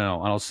 And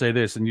I'll say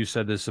this, and you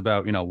said this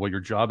about, what your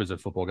job is at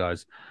Football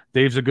Guys.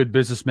 Dave's a good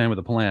businessman with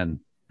a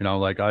plan.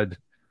 Like I'd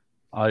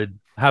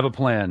have a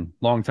plan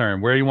long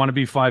term. Where you want to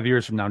be 5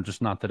 years from now,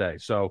 just not today.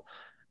 So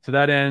to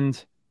that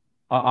end,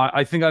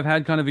 I think I've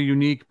had kind of a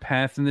unique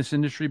path in this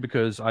industry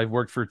because I've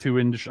worked for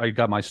I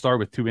got my start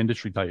with two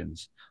industry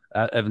titans,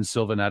 Evan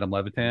Silva and Adam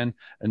Levitan.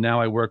 And now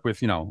I work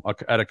with,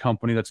 at a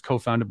company that's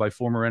co-founded by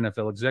former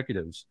NFL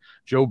executives.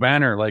 Joe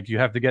Banner, like you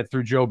have to get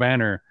through Joe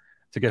Banner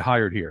to get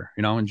hired here,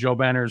 and Joe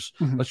Banner's,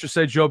 let's just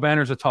say Joe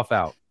Banner's a tough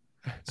out.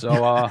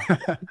 So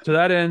to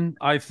that end,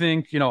 I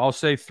think, I'll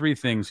say three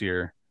things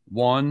here.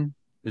 One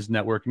is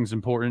networking is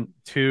important.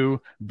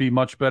 Two, be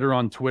much better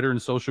on Twitter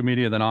and social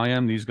media than I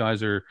am. These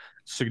guys are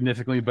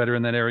significantly better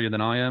in that area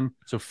than I am.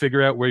 So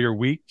figure out where you're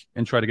weak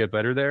and try to get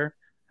better there.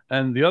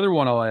 And the other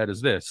one I'll add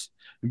is this.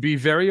 Be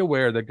very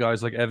aware that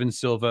guys like Evan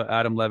Silva,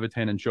 Adam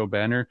Levitan, and Joe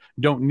Banner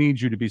don't need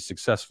you to be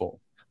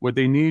successful. What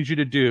they need you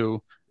to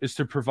do is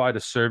to provide a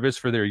service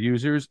for their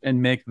users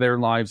and make their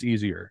lives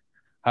easier.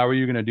 How are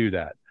you going to do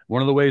that?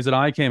 One of the ways that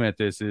I came at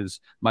this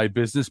is my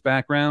business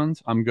background.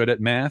 I'm good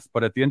at math,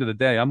 but at the end of the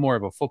day, I'm more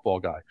of a football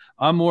guy.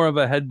 I'm more of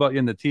a headbutt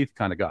in the teeth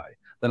kind of guy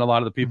than a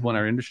lot of the people in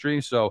our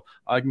industry. So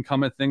I can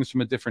come at things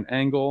from a different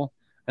angle.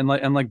 And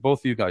like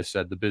both of you guys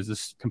said, the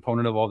business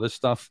component of all this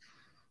stuff,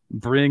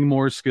 bring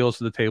more skills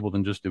to the table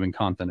than just doing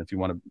content if you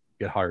want to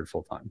get hired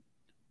full time.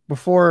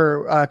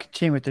 Before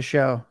continuing with the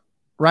show,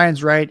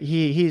 Ryan's right.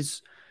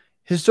 His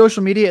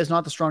social media is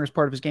not the strongest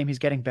part of his game. He's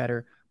getting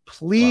better.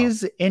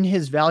 Please, in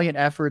his valiant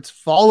efforts,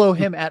 follow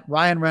him at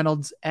Ryan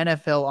Reynolds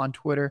NFL on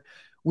Twitter.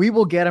 We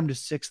will get him to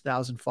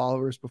 6,000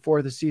 followers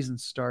before the season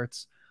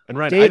starts. And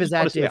Ryan, Dave is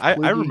at Dave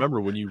I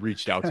remember when you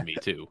reached out to me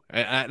too,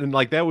 and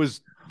like that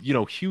was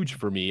huge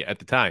for me at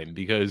the time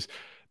because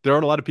there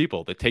aren't a lot of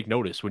people that take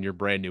notice when you're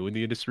brand new in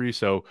the industry.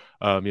 So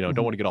don't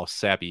want to get all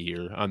sappy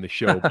here on the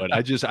show, but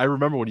I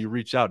remember when you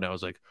reached out and I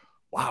was like,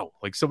 wow,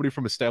 like somebody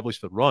from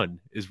Establish the Run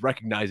is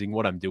recognizing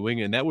what I'm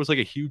doing. And that was like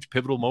a huge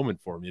pivotal moment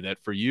for me that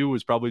for you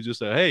was probably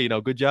just a, hey,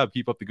 good job.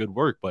 Keep up the good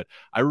work. But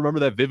I remember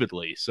that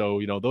vividly.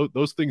 So,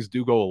 those things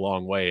do go a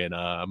long way. And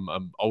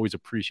I'm always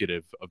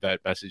appreciative of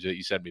that message that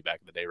you sent me back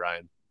in the day,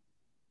 Ryan.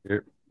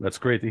 That's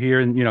great to hear.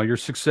 And, your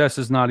success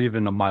is not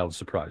even a mild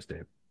surprise,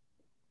 Dave.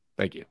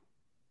 Thank you.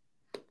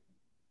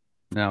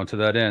 Now to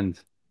that end,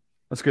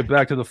 let's get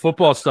back to the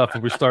football stuff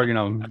before we start,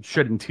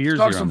 shedding tears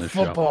here on this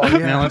football, show.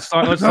 Yeah. Let's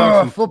talk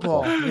some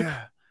football.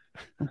 Yeah.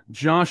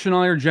 Josh and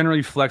I are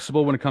generally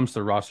flexible when it comes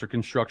to roster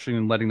construction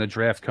and letting the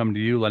draft come to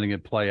you, letting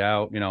it play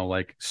out.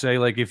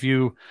 If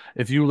you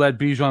let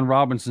Bijan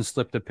Robinson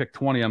slip to pick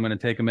 20, I'm going to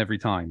take him every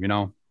time.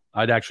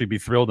 I'd actually be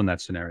thrilled in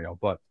that scenario.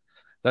 But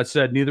that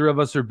said, neither of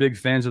us are big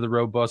fans of the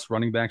robust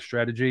running back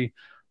strategy.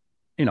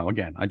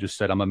 Again, I just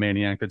said I'm a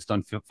maniac that's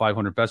done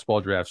 500 best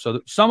ball drafts. So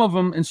some of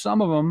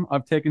them,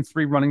 I've taken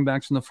 3 running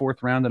backs in the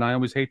 4th round, and I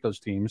always hate those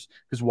teams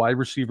because wide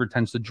receiver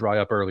tends to dry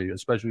up early,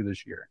 especially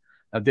this year.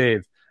 Now,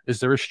 Dave, is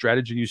there a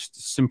strategy you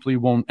simply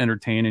won't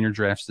entertain in your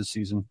drafts this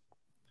season?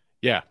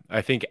 Yeah,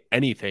 I think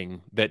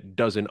anything that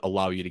doesn't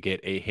allow you to get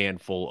a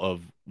handful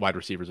of wide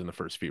receivers in the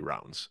first few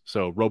rounds.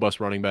 So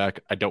robust running back,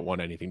 I don't want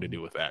anything to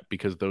do with that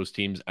because those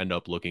teams end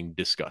up looking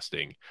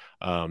disgusting.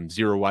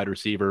 0 wide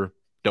receiver,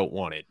 don't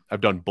want it.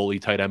 I've done bully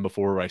tight end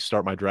before where I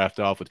start my draft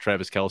off with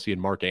Travis Kelce and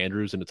Mark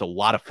Andrews, and it's a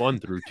lot of fun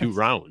through 2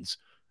 rounds.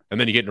 And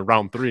then you get into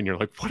round 3 and you're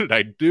like, what did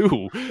I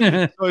do?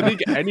 So I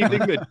think anything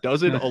that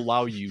doesn't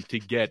allow you to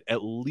get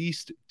at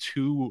least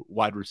 2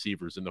 wide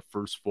receivers in the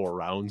first 4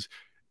 rounds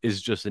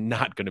is just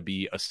not going to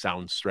be a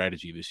sound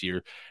strategy this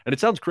year. And it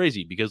sounds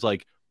crazy because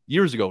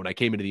years ago when I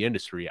came into the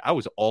industry, I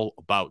was all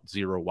about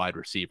 0 wide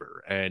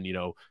receiver. And,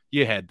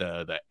 you had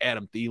the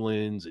Adam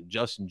Thielens and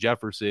Justin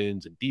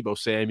Jeffersons and Deebo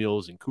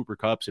Samuels and Cooper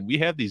Kupps. And we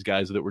have these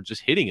guys that were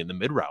just hitting in the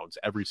mid rounds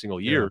every single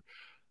year. Yeah.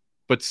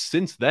 But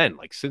since then,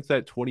 since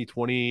that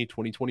 2020,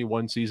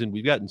 2021 season,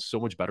 we've gotten so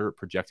much better at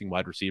projecting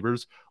wide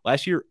receivers.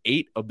 Last year,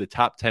 8 of the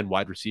top 10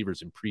 wide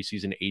receivers in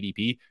preseason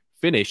ADP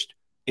finished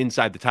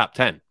inside the top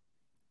 10.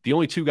 The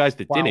only 2 guys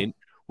that didn't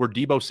were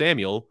Deebo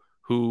Samuel,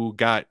 who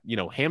got,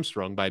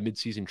 hamstrung by a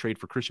midseason trade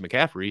for Christian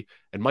McCaffrey,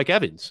 and Mike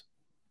Evans.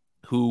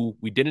 who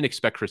we didn't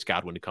expect Chris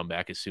Godwin to come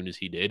back as soon as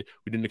he did.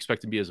 We didn't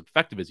expect him to be as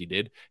effective as he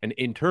did. And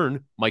in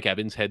turn, Mike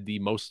Evans had the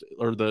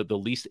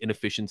least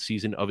inefficient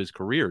season of his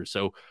career.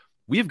 So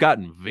we've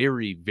gotten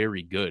very,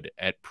 very good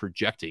at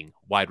projecting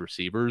wide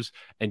receivers,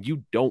 and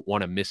you don't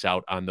want to miss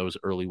out on those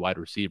early wide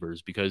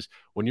receivers, because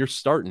when you're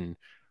starting,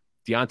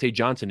 Deontay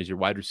Johnson is your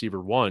wide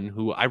receiver one,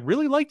 who I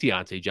really like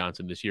Deontay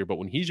Johnson this year, but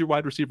when he's your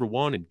wide receiver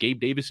one and Gabe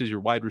Davis is your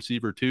wide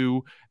receiver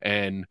two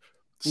and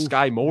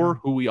Sky Moore,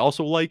 who we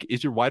also like,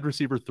 is your wide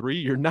receiver three,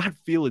 you're not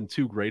feeling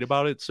too great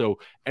about it. So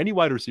any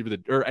wide receiver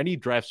or any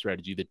draft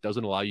strategy that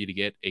doesn't allow you to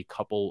get a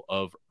couple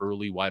of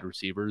early wide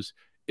receivers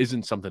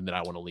isn't something that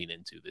I want to lean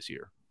into this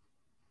year.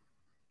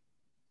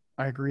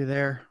 I agree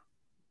there.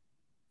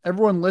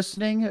 Everyone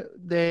listening,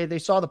 they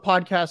saw the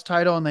podcast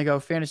title and they go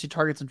fantasy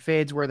targets and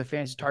fades. Where are the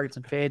fantasy targets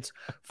and fades?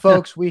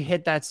 Folks, we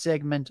hit that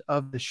segment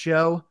of the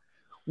show.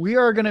 We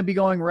are going to be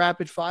going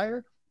rapid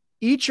fire.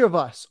 Each of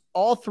us,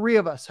 all three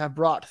of us, have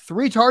brought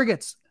 3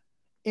 targets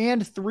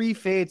and 3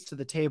 fades to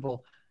the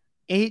table.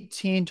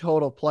 18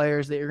 total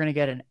players that you're going to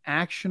get an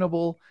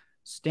actionable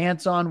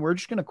stance on. We're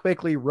just going to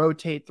quickly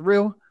rotate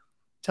through,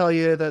 tell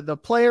you the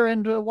player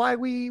and why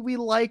we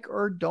like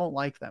or don't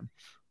like them.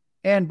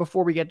 And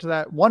before we get to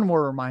that, one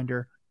more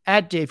reminder,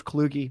 at Dave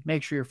Kluge,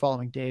 make sure you're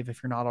following Dave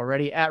if you're not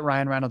already, at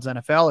Ryan Reynolds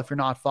NFL. If you're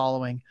not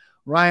following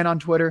Ryan on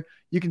Twitter,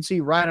 you can see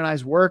Ryan and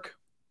I's work,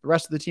 the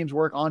rest of the team's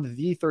work on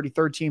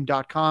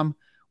the33rdteam.com.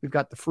 We've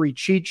got the free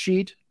cheat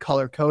sheet,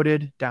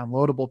 color-coded,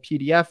 downloadable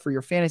PDF for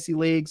your fantasy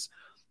leagues.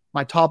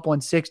 My top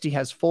 160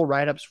 has full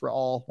write-ups for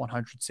all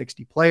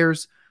 160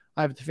 players.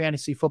 I have the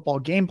fantasy football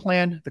game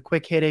plan, the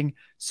quick-hitting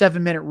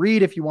 7-minute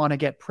read if you want to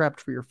get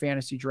prepped for your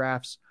fantasy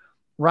drafts.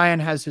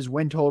 Ryan has his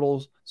win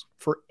totals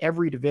for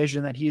every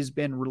division that he's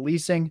been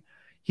releasing.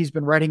 He's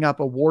been writing up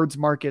awards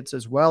markets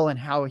as well and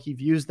how he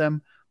views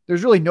them.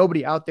 There's really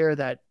nobody out there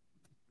that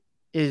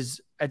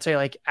is, I'd say,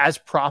 like as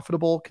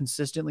profitable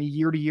consistently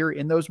year to year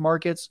in those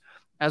markets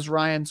as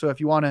Ryan. So if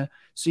you want to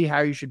see how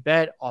you should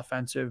bet,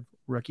 offensive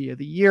rookie of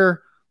the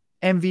year,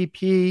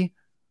 MVP,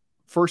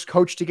 first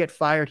coach to get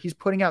fired, he's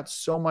putting out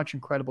so much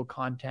incredible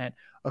content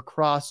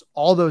across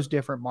all those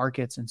different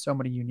markets in so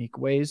many unique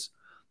ways.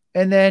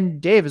 And then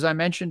Dave, as I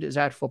mentioned, is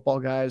at Football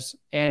Guys.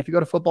 And if you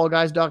go to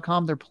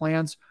footballguys.com, their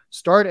plans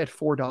start at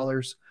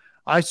 $4.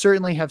 I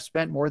certainly have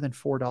spent more than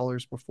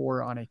 $4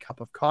 before on a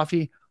cup of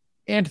coffee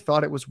and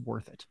thought it was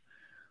worth it.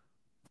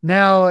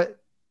 Now,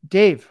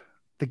 Dave,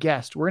 the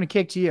guest, we're going to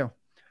kick to you.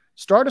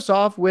 Start us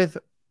off with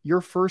your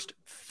first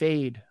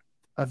fade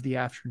of the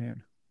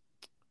afternoon.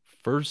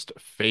 First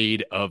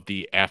fade of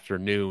the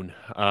afternoon.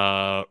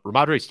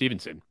 Ramondre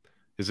Stevenson.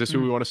 Is this who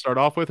we want to start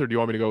off with, or do you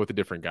want me to go with a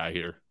different guy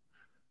here?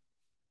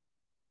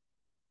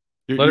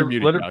 You're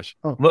muted, Josh.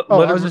 I was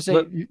going to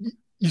say,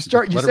 you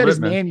said his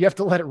name, you have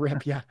to let it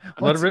rip. Yeah.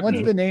 Once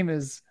the name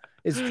is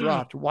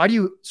dropped. Why do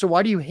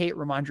you hate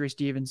Ramondre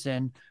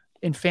Stevenson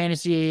in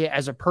fantasy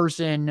as a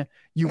person?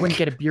 You wouldn't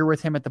get a beer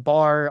with him at the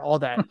bar, all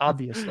that,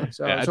 obviously.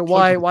 So, yeah, so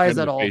why is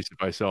that all? If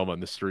I saw him on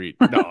the street.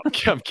 No,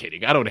 I'm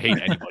kidding. I don't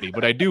hate anybody,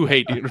 but I do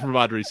hate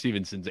Ramondre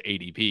Stevenson's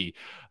ADP.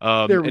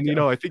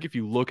 I think if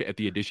you look at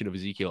the addition of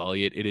Ezekiel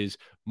Elliott, it is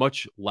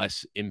much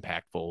less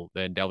impactful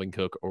than Dalvin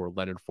Cook or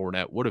Leonard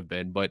Fournette would have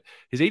been, but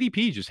his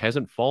ADP just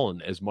hasn't fallen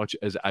as much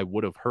as I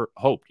would have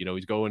hoped.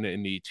 He's going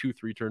in the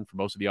 2-3 turn for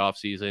most of the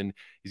offseason.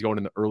 He's going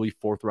in the early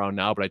 4th round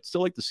now, but I'd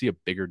still like to see a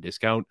bigger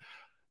discount.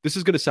 This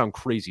is going to sound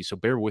crazy, so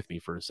bear with me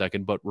for a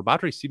second, but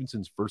Ramondre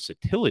Stevenson's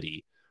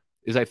versatility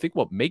is, I think,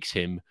 what makes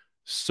him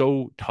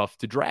so tough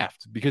to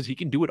draft, because he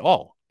can do it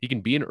all. He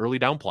can be an early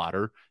down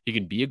plotter, he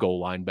can be a goal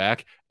line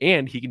back,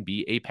 and he can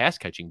be a pass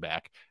catching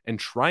back. And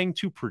trying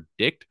to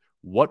predict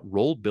what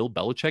role Bill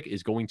Belichick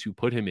is going to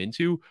put him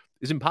into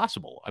is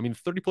impossible. I mean,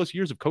 30 plus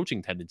years of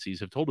coaching tendencies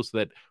have told us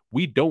that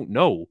we don't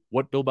know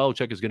what Bill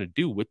Belichick is going to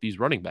do with these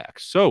running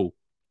backs. So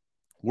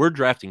we're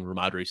drafting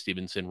Ramondre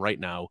Stevenson right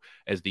now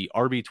as the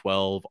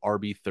RB12,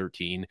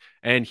 RB13,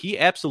 and he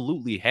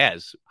absolutely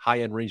has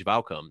high-end range of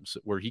outcomes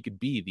where he could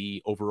be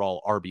the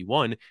overall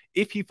RB1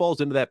 if he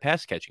falls into that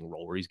pass-catching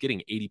role where he's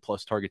getting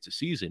 80-plus targets a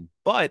season.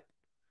 But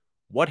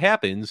what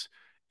happens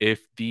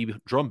if the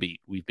drumbeat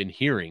we've been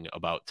hearing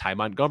about Ty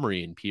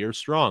Montgomery and Pierre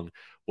Strong,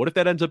 what if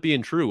that ends up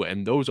being true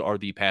and those are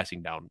the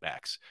passing down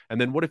backs? And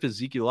then what if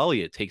Ezekiel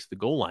Elliott takes the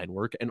goal line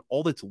work and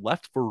all that's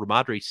left for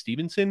Ramondre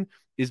Stevenson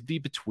is the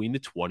between the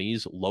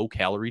 20s low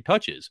calorie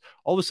touches?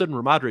 All of a sudden,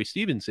 Ramondre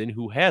Stevenson,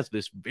 who has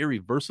this very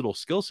versatile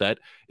skill set,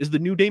 is the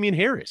new Damian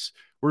Harris,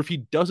 where if he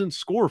doesn't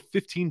score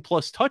 15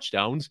 plus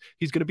touchdowns,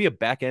 he's going to be a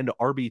back end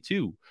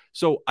RB2.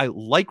 So I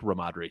like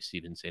Ramondre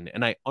Stevenson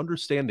and I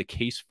understand the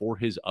case for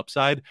his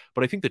upside,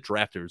 but I think the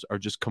drafters are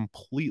just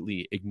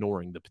completely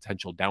ignoring the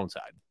potential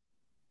downside.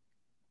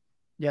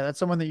 Yeah, that's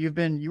someone that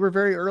you were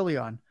very early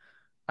on.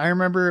 I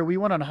remember we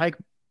went on a hike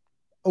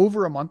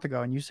over a month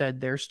ago and you said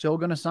they're still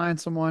going to sign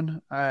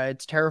someone.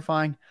 It's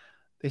terrifying.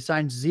 They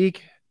signed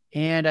Zeke,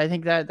 and I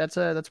think that's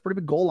a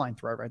pretty big goal line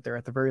threat right there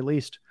at the very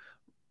least.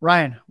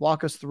 Ryan,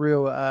 walk us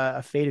through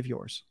a fade of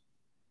yours.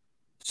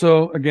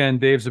 So again,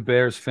 Dave's a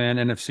Bears fan.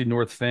 NFC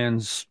North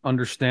fans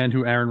understand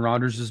who Aaron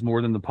Rodgers is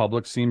more than the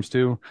public seems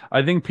to.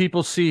 I think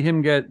people see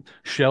him get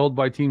shelled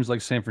by teams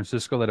like San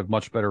Francisco that have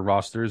much better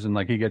rosters, and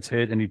like he gets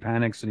hit and he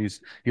panics and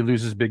he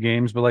loses big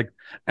games. But like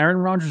Aaron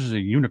Rodgers is a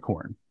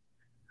unicorn,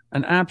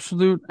 an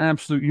absolute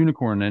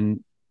unicorn.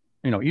 And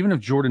even if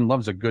Jordan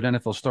Love's a good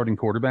NFL starting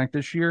quarterback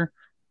this year,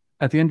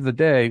 at the end of the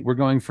day, we're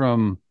going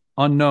from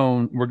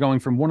unknown. We're going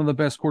from one of the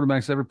best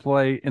quarterbacks ever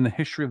play in the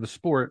history of the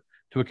sport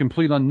to a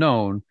complete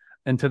unknown.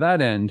 And to that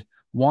end,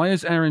 why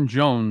is Aaron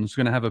Jones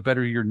going to have a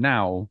better year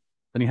now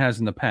than he has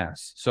in the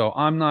past? So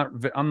I'm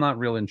not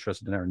real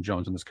interested in Aaron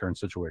Jones in this current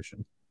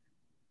situation.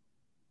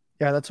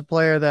 Yeah, that's a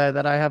player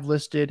that I have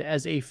listed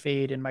as a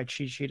fade in my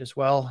cheat sheet as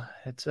well.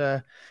 It's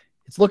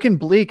looking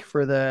bleak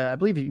for I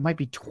believe he might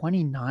be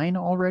 29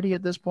 already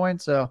at this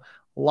point. So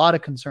a lot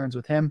of concerns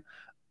with him.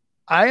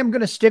 I am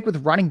going to stick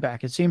with running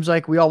back. It seems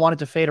like we all wanted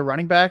to fade a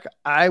running back.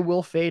 I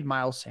will fade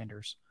Miles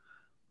Sanders.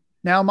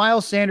 Now,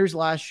 Miles Sanders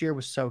last year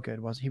was so good,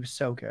 wasn't he? He was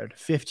so good.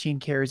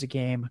 15 carries a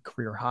game,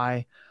 career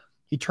high.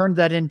 He turned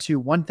that into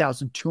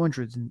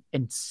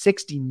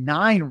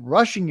 1,269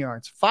 rushing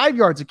yards, 5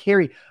 yards a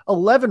carry,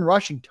 11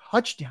 rushing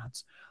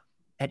touchdowns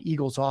at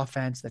Eagles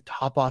offense, the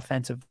top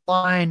offensive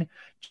line.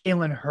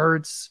 Jalen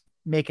Hurts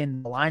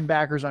making the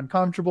linebackers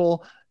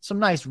uncomfortable. Some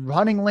nice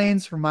running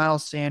lanes for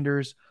Miles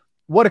Sanders.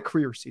 What a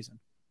career season.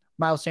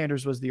 Miles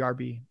Sanders was the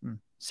RB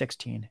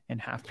 16 in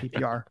half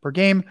PPR per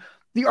game,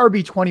 the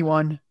RB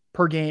 21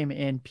 per game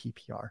in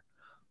PPR.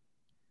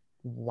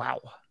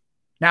 Wow.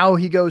 Now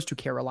he goes to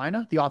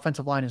Carolina. The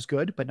offensive line is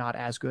good, but not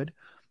as good.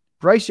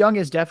 Bryce Young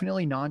is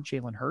definitely not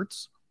Jalen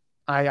Hurts.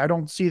 I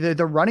don't see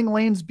the running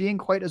lanes being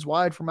quite as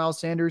wide for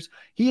Miles Sanders.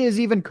 He is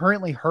even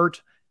currently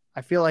hurt.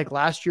 I feel like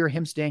last year,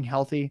 him staying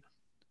healthy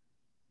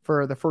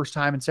for the first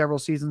time in several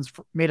seasons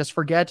made us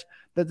forget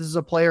that this is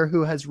a player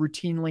who has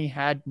routinely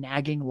had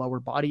nagging lower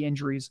body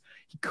injuries.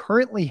 He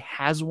currently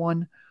has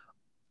one.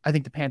 I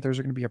think the Panthers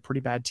are going to be a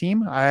pretty bad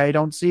team. I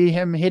don't see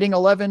him hitting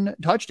 11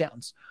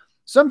 touchdowns.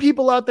 Some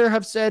people out there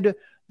have said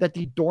that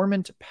the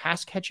dormant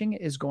pass catching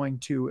is going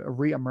to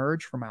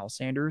reemerge for Miles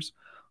Sanders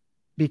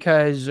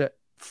because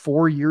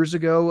 4 years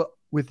ago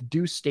with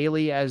Deuce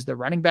Staley as the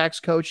running backs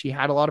coach, he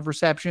had a lot of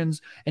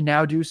receptions, and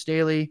now Deuce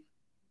Staley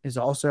is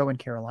also in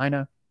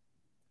Carolina.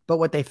 But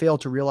what they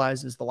failed to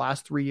realize is the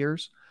last 3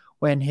 years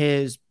when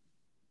his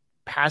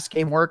pass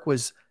game work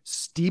was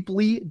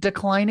steeply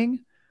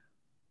declining,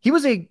 he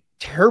was a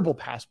terrible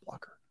pass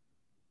blocker.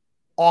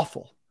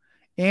 Awful.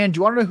 And do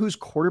you want to know who's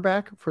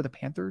quarterback for the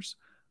Panthers?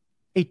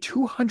 A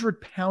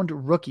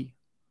 200-pound rookie,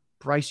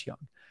 Bryce Young.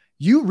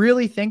 You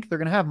really think they're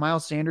going to have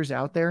Miles Sanders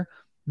out there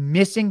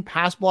missing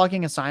pass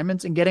blocking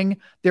assignments and getting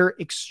their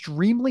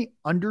extremely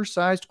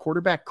undersized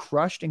quarterback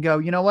crushed and go,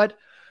 you know what?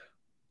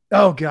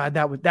 Oh God,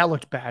 that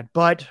looked bad.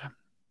 But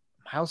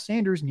Miles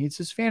Sanders needs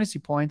his fantasy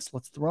points.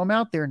 Let's throw him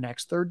out there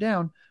next third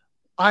down.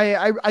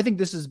 I think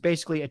this is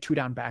basically a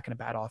 2-down back in a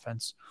bad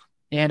offense.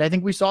 And I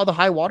think we saw the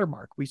high water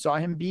mark. We saw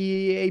him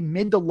be a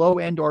mid to low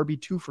end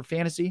RB2 for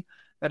fantasy.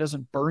 That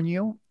doesn't burn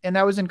you. And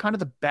that was in kind of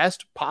the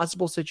best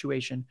possible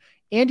situation.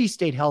 And he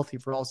stayed healthy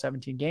for all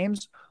 17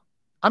 games.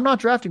 I'm not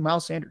drafting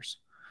Miles Sanders.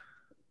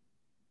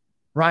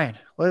 Ryan,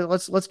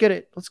 let's get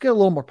it. Let's get a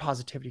little more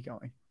positivity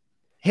going.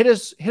 Hit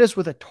us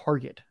with a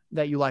target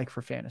that you like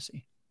for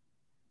fantasy.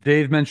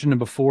 Dave mentioned him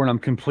before, and I'm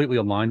completely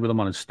aligned with him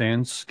on his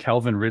stance.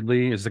 Calvin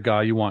Ridley is the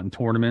guy you want in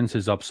tournaments.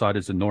 His upside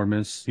is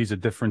enormous. He's a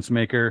difference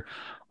maker.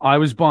 I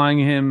was buying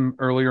him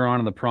earlier on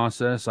in the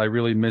process. I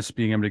really miss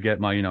being able to get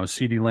my,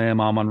 CeeDee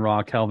Lamb,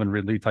 Amon-Ra, Calvin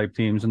Ridley type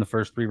teams in the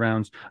first 3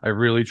 rounds. I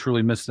really,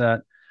 truly miss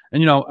that.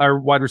 And, our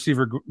wide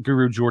receiver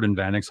guru, Jordan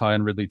Vannick's high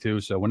on Ridley too.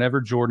 So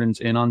whenever Jordan's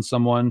in on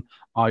someone,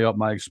 I up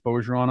my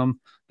exposure on him.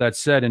 That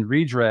said, in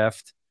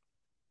redraft,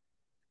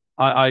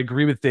 I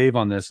agree with Dave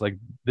on this. Like,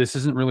 this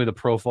isn't really the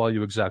profile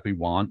you exactly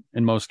want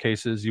in most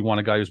cases. You want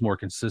a guy who's more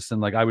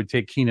consistent. Like, I would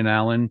take Keenan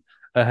Allen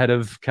ahead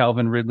of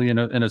Calvin Ridley in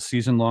a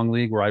season-long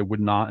league where I would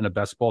not in a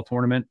best ball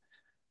tournament.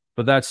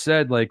 But that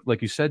said,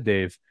 like you said,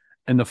 Dave,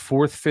 in the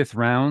 4th, 5th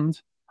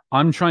round,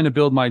 I'm trying to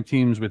build my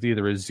teams with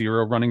either a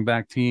 0 running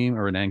back team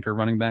or an anchor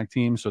running back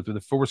team. So through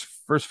the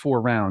first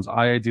 4 rounds,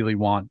 I ideally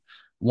want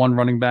 1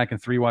 running back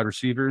and 3 wide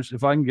receivers.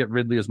 If I can get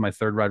Ridley as my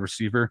 3rd wide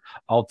receiver,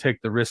 I'll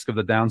take the risk of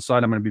the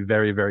downside. I'm going to be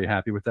very, very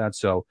happy with that.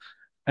 So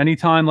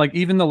anytime, like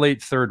even the late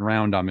 3rd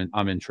round,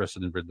 I'm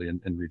interested in Ridley in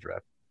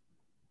redraft.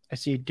 I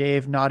see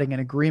Dave nodding in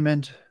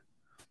agreement.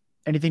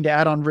 Anything to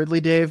add on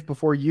Ridley, Dave,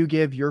 before you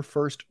give your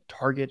first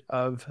target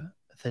of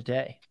the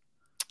day?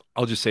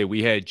 I'll just say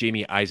we had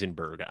Jamie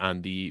Eisenberg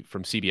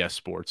from CBS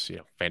Sports,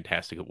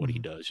 fantastic at what he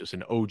does, just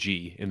an OG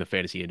in the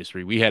fantasy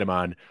industry. We had him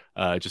on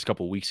just a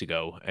couple of weeks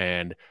ago,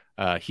 and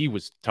he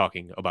was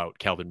talking about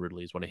Calvin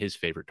Ridley as one of his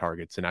favorite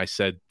targets. And I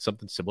said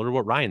something similar to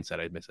what Ryan said.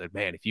 I said,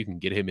 man, if you can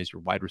get him as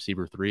your wide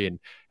receiver 3, and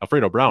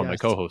Alfredo Brown, my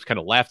co-host, kind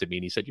of laughed at me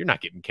and he said, you're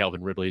not getting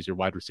Calvin Ridley as your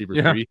wide receiver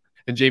 3.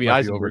 And Jamie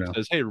Eisenberg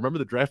says, hey, remember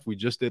the draft we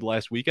just did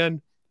last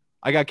weekend?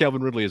 I got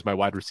Calvin Ridley as my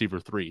wide receiver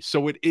 3.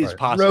 So it is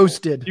possible.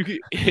 Roasted. You can,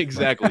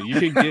 exactly. You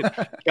can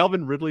get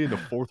Calvin Ridley in the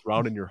 4th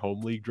round in your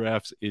home league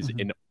drafts is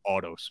an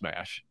auto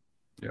smash.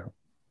 Yeah.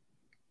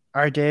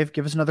 All right, Dave,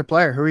 give us another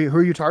player. Who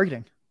are you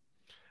targeting?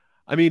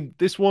 I mean,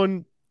 this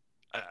one,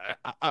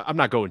 I'm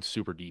not going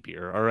super deep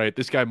here. All right.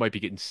 This guy might be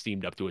getting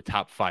steamed up to a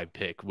top 5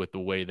 pick with the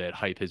way that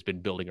hype has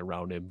been building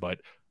around him, but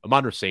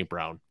Amon-Ra St.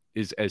 Brown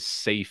is as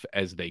safe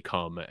as they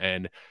come.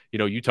 And,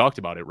 you talked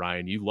about it,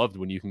 Ryan. You loved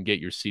when you can get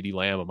your CeeDee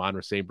Lamb,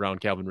 Amon-Ra St. Brown,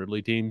 Calvin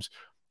Ridley teams.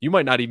 You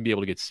might not even be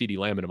able to get CeeDee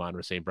Lamb and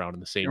Amon-Ra St. Brown in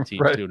the same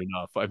team soon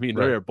enough. I mean,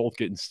 they are both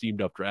getting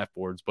steamed up draft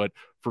boards, but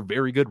for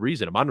very good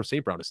reason. Amon-Ra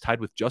St. Brown is tied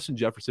with Justin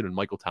Jefferson and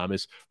Michael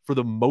Thomas for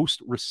the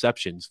most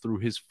receptions through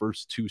his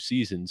first 2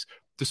 seasons,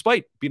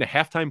 despite being a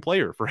halftime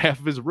player for half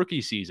of his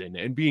rookie season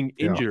and being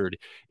injured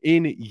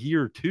in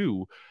year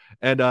 2.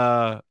 And,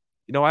 I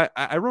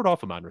wrote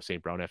off Amon-Ra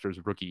St. Brown after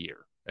his rookie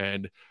year.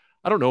 And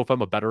I don't know if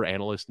I'm a better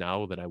analyst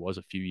now than I was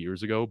a few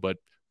years ago, but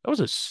that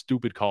was a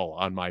stupid call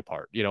on my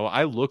part.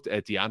 I looked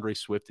at DeAndre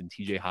Swift and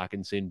TJ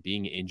Hawkinson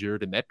being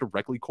injured, and that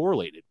directly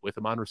correlated with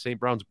Amon-Ra St.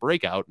 Brown's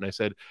breakout. And I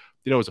said,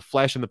 it was a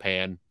flash in the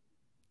pan,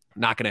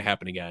 not going to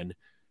happen again.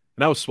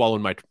 And I was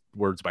swallowing my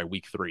words by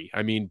week 3.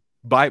 I mean,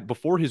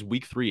 before his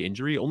week 3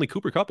 injury, only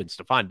Cooper Kupp and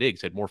Stephon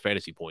Diggs had more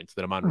fantasy points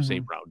than Amon-Ra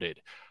St. Brown did.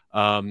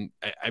 I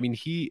mean,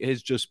 he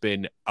has just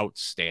been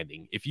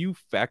outstanding. If you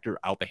factor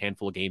out the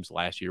handful of games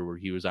last year where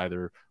he was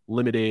either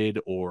limited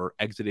or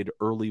exited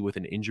early with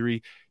an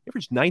injury, he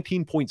averaged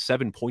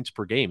 19.7 points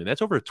per game, and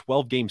that's over a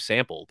 12-game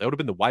sample. That would have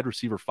been the wide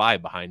receiver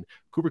 5 behind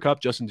Cooper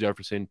Kupp, Justin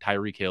Jefferson,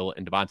 Tyreek Hill,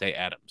 and Devontae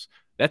Adams.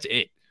 That's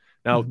it.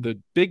 Now, the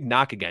big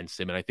knock against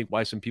him, and I think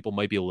why some people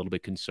might be a little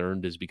bit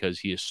concerned, is because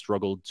he has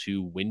struggled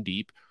to win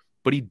deep.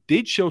 But he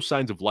did show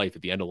signs of life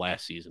at the end of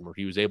last season where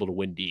he was able to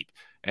win deep.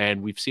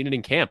 And we've seen it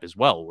in camp as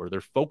well, where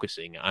they're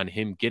focusing on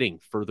him getting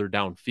further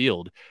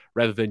downfield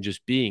rather than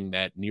just being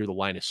that near the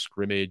line of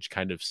scrimmage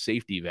kind of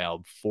safety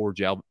valve for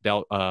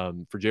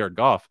Jared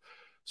Goff.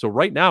 So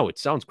right now it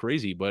sounds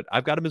crazy, but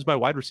I've got him as my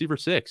wide receiver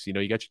 6. You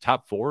got your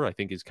top 4, I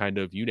think is kind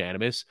of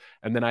unanimous.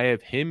 And then I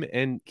have him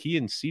and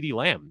CeeDee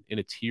Lamb in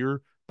a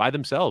tier by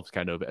themselves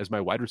kind of as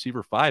my wide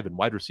receiver 5 and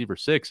wide receiver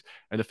 6.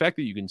 And the fact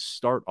that you can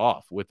start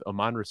off with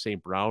Amon-Ra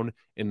St. Brown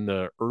in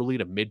the early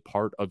to mid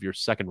part of your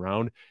 2nd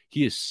round,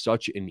 he is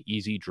such an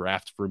easy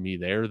draft for me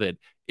there that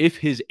if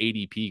his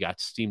ADP got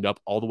steamed up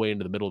all the way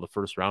into the middle of the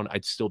 1st round,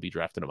 I'd still be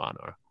drafting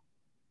Amon-Ra.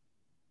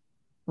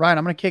 Ryan,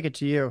 I'm going to kick it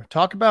to you.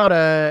 Talk about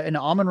an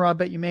Amon-Ra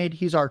bet you made.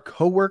 He's our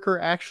coworker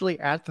actually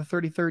at the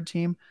 33rd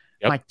team.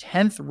 Yep. My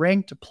 10th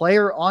ranked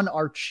player on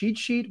our cheat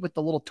sheet with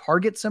the little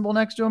target symbol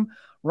next to him.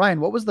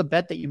 Ryan, what was the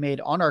bet that you made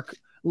on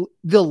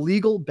the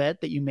legal bet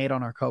that you made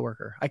on our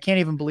coworker? I can't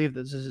even believe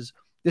this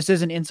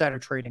is an insider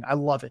trading. I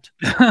love it.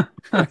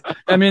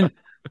 I mean,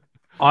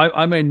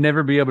 I may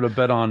never be able to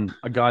bet on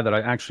a guy that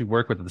I actually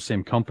work with at the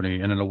same company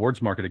in an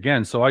awards market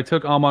again. So I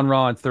took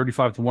Amon-Ra at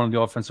 35-1 in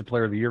the offensive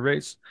player of the year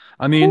race.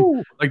 I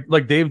mean,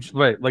 like Dave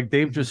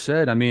just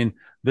said, I mean,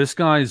 this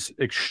guy's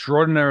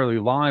extraordinarily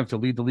live to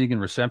lead the league in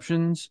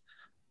receptions.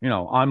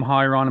 I'm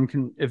higher on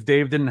him. If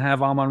Dave didn't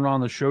have Amon-Ra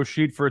on the show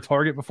sheet for a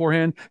target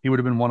beforehand, he would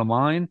have been one of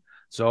mine.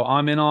 So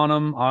I'm in on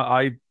him.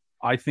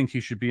 I think he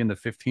should be in the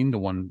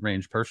 15-1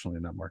 range personally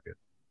in that market.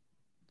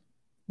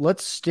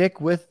 Let's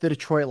stick with the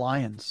Detroit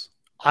Lions.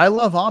 I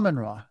love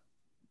Amon-Ra.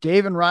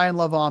 Dave and Ryan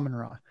love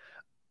Amon-Ra.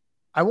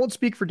 I won't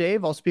speak for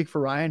Dave. I'll speak for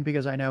Ryan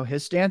because I know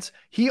his stance.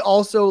 He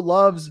also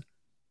loves,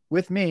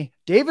 with me,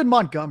 David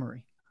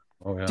Montgomery.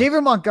 Oh, yeah.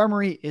 David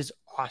Montgomery is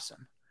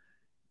awesome.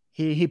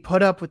 He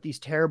put up with these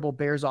terrible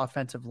Bears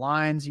offensive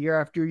lines year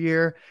after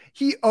year.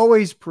 He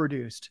always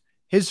produced.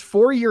 His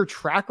 4-year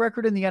track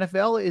record in the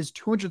NFL is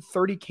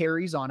 230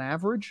 carries on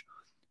average,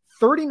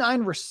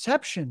 39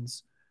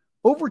 receptions,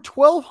 over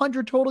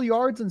 1,200 total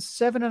yards, and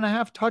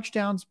 7.5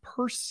 touchdowns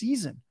per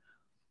season.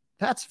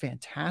 That's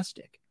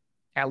fantastic.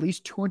 At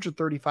least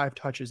 235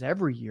 touches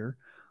every year.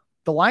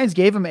 The Lions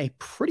gave him a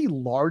pretty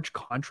large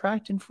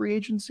contract in free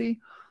agency.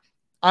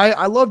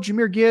 I love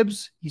Jahmyr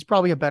Gibbs. He's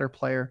probably a better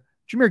player.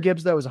 Jahmyr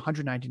Gibbs, though, is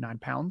 199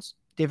 pounds.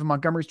 David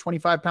Montgomery's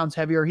 25 pounds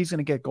heavier. He's going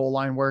to get goal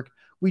line work.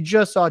 We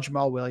just saw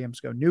Jamal Williams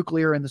go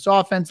nuclear in this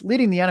offense,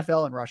 leading the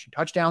NFL in rushing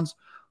touchdowns.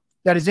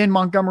 That is in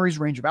Montgomery's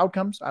range of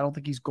outcomes. I don't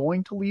think he's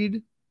going to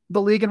lead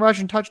the league in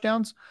rushing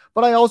touchdowns,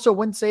 but I also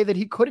wouldn't say that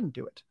he couldn't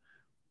do it.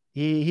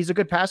 He's a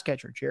good pass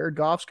catcher. Jared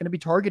Goff's going to be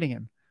targeting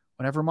him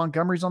whenever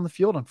Montgomery's on the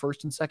field on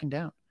 1st and 2nd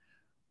down.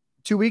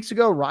 2 weeks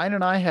ago, Ryan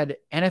and I had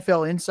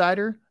NFL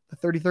Insider, the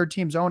 33rd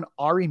team's own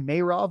Ari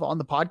Meirov, on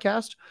the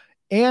podcast.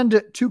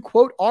 And to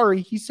quote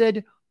Ari, he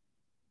said,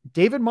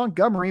 David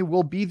Montgomery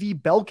will be the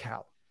bell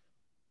cow.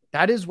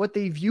 That is what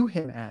they view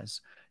him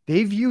as.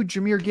 They view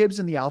Jahmyr Gibbs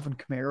in the Alvin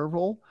Kamara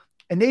role,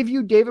 and they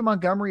view David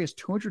Montgomery as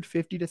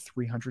 250 to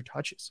 300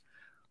 touches.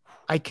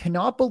 I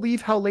cannot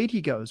believe how late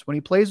he goes when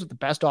he plays with the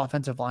best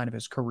offensive line of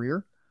his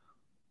career.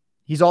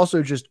 He's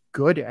also just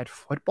good at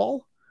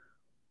football.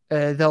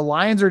 The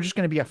Lions are just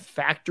going to be a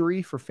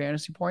factory for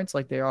fantasy points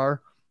like they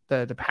are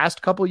the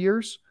past couple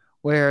years.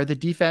 where the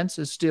defense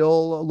is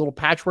still a little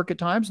patchwork at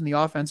times, and the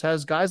offense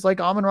has guys like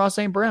Amon-Ra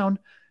St. Brown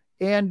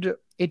and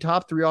a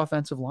top 3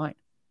 offensive line.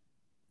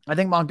 I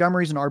think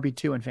Montgomery's an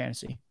RB2 in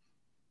fantasy.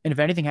 And if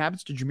anything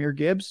happens to Jahmyr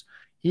Gibbs,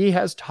 he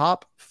has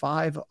top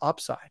 5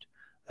 upside.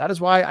 That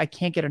is why I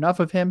can't get enough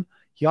of him.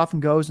 He often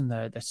goes in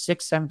the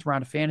 6th, 7th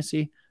round of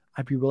fantasy.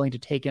 I'd be willing to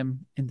take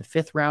him in the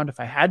 5th round if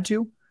I had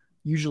to.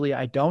 Usually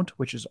I don't,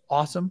 which is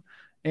awesome.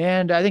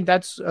 And I think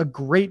that's a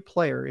great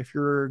player if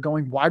you're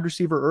going wide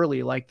receiver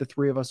early, like the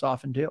 3 of us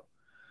often do.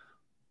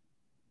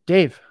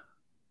 Dave,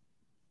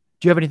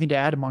 do you have anything to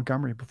add to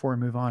Montgomery before we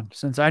move on?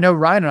 Since I know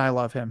Ryan and I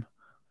love him.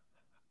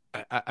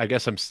 I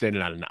guess I'm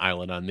standing on an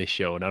island on this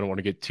show, and I don't want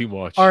to get too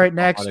much all right,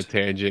 next. on a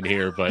tangent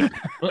here, but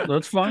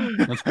that's fine.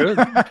 That's good.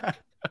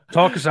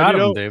 Talk us out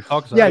of him, Dave.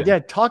 Talk us out. Yeah.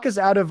 Talk us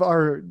out of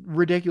our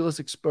ridiculous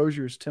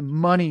exposures to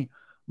money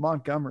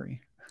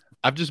Montgomery.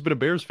 I've just been a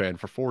Bears fan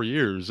for 4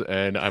 years,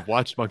 and I've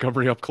watched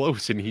Montgomery up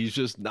close, and he's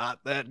just not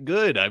that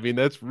good. I mean,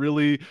 that's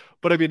really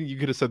 – but, I mean, you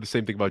could have said the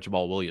same thing about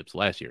Jamal Williams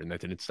last year, and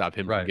that didn't stop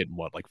him from getting,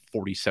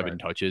 47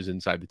 touches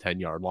inside the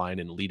 10-yard line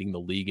and leading the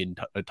league in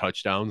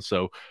touchdowns.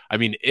 So, I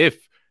mean,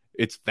 if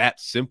it's that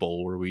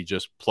simple where we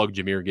just plug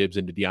Jahmyr Gibbs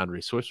into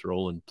DeAndre Swift's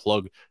role and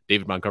plug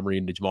David Montgomery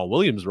into Jamal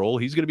Williams' role,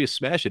 he's going to be a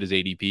smash at his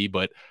ADP.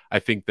 But I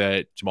think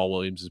that Jamal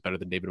Williams is better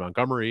than David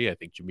Montgomery. I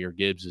think Jahmyr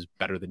Gibbs is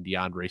better than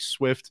DeAndre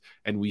Swift.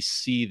 And we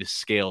see the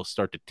scale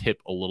start to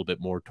tip a little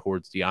bit more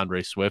towards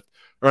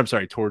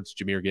towards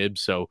Jahmyr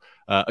Gibbs. So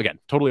again,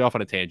 totally off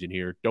on a tangent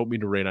here. Don't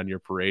mean to rain on your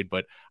parade,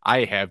 but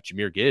I have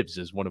Jahmyr Gibbs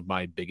as one of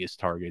my biggest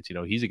targets. You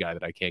know, he's a guy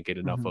that I can't get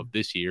enough of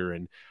this year.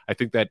 And I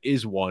think that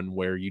is one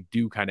where you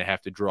do kind of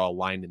have to draw a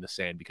line in the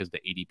sand because the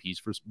ADPs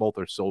for both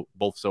are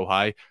both so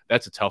high.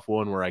 That's a tough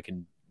one where I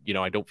can,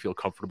 I don't feel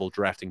comfortable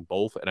drafting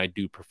both. And I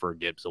do prefer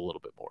Gibbs a little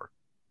bit more.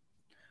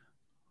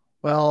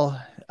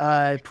 Well,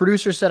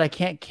 producer said I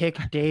can't kick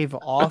Dave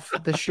off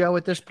the show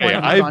at this point. Hey,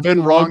 I've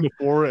been wrong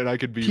before, and I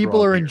could be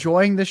People are here.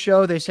 enjoying the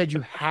show. They said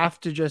you have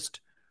to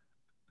just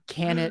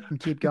can it and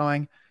keep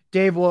going.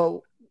 Dave,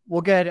 we'll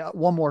get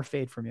one more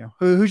fade from you.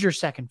 Who's your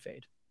second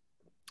fade?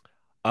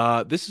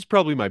 This is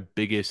probably my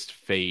biggest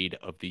fade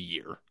of the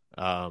year.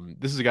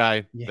 This is a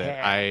guy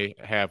that I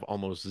have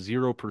almost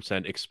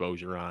 0%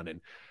 exposure on,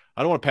 and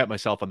I don't want to pat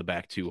myself on the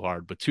back too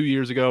hard, but 2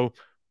 years ago,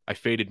 I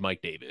faded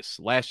Mike Davis.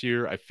 Last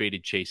year, I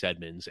faded Chase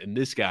Edmonds, and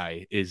this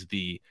guy is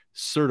the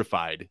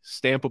certified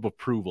stamp of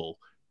approval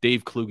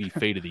Dave Kluge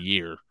fade of the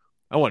year.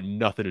 I want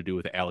nothing to do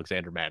with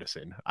Alexander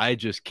Mattison. I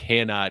just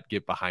cannot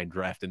get behind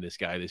drafting this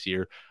guy this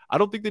year. I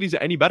don't think that he's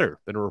any better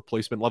than a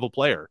replacement level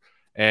player.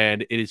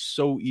 And it is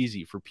so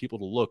easy for people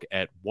to look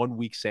at 1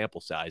 week sample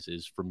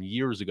sizes from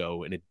years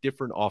ago in a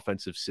different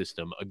offensive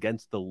system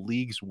against the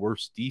league's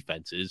worst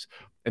defenses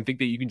and think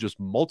that you can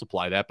just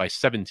multiply that by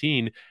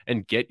 17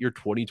 and get your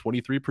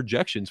 2023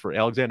 projections for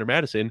Alexander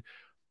Mattison.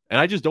 And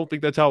I just don't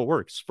think that's how it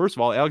works. First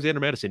of all, Alexander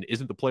Mattison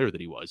isn't the player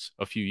that he was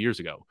a few years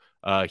ago.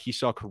 He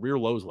saw career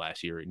lows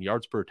last year in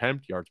yards per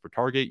attempt, yards per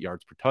target,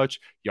 yards per touch,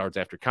 yards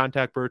after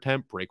contact per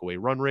attempt, breakaway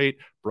run rate,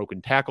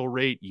 broken tackle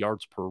rate,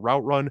 yards per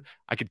route run.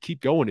 I could keep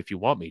going if you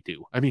want me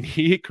to. I mean,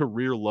 he hit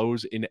career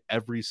lows in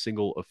every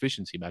single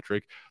efficiency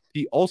metric.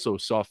 He also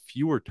saw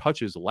fewer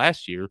touches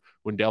last year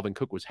when Dalvin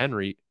Cook was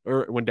healthy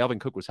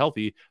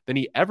than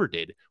he ever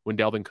did when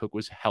Dalvin Cook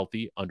was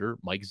healthy under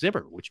Mike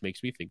Zimmer, which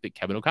makes me think that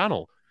Kevin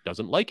O'Connell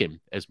doesn't like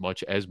him as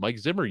much as Mike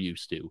Zimmer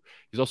used to.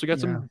 He's also got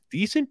some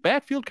decent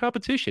backfield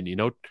competition.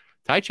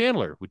 Ty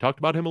Chandler, we talked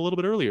about him a little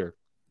bit earlier.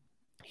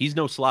 He's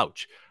no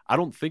slouch. I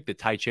don't think that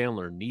Ty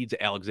Chandler needs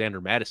Alexander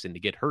Mattison to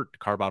get hurt to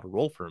carve out a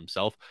role for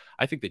himself.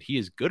 I think that he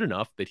is good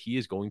enough that he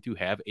is going to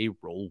have a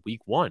role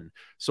week 1.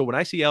 So when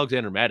I see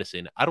Alexander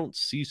Mattison, I don't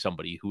see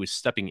somebody who is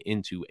stepping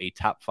into a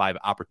top 5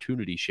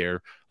 opportunity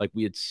share like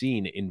we had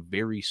seen in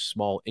very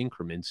small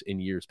increments in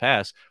years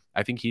past.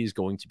 I think he's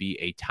going to be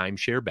a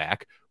timeshare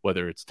back,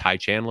 whether it's Ty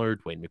Chandler,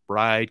 Dwayne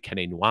McBride,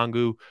 Kene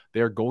Nwangu.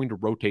 They're going to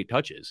rotate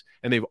touches,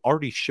 and they've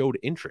already showed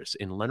interest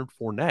in Leonard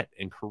Fournette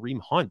and Kareem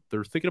Hunt.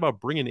 They're thinking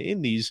about bringing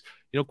in these,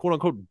 quote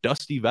unquote,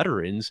 dusty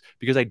veterans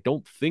because I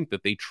don't think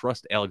that they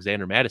trust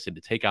Alexander Mattison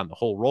to take on the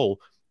whole role.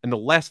 And the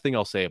last thing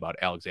I'll say about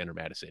Alexander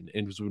Mattison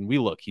is when we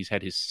look, he's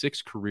had his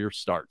 6 career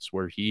starts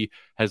where he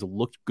has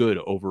looked good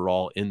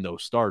overall in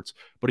those starts.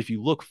 But if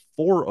you look,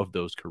 4 of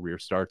those career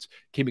starts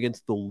came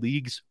against the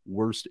league's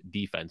worst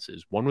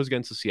defenses. 1 was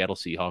against the Seattle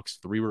Seahawks,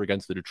 3 were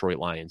against the Detroit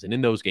Lions. And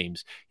in those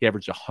games, he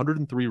averaged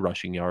 103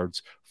 rushing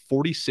yards,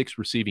 46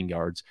 receiving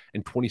yards,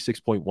 and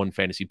 26.1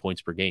 fantasy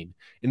points per game.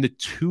 In the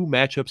 2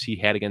 matchups he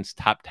had against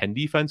top 10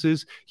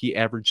 defenses, he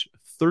averaged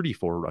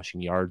 34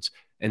 rushing yards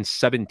and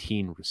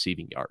 17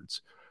 receiving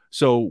yards.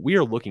 So we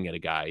are looking at a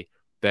guy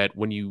that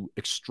when you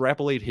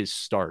extrapolate his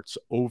starts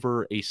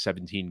over a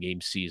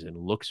 17-game season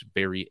looks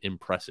very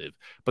impressive.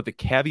 But the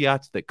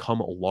caveats that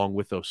come along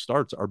with those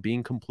starts are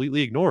being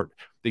completely ignored.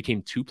 They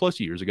came 2+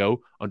 years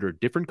ago under a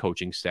different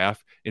coaching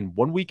staff in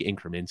 1 week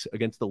increments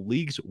against the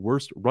league's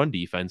worst run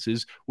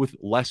defenses with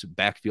less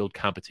backfield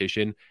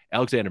competition.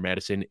 Alexander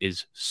Mattison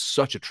is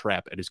such a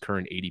trap at his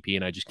current ADP,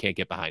 and I just can't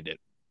get behind it.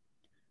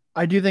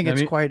 I do think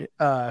it's quite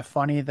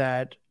funny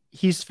that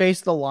he's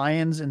faced the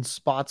Lions in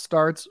spot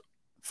starts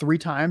 3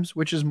 times,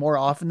 which is more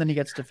often than he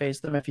gets to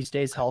face them if he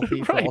stays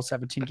healthy for all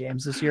 17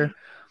 games this year.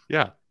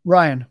 Yeah.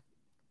 Ryan,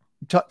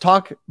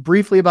 talk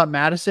briefly about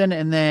Madison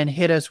and then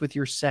hit us with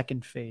your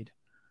second fade.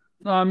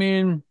 I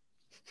mean,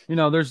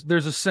 there's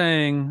a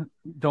saying,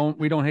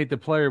 we don't hate the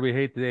player, we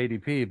hate the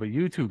ADP, but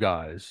you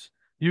guys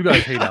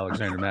hate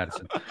Alexander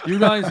Madison. You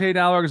guys hate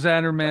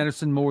Alexander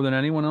Madison more than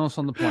anyone else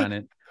on the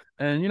planet.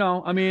 And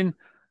I mean,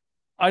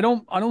 I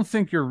don't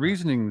think your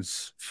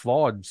reasoning's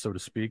flawed, so to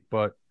speak,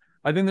 but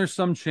I think there's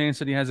some chance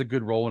that he has a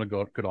good role in a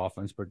good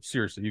offense. But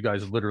seriously, you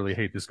guys literally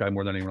hate this guy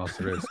more than anyone else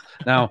there is.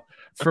 Now,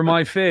 for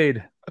my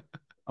fade,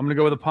 I'm going to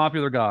go with a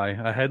popular guy,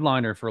 a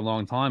headliner for a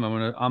long time.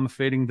 I'm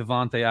fading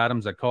Davante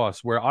Adams at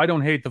cost, where I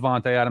don't hate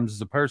Davante Adams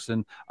as a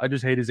person. I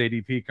just hate his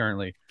ADP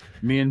currently.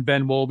 Me and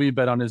Ben Wolby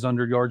bet on his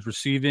under yards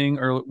receiving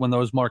when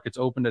those markets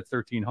opened at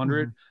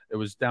 1,300. Mm-hmm. It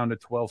was down to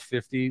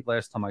 1,250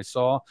 last time I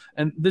saw.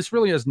 And this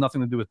really has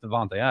nothing to do with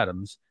Davante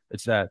Adams.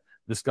 It's that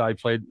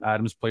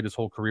Adams played his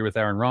whole career with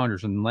Aaron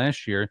Rodgers. And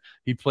last year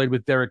he played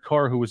with Derek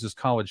Carr, who was his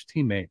college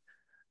teammate.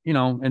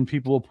 And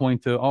people will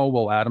point to,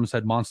 Adams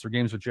had monster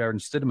games with Jarrett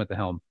Stidham at the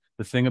helm.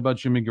 The thing about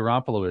Jimmy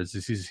Garoppolo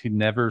is he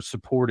never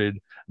supported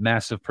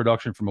massive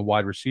production from a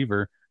wide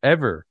receiver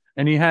ever.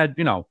 And he had,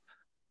 the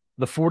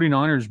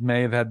 49ers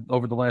may have had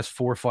over the last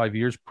 4 or 5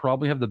 years,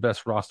 probably have the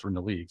best roster in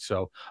the league.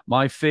 So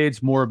my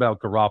fade's more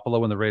about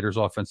Garoppolo and the Raiders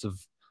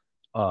offensive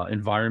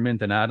environment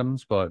than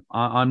Adams, but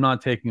I'm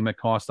not taking him at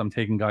cost. I'm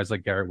taking guys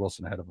like Garrett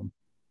Wilson ahead of him.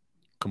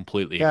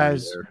 Completely agree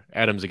there.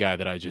 Adams, a guy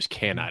that I just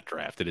cannot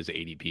draft at his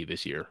ADP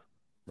this year.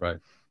 Right.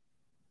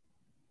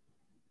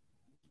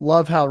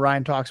 Love how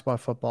Ryan talks about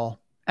football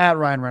at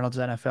Ryan Reynolds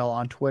NFL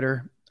on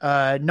Twitter.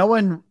 No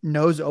one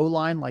knows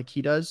O-line like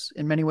he does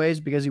in many ways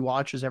because he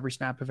watches every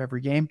snap of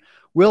every game.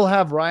 We'll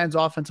have Ryan's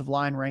offensive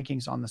line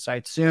rankings on the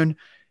site soon.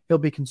 He'll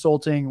be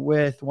consulting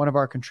with one of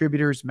our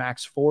contributors,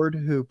 Max Ford,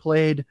 who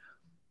played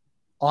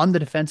on the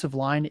defensive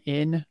line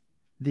in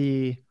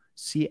the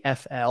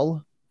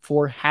CFL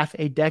for half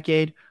a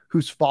decade,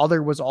 whose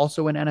father was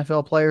also an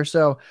NFL player.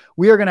 So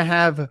we are going to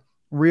have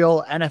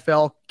real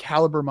NFL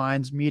caliber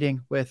minds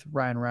meeting with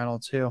Ryan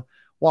Reynolds, who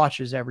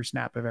watches every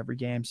snap of every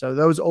game. So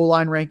those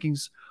O-line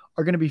rankings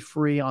are going to be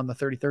free on the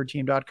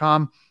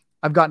 33rdteam.com.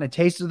 I've gotten a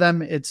taste of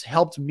them. It's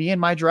helped me in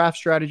my draft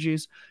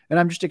strategies, and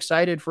I'm just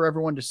excited for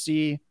everyone to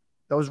see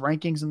those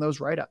rankings and those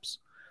write-ups.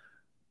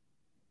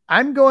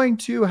 I'm going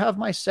to have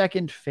my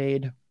second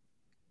fade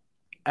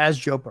as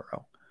Joe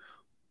Burrow.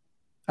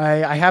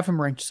 I have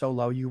him ranked so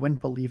low, you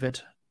wouldn't believe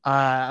it.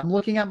 I'm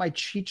looking at my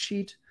cheat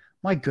sheet.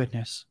 My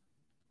goodness.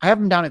 I have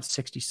him down at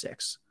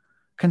 66.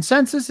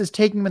 Consensus is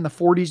taking him in the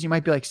 40s. You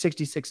might be like,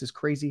 66 is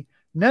crazy.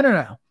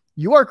 No.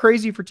 You are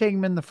crazy for taking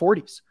him in the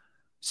 40s.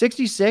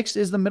 66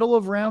 is the middle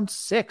of round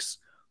 6.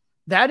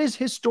 That is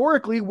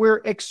historically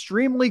where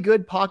extremely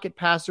good pocket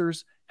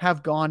passers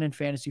have gone in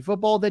fantasy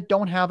football that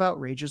don't have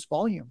outrageous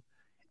volume.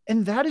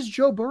 And that is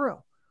Joe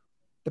Burrow.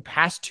 The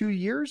past 2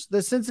 years,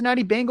 the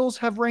Cincinnati Bengals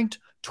have ranked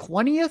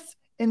 20th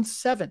and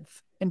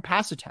 7th in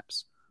pass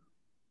attempts.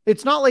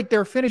 It's not like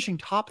they're finishing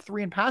top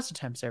 3 in pass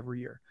attempts every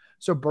year.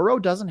 So Burrow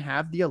doesn't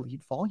have the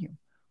elite volume.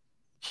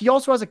 He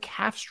also has a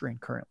calf strain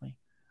currently.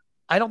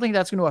 I don't think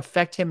that's going to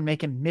affect him,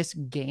 make him miss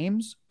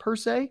games per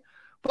se,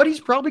 but he's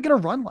probably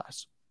going to run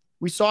less.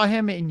 We saw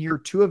him in year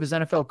 2 of his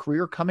NFL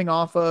career coming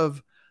off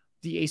of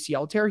the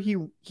ACL tear. He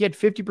had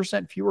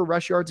 50% fewer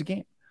rush yards a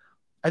game.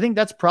 I think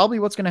that's probably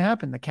what's going to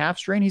happen. The calf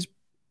strain, he's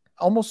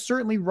almost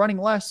certainly running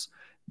less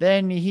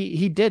than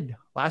he did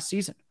last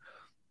season.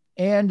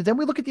 And then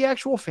we look at the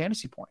actual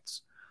fantasy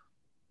points.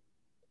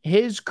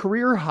 His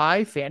career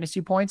high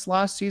fantasy points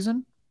last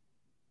season,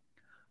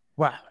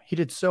 wow, he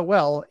did so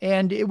well.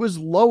 And it was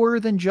lower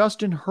than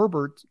Justin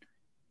Herbert's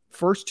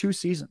first 2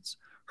 seasons.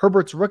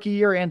 Herbert's rookie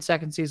year and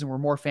second season were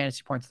more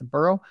fantasy points than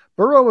Burrow.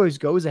 Burrow always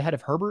goes ahead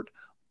of Herbert.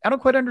 I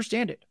don't quite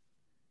understand it.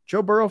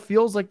 Joe Burrow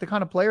feels like the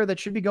kind of player that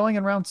should be going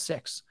in round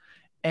 6.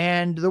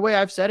 And the way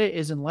I've said it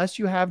is, unless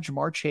you have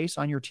Jamar Chase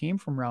on your team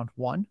from round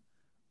 1,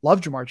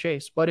 love Jamar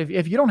Chase, but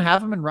if you don't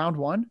have him in round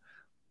 1,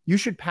 you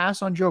should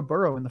pass on Joe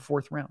Burrow in the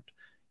 4th round.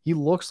 He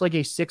looks like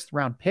a 6th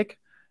round pick.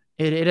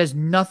 It has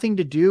nothing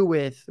to do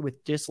with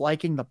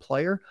disliking the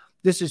player.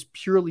 This is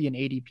purely an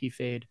ADP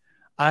fade.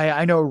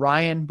 I know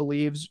Ryan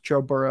believes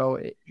Joe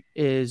Burrow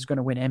is going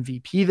to win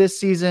MVP this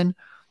season.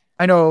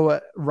 I know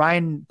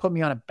Ryan put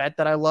me on a bet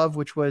that I love,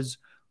 which was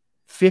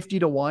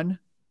 50-1,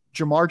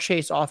 Jamar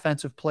Chase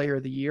Offensive Player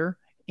of the Year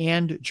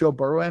and Joe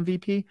Burrow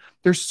MVP.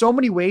 There's so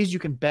many ways you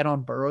can bet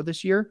on Burrow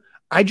this year.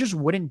 I just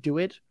wouldn't do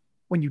it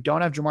when you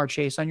don't have Jamar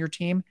Chase on your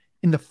team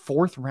in the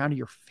 4th round of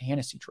your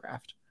fantasy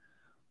draft.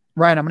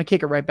 Ryan, I'm going to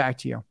kick it right back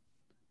to you.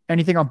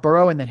 Anything on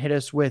Burrow, and then hit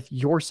us with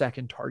your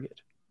second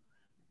target.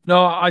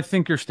 No, I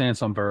think your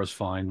stance on Burrow's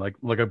fine. Like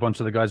a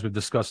bunch of the guys we've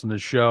discussed in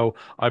this show,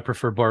 I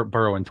prefer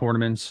Burrow in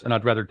tournaments, and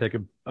I'd rather take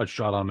a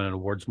shot on him in an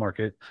awards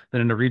market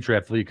than in a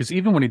redraft league. Because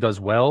even when he does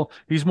well,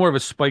 he's more of a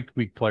spike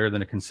week player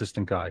than a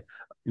consistent guy.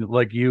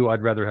 Like you,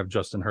 I'd rather have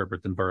Justin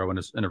Herbert than Burrow in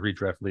a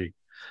redraft league.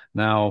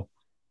 Now,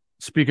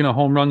 speaking of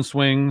home run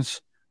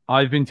swings,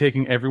 I've been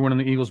taking everyone in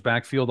the Eagles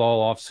backfield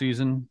all off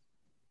season.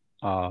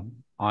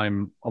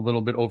 I'm a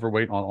little bit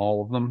overweight on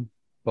all of them,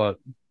 but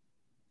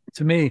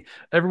to me,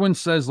 everyone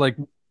says like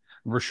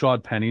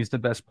Rashad Penny's the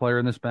best player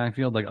in this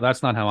backfield. Like,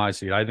 that's not how I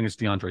see it. I think it's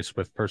DeAndre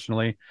Swift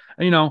personally.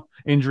 And,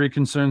 injury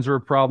concerns are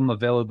a problem,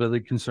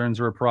 availability concerns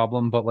are a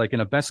problem, but like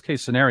in a best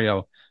case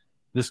scenario,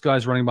 this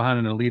guy's running behind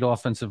an elite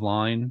offensive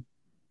line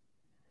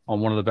on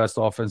one of the best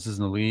offenses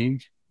in the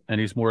league, and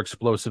he's more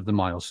explosive than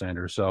Miles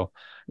Sanders. So,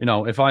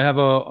 if I have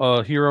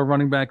a hero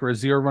running back or a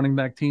zero running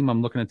back team,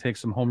 I'm looking to take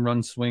some home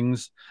run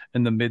swings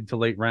in the mid to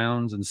late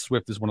rounds, and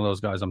Swift is one of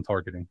those guys I'm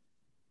targeting.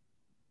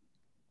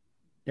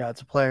 Yeah,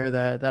 it's a player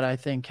that I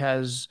think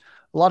has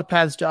a lot of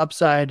paths to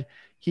upside.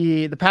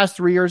 He, the past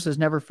 3 years, has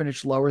never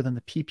finished lower than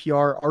the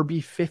PPR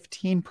RB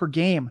 15 per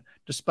game,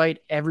 despite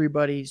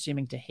everybody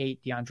seeming to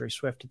hate DeAndre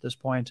Swift at this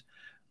point.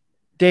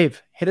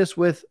 Dave, hit us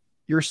with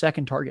your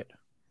second target.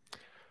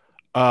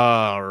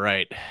 All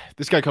right.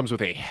 This guy comes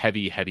with a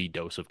heavy, heavy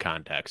dose of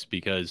context,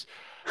 because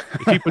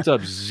if he puts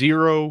up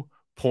 0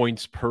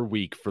 points per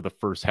week for the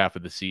first half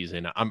of the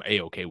season, I'm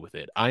A-okay with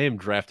it. I am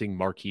drafting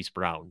Marquise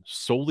Brown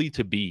solely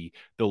to be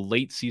the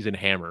late season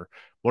hammer.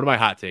 One of my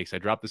hot takes, I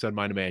dropped this on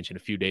Mind Mansion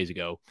a few days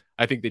ago.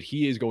 I think that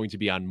he is going to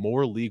be on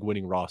more league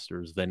winning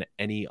rosters than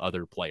any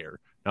other player.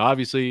 Now,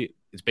 obviously,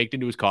 it's baked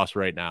into his cost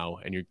right now,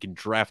 and you can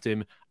draft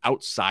him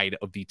outside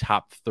of the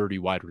top 30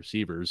 wide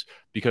receivers,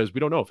 because we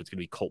don't know if it's going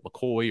to be Colt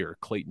McCoy or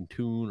Clayton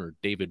Tune or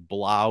David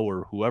Blau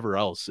or whoever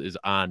else is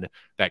on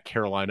that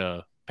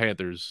Carolina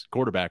Panthers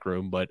quarterback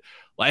room. But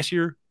last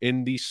year,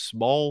 in the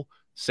small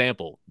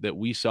sample that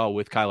we saw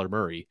with Kyler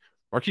Murray,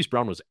 Marquise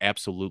Brown was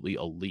absolutely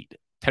elite.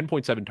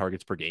 10.7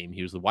 targets per game.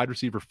 He was the wide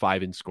receiver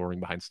 5 in scoring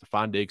behind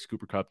Stephon Diggs,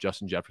 Cooper Kupp,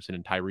 Justin Jefferson,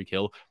 and Tyreek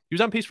Hill. He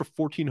was on pace for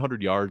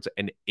 1,400 yards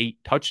and 8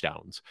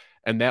 touchdowns.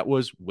 And that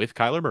was with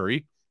Kyler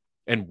Murray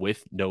and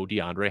with no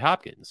DeAndre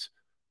Hopkins.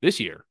 This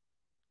year,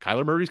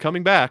 Kyler Murray's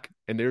coming back,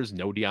 and there's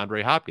no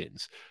DeAndre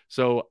Hopkins.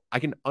 So I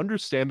can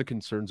understand the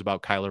concerns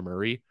about Kyler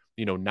Murray,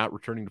 not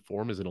returning to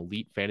form as an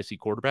elite fantasy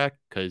quarterback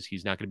because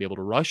he's not going to be able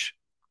to rush.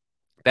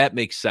 That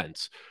makes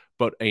sense.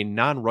 But a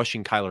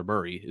non-rushing Kyler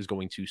Murray is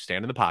going to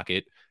stand in the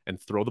pocket and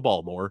throw the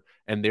ball more,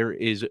 and there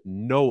is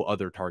no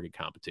other target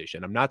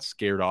competition. I'm not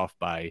scared off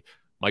by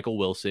Michael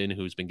Wilson,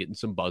 who's been getting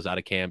some buzz out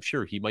of camp.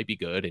 Sure, he might be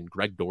good, and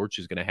Greg Dortch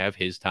is going to have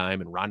his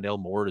time, and Rondale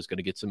Moore is going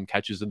to get some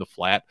catches in the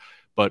flat.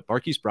 But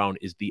Marquise Brown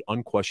is the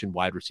unquestioned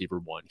wide receiver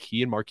 1.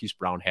 He and Marquise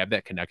Brown have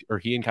that connection, or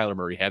he and Kyler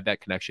Murray have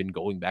that connection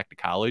going back to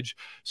college.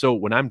 So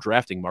when I'm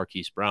drafting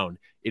Marquise Brown,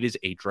 it is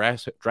a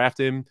draft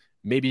him.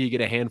 Maybe you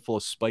get a handful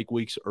of spike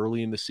weeks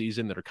early in the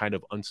season that are kind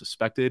of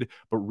unsuspected,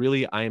 but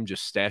really I am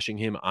just stashing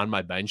him on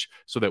my bench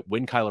so that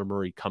when Kyler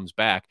Murray comes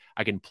back,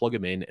 I can plug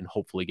him in and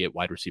hopefully get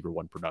wide receiver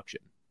 1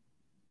 production.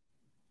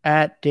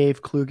 At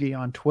Dave Kluge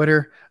on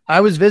Twitter. I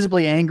was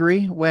visibly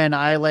angry when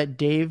I let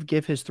Dave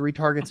give his 3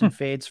 targets and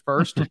fades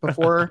first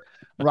before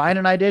Ryan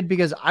and I did,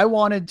 because I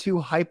wanted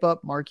to hype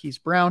up Marquise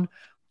Brown.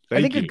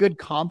 I think a good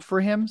comp for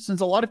him,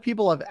 since a lot of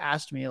people have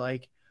asked me,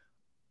 like,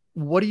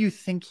 what do you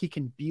think he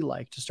can be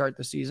like to start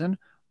the season?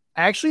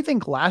 I actually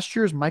think last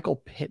year's Michael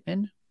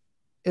Pittman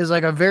is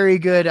like a very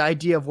good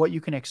idea of what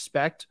you can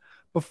expect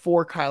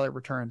before Kyler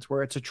returns,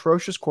 where it's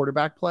atrocious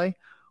quarterback play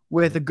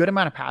with a good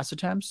amount of pass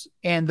attempts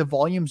and the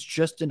volume's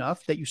just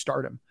enough that you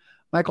start him.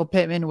 Michael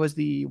Pittman was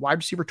the wide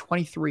receiver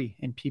 23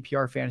 in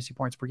PPR fantasy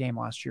points per game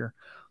last year.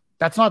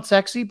 That's not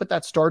sexy, but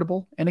that's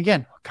startable. And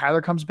again,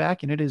 Kyler comes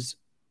back and it is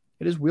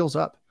wheels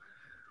up.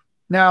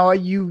 Now,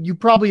 you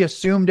probably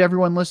assumed,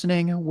 everyone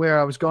listening, where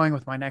I was going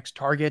with my next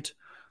target.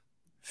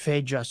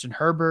 Fade Justin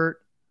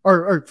Herbert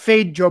or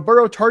fade Joe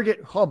Burrow, target.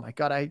 Oh my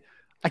God,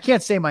 I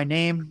can't say my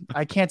name.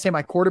 I can't say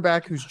my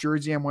quarterback whose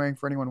jersey I'm wearing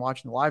for anyone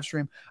watching the live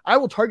stream. I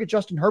will target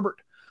Justin Herbert.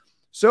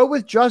 So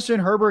with Justin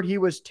Herbert, he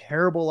was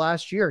terrible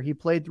last year. He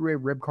played through a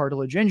rib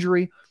cartilage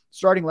injury.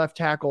 Starting left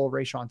tackle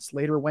Rashawn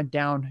Slater went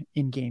down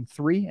in game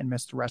 3 and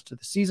missed the rest of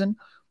the season.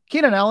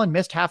 Keenan Allen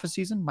missed half a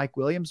season. Mike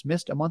Williams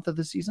missed a month of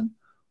the season.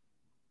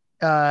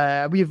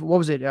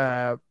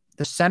 The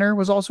center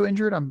was also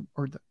injured.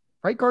 Or the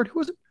right guard. Who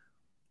was it?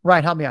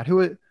 Ryan, help me out. I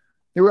feel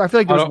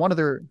like there was one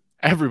other.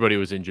 Everybody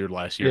was injured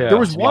last year. Yeah, there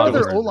was one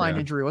other O-line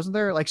injury, wasn't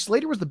there? Like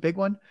Slater was the big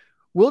one.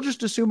 We'll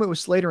just assume it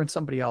was Slater and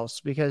somebody else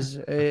because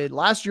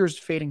last year's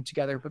fading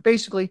together. But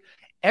basically,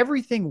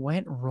 everything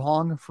went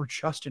wrong for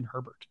Justin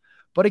Herbert.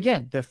 But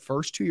again, the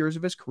first 2 years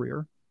of his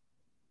career,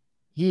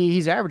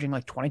 he's averaging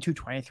like 22,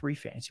 23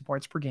 fantasy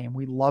points per game.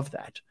 We love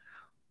that.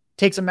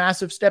 Takes a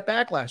massive step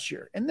back last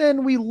year. And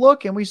then we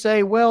look and we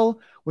say,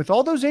 well, with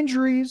all those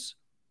injuries,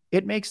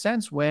 it makes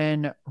sense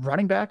when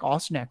running back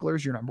Austin Eckler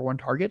is your number 1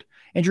 target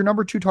and your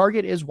number 2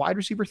 target is wide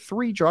receiver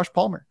 3, Josh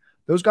Palmer.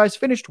 Those guys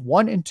finished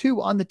 1 and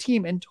 2 on the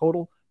team in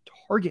total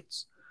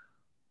targets.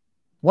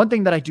 One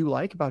thing that I do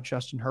like about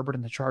Justin Herbert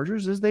and the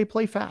Chargers is they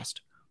play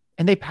fast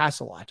and they pass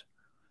a lot.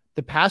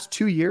 The past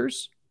 2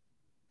 years,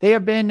 they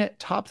have been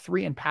top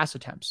 3 in pass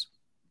attempts,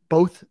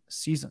 both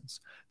seasons.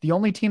 The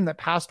only team that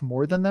passed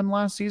more than them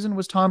last season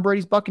was Tom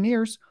Brady's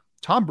Buccaneers.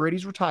 Tom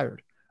Brady's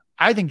retired.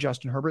 I think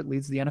Justin Herbert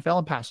leads the NFL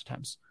in pass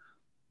attempts.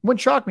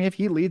 Wouldn't shock me if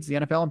he leads the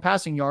NFL in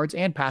passing yards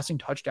and passing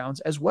touchdowns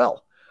as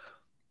well.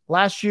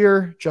 Last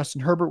year,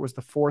 Justin Herbert was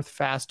the 4th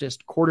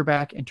fastest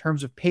quarterback in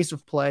terms of pace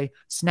of play,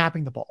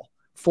 snapping the ball.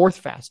 4th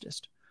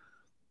fastest.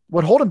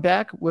 What held him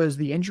back was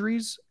the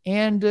injuries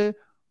and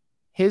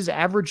his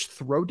average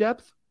throw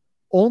depth.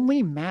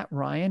 Only Matt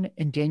Ryan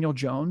and Daniel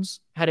Jones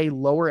had a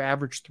lower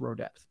average throw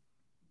depth.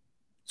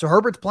 So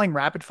Herbert's playing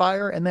rapid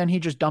fire, and then he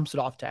just dumps it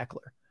off to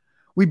Eckler.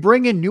 We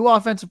bring in new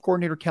offensive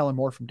coordinator Kellen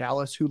Moore from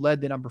Dallas, who led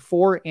the number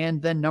 4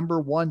 and then number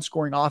 1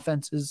 scoring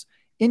offenses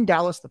in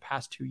Dallas the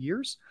past 2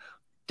 years.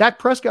 Dak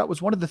Prescott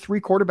was one of the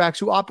 3 quarterbacks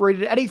who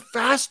operated at a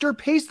faster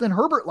pace than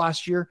Herbert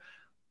last year.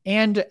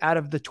 And out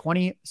of the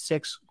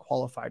 26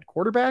 qualified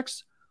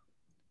quarterbacks,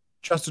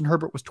 Justin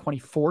Herbert was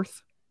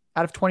 24th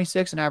out of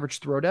 26 in average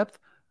throw depth.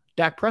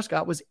 Dak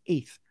Prescott was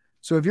 8th.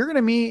 So if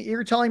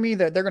you're telling me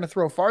that they're going to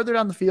throw farther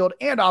down the field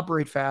and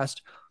operate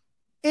fast,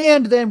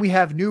 and then we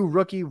have new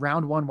rookie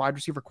round 1 wide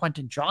receiver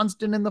Quentin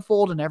Johnston in the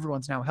fold, and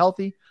everyone's now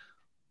healthy.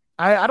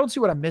 I don't see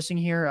what I'm missing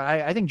here.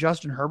 I think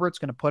Justin Herbert's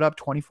going to put up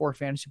 24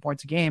 fantasy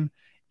points a game,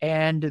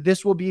 and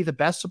this will be the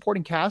best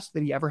supporting cast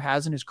that he ever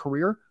has in his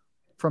career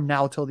from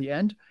now till the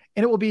end.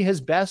 And it will be his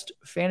best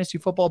fantasy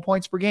football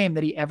points per game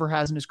that he ever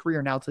has in his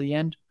career now to the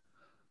end.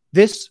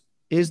 This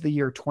is the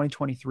year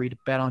 2023 to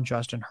bet on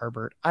Justin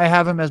Herbert. I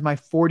have him as my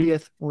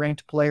 40th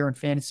ranked player in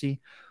fantasy.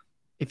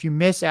 If you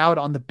miss out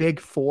on the big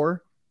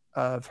 4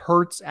 of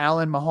Hurts,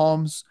 Allen,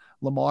 Mahomes,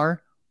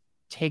 Lamar,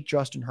 take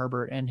Justin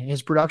Herbert, and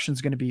his production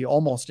is going to be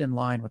almost in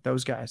line with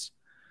those guys.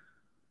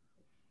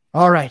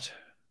 All right,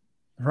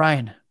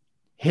 Ryan,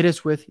 hit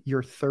us with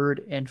your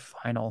 3rd and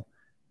final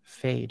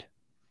fade.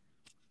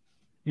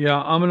 Yeah,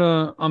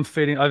 I'm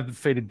fading. I've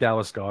faded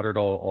Dallas Goedert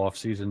all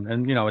offseason.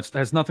 And, it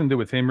has nothing to do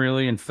with him,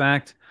 really. In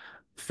fact,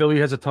 Philly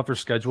has a tougher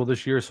schedule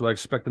this year, so I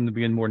expect them to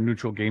be in more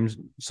neutral games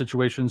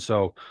situations.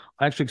 So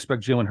I actually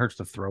expect Jalen Hurts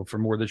to throw for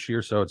more this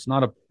year. So it's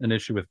not an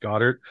issue with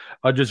Goddard.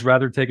 I'd just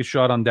rather take a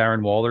shot on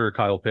Darren Waller or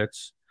Kyle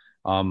Pitts.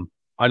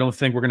 I don't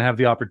think we're going to have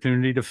the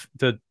opportunity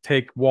to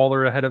take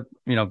Waller ahead of,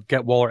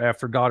 get Waller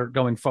after Goddard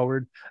going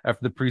forward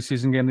after the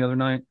preseason game the other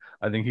night.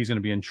 I think he's going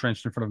to be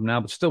entrenched in front of him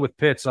now. But still with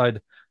Pitts,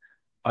 I'd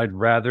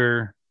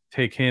rather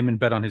take him and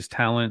bet on his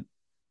talent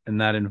in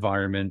that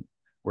environment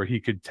where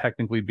he could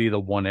technically be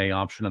the 1A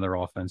option in their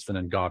offense than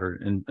in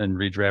Goddard and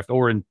redraft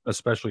or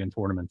especially in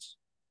tournaments.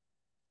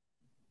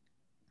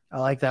 I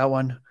like that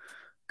one.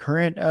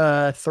 Current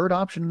 3rd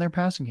option in their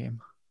passing game.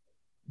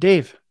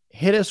 Dave,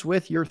 hit us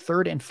with your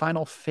 3rd and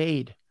final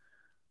fade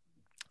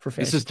for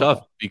fantasy. This is football.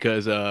 tough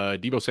because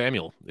Deebo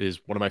Samuel is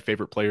one of my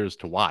favorite players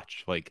to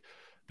watch. Like,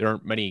 there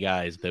aren't many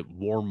guys that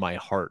warm my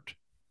heart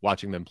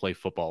watching them play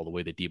football the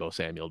way that Deebo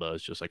Samuel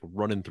does, just like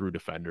running through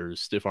defenders,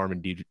 stiff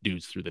arming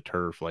dudes through the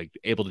turf, like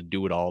able to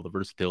do it all. The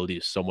versatility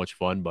is so much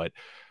fun, but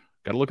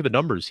got to look at the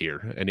numbers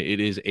here. And it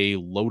is a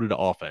loaded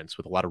offense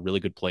with a lot of really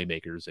good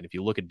playmakers. And if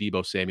you look at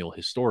Deebo Samuel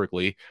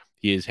historically,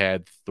 he has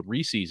had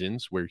 3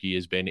 seasons where he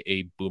has been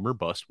a boomer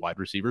bust wide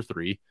receiver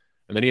 3.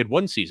 And then he had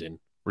 1 season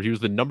where he was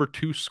the number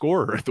 2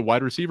 scorer at the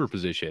wide receiver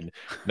position.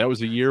 And that was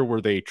the year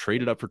where they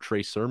traded up for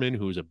Trey Sermon,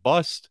 who was a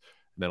bust.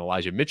 And then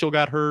Elijah Mitchell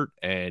got hurt,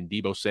 and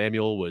Deebo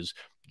Samuel was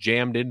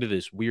jammed into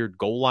this weird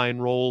goal line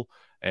role.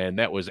 And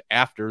that was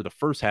after the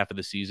first half of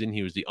the season.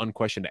 He was the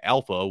unquestioned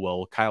alpha,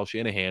 while Kyle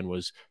Shanahan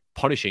was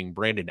punishing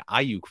Brandon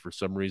Ayuk for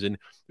some reason.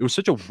 It was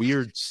such a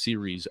weird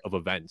series of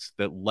events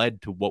that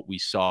led to what we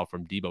saw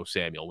from Deebo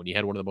Samuel when he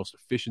had one of the most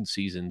efficient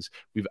seasons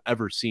we've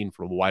ever seen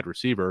from a wide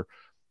receiver.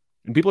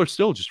 And people are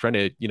still just trying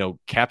to,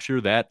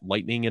 capture that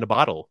lightning in a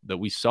bottle that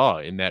we saw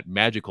in that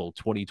magical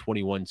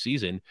 2021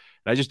 season. And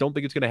I just don't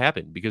think it's going to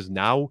happen because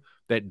now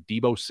that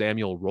Deebo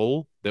Samuel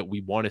role that we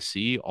want to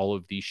see, all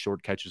of these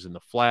short catches in the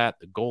flat,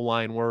 the goal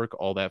line work,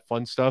 all that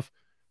fun stuff,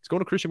 it's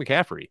going to Christian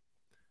McCaffrey.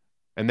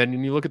 And then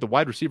when you look at the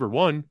wide receiver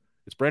 1,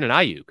 it's Brandon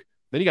Ayuk.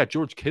 Then you got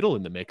George Kittle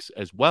in the mix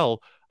as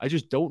well. I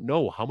just don't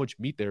know how much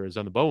meat there is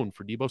on the bone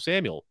for Deebo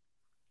Samuel.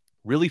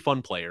 Really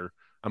fun player.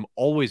 I'm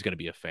always going to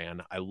be a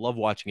fan. I love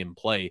watching him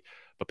play,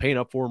 but paying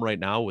up for him right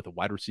now with a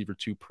wide receiver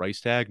 2 price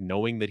tag,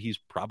 knowing that he's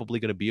probably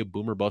going to be a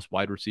boomer bust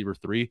wide receiver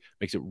 3,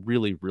 makes it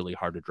really, really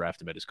hard to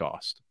draft him at his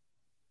cost.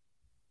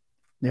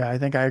 Yeah, I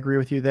think I agree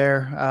with you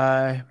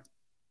there.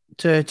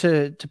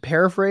 To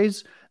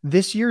paraphrase,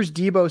 this year's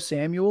Deebo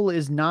Samuel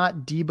is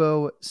not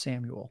Deebo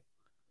Samuel.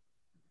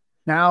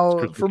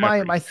 Now, for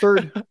my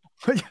third,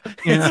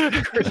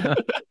 Yeah.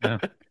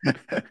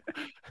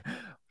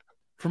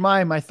 for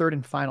my third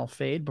and final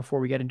fade before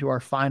we get into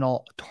our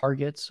final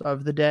targets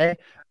of the day,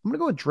 I'm going to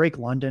go with Drake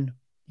London.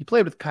 He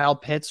played with Kyle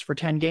Pitts for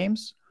 10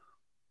 games.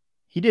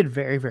 He did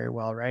very, very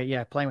well, right?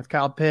 Yeah, playing with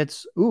Kyle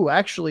Pitts. Ooh,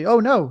 actually,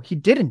 oh no, he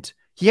didn't.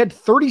 He had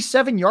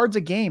 37 yards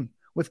a game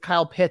with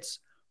Kyle Pitts.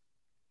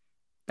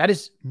 That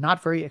is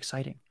not very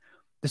exciting.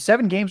 The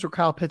 7 games where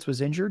Kyle Pitts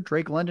was injured,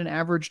 Drake London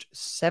averaged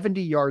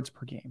 70 yards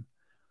per game.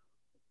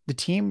 The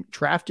team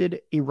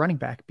drafted a running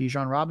back,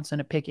 Bijan Robinson,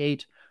 at pick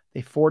 8.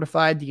 They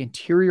fortified the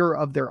interior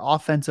of their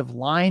offensive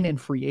line in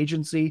free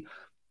agency.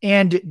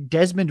 And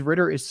Desmond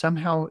Ridder is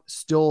somehow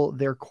still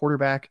their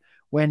quarterback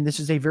when this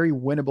is a very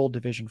winnable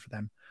division for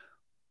them.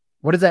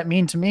 What does that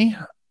mean to me?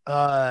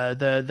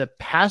 The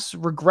pass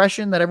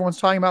regression that everyone's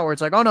talking about, where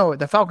it's like, oh no,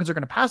 the Falcons are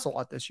going to pass a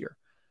lot this year.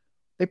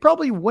 They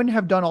probably wouldn't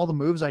have done all the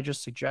moves I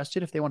just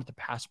suggested if they wanted to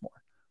pass more.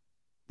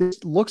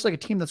 This looks like a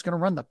team that's going to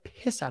run the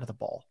piss out of the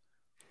ball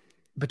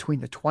between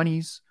the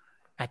 20s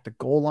at the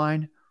goal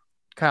line.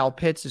 Kyle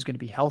Pitts is going to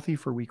be healthy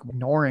for week,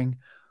 ignoring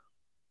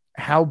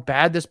how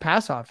bad this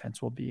pass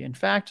offense will be. In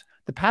fact,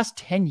 the past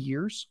 10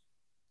 years,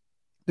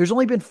 there's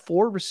only been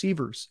 4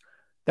 receivers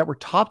that were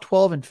top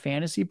 12 in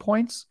fantasy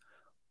points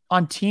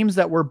on teams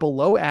that were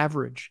below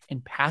average in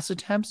pass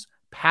attempts,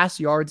 pass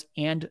yards,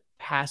 and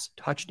pass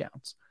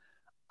touchdowns.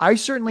 I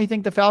certainly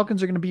think the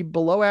Falcons are going to be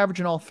below average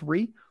in all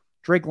 3.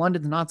 Drake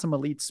London's not some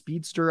elite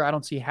speedster. I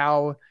don't see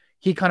how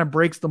he kind of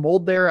breaks the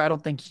mold there. I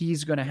don't think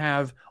he's going to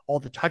have all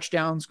the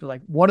touchdowns, because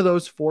like one of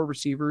those 4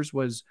 receivers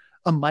was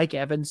a Mike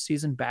Evans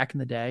season back in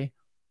the day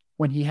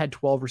when he had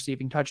 12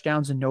 receiving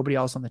touchdowns and nobody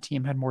else on the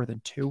team had more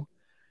than 2.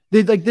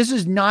 This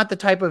is not the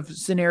type of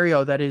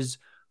scenario that is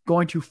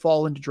going to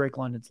fall into Drake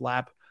London's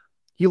lap.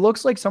 He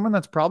looks like someone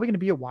that's probably going to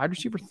be a wide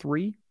receiver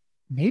 3,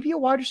 maybe a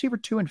wide receiver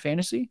 2 in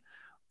fantasy.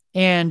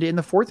 And in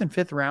the 4th and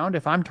 5th round,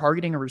 if I'm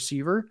targeting a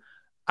receiver,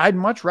 I'd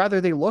much rather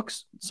they look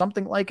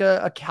something like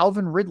a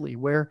Calvin Ridley,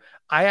 where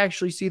I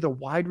actually see the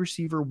wide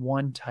receiver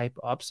 1 type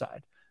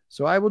upside.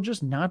 So I will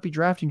just not be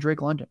drafting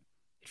Drake London.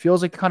 He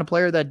feels like the kind of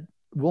player that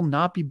will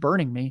not be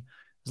burning me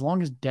as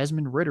long as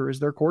Desmond Ridder is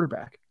their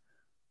quarterback.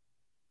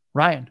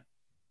 Ryan,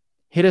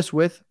 hit us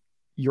with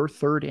your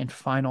 3rd and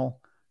final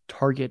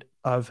target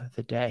of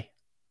the day.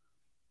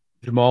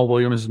 Jamal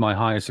Williams is my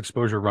highest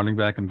exposure running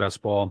back in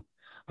best ball.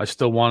 I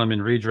still want him in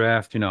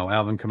redraft.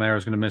 Alvin Kamara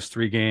is going to miss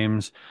 3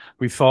 games.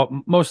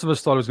 Most of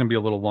us thought it was going to be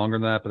a little longer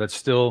than that, but that's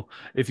still,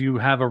 if you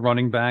have a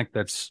running back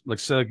that's like,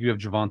 say you have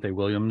Javonte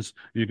Williams,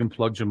 you can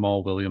plug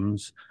Jamal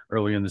Williams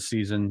early in the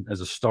season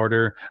as a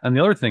starter. And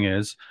the other thing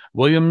is,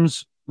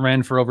 Williams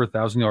ran for over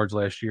 1,000 yards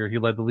last year. He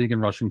led the league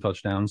in rushing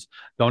touchdowns.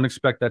 Don't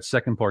expect that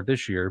second part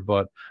this year,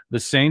 but the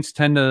Saints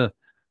tend to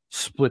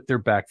split their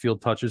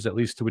backfield touches, at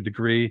least to a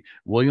degree.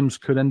 Williams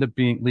could end up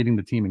leading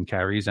the team in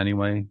carries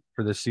anyway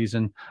for this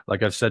season.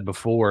 Like I've said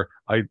before,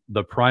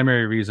 the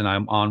primary reason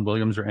I'm on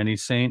Williams or any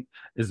Saint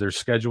is their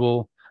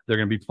schedule. They're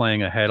going to be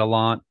playing ahead a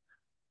lot.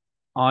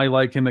 I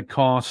like him at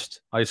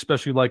cost. I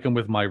especially like him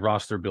with my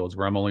roster builds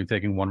where I'm only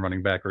taking 1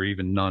 running back or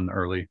even none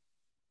early.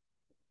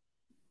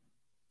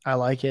 I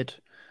like it.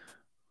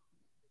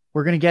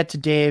 We're going to get to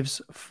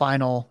Dave's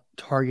final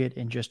target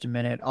in just a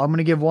minute. I'm going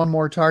to give one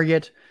more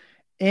target,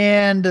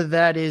 and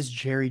that is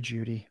Jerry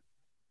Jeudy.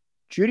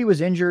 Jeudy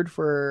was injured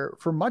for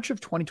much of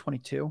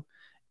 2022,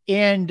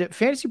 and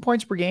fantasy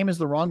points per game is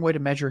the wrong way to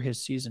measure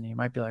his season. You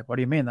might be like, what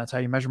do you mean? That's how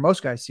you measure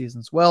most guys'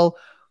 seasons. Well,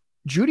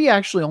 Jeudy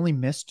actually only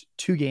missed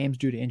 2 games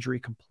due to injury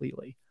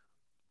completely,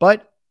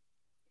 but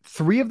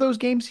 3 of those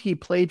games he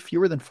played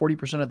fewer than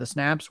 40% of the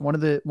snaps. One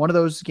of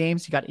those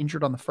games he got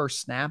injured on the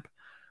first snap.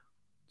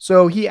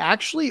 So he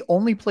actually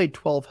only played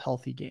 12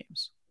 healthy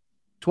games.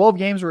 12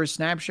 games where his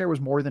snap share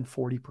was more than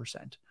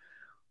 40%.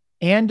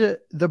 And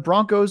the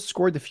Broncos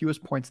scored the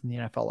fewest points in the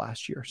NFL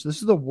last year. So this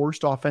is the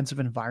worst offensive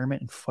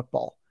environment in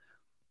football.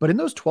 But in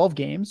those 12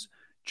 games,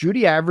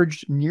 Jeudy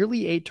averaged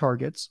nearly 8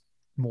 targets,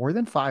 more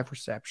than 5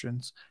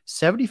 receptions,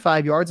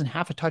 75 yards, and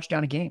half a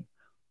touchdown a game.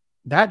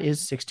 That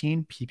is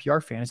 16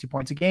 PPR fantasy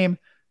points a game.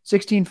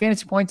 16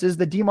 fantasy points is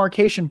the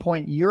demarcation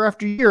point year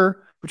after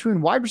year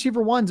between wide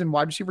receiver 1s and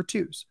wide receiver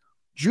 2s.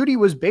 Jeudy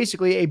was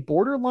basically a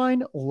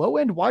borderline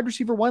low-end wide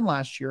receiver 1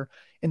 last year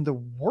in the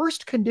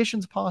worst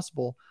conditions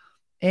possible.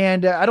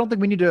 And I don't think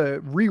we need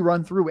to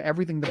rerun through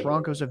everything the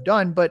Broncos have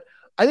done, but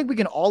I think we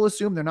can all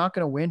assume they're not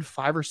going to win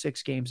 5 or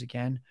 6 games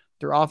again.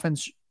 Their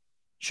offense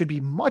should be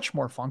much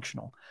more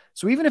functional.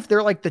 So even if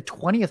they're like the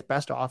 20th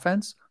best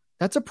offense,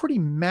 that's a pretty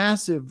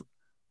massive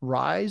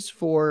rise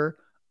for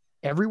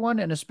everyone,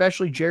 and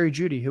especially Jerry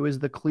Jeudy, who is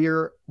the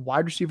clear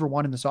wide receiver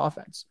 1 in this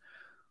offense.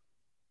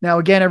 Now,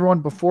 again,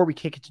 everyone, before we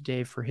kick it to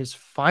Dave for his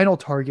final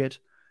target,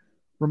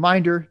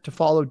 reminder to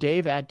follow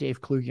Dave at Dave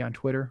Kluge on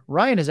Twitter.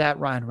 Ryan is at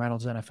Ryan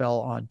Reynolds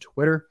NFL on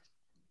Twitter.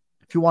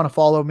 If you want to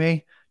follow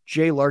me,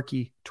 Jay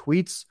Larkey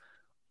tweets.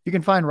 You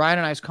can find Ryan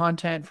and I's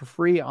content for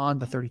free on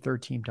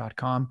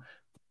the33rdteam.com.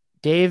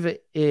 Dave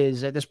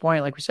is, at this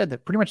point, like we said,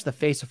 pretty much the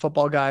face of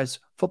Football Guys,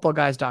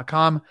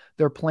 footballguys.com.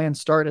 Their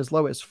plans start as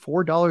low as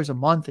 $4 a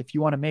month if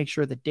you want to make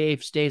sure that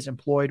Dave stays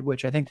employed,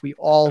 which I think we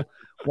all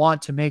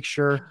want to make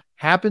sure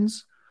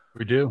happens.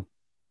 We do.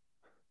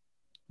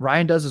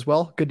 Ryan does as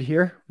well. Good to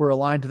hear. We're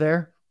aligned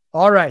there.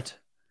 All right.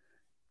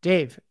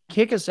 Dave,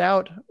 kick us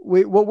out.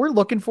 What we're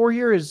looking for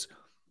here is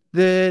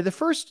the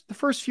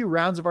first few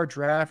rounds of our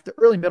draft. The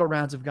early middle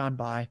rounds have gone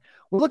by.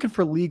 We're looking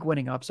for league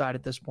winning upside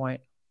at this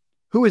point.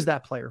 Who is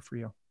that player for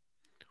you?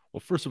 Well,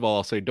 first of all,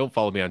 I'll say don't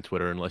follow me on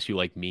Twitter unless you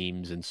like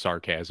memes and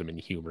sarcasm and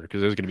humor, because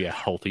there's going to be a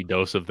healthy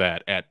dose of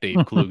that at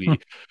Dave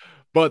Kluge.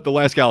 But the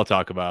last guy I'll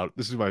talk about,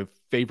 this is my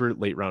favorite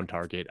late round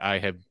target. I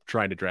have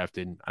tried to draft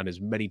in on as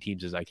many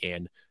teams as I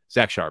can.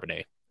 Zach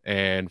Charbonnet.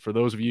 And for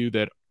those of you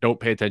that don't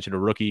pay attention to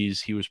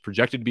rookies, he was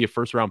projected to be a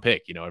first-round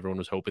pick. Everyone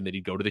was hoping that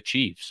he'd go to the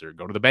Chiefs or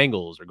go to the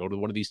Bengals or go to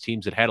one of these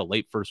teams that had a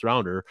late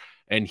first-rounder,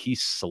 and he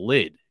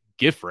slid,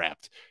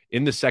 gift-wrapped,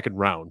 in the second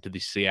round to the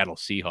Seattle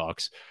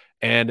Seahawks.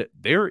 And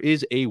there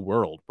is a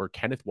world where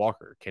Kenneth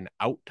Walker can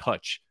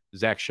out-touch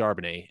Zach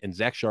Charbonnet, and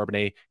Zach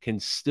Charbonnet can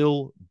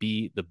still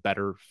be the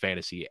better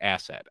fantasy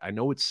asset. I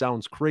know it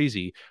sounds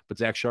crazy, but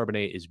Zach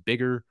Charbonnet is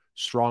bigger,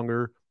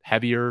 stronger,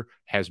 heavier,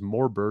 has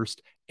more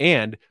burst,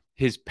 and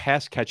his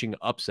pass catching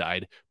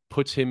upside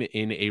puts him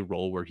in a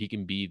role where he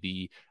can be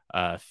the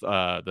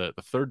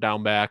third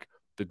down back,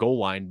 the goal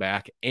line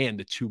back, and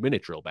the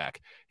 2-minute drill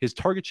back. His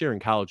target share in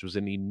college was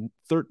in the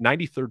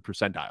 93rd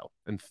percentile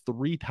and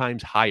 3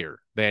 times higher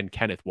than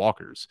Kenneth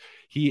Walker's.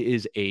 He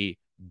is a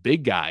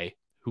big guy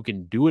who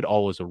can do it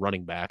all as a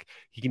running back.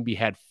 He can be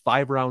had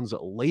 5 rounds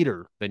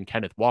later than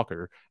Kenneth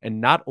Walker. And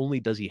not only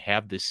does he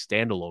have this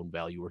standalone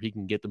value where he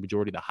can get the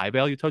majority of the high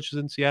value touches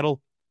in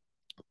Seattle,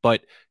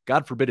 but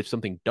God forbid if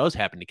something does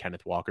happen to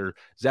Kenneth Walker,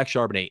 Zach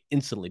Charbonnet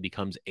instantly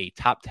becomes a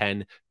top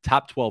 10,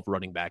 top 12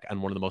 running back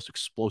on one of the most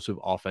explosive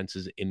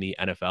offenses in the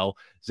NFL.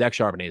 Zach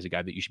Charbonnet is a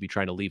guy that you should be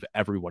trying to leave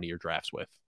every one of your drafts with.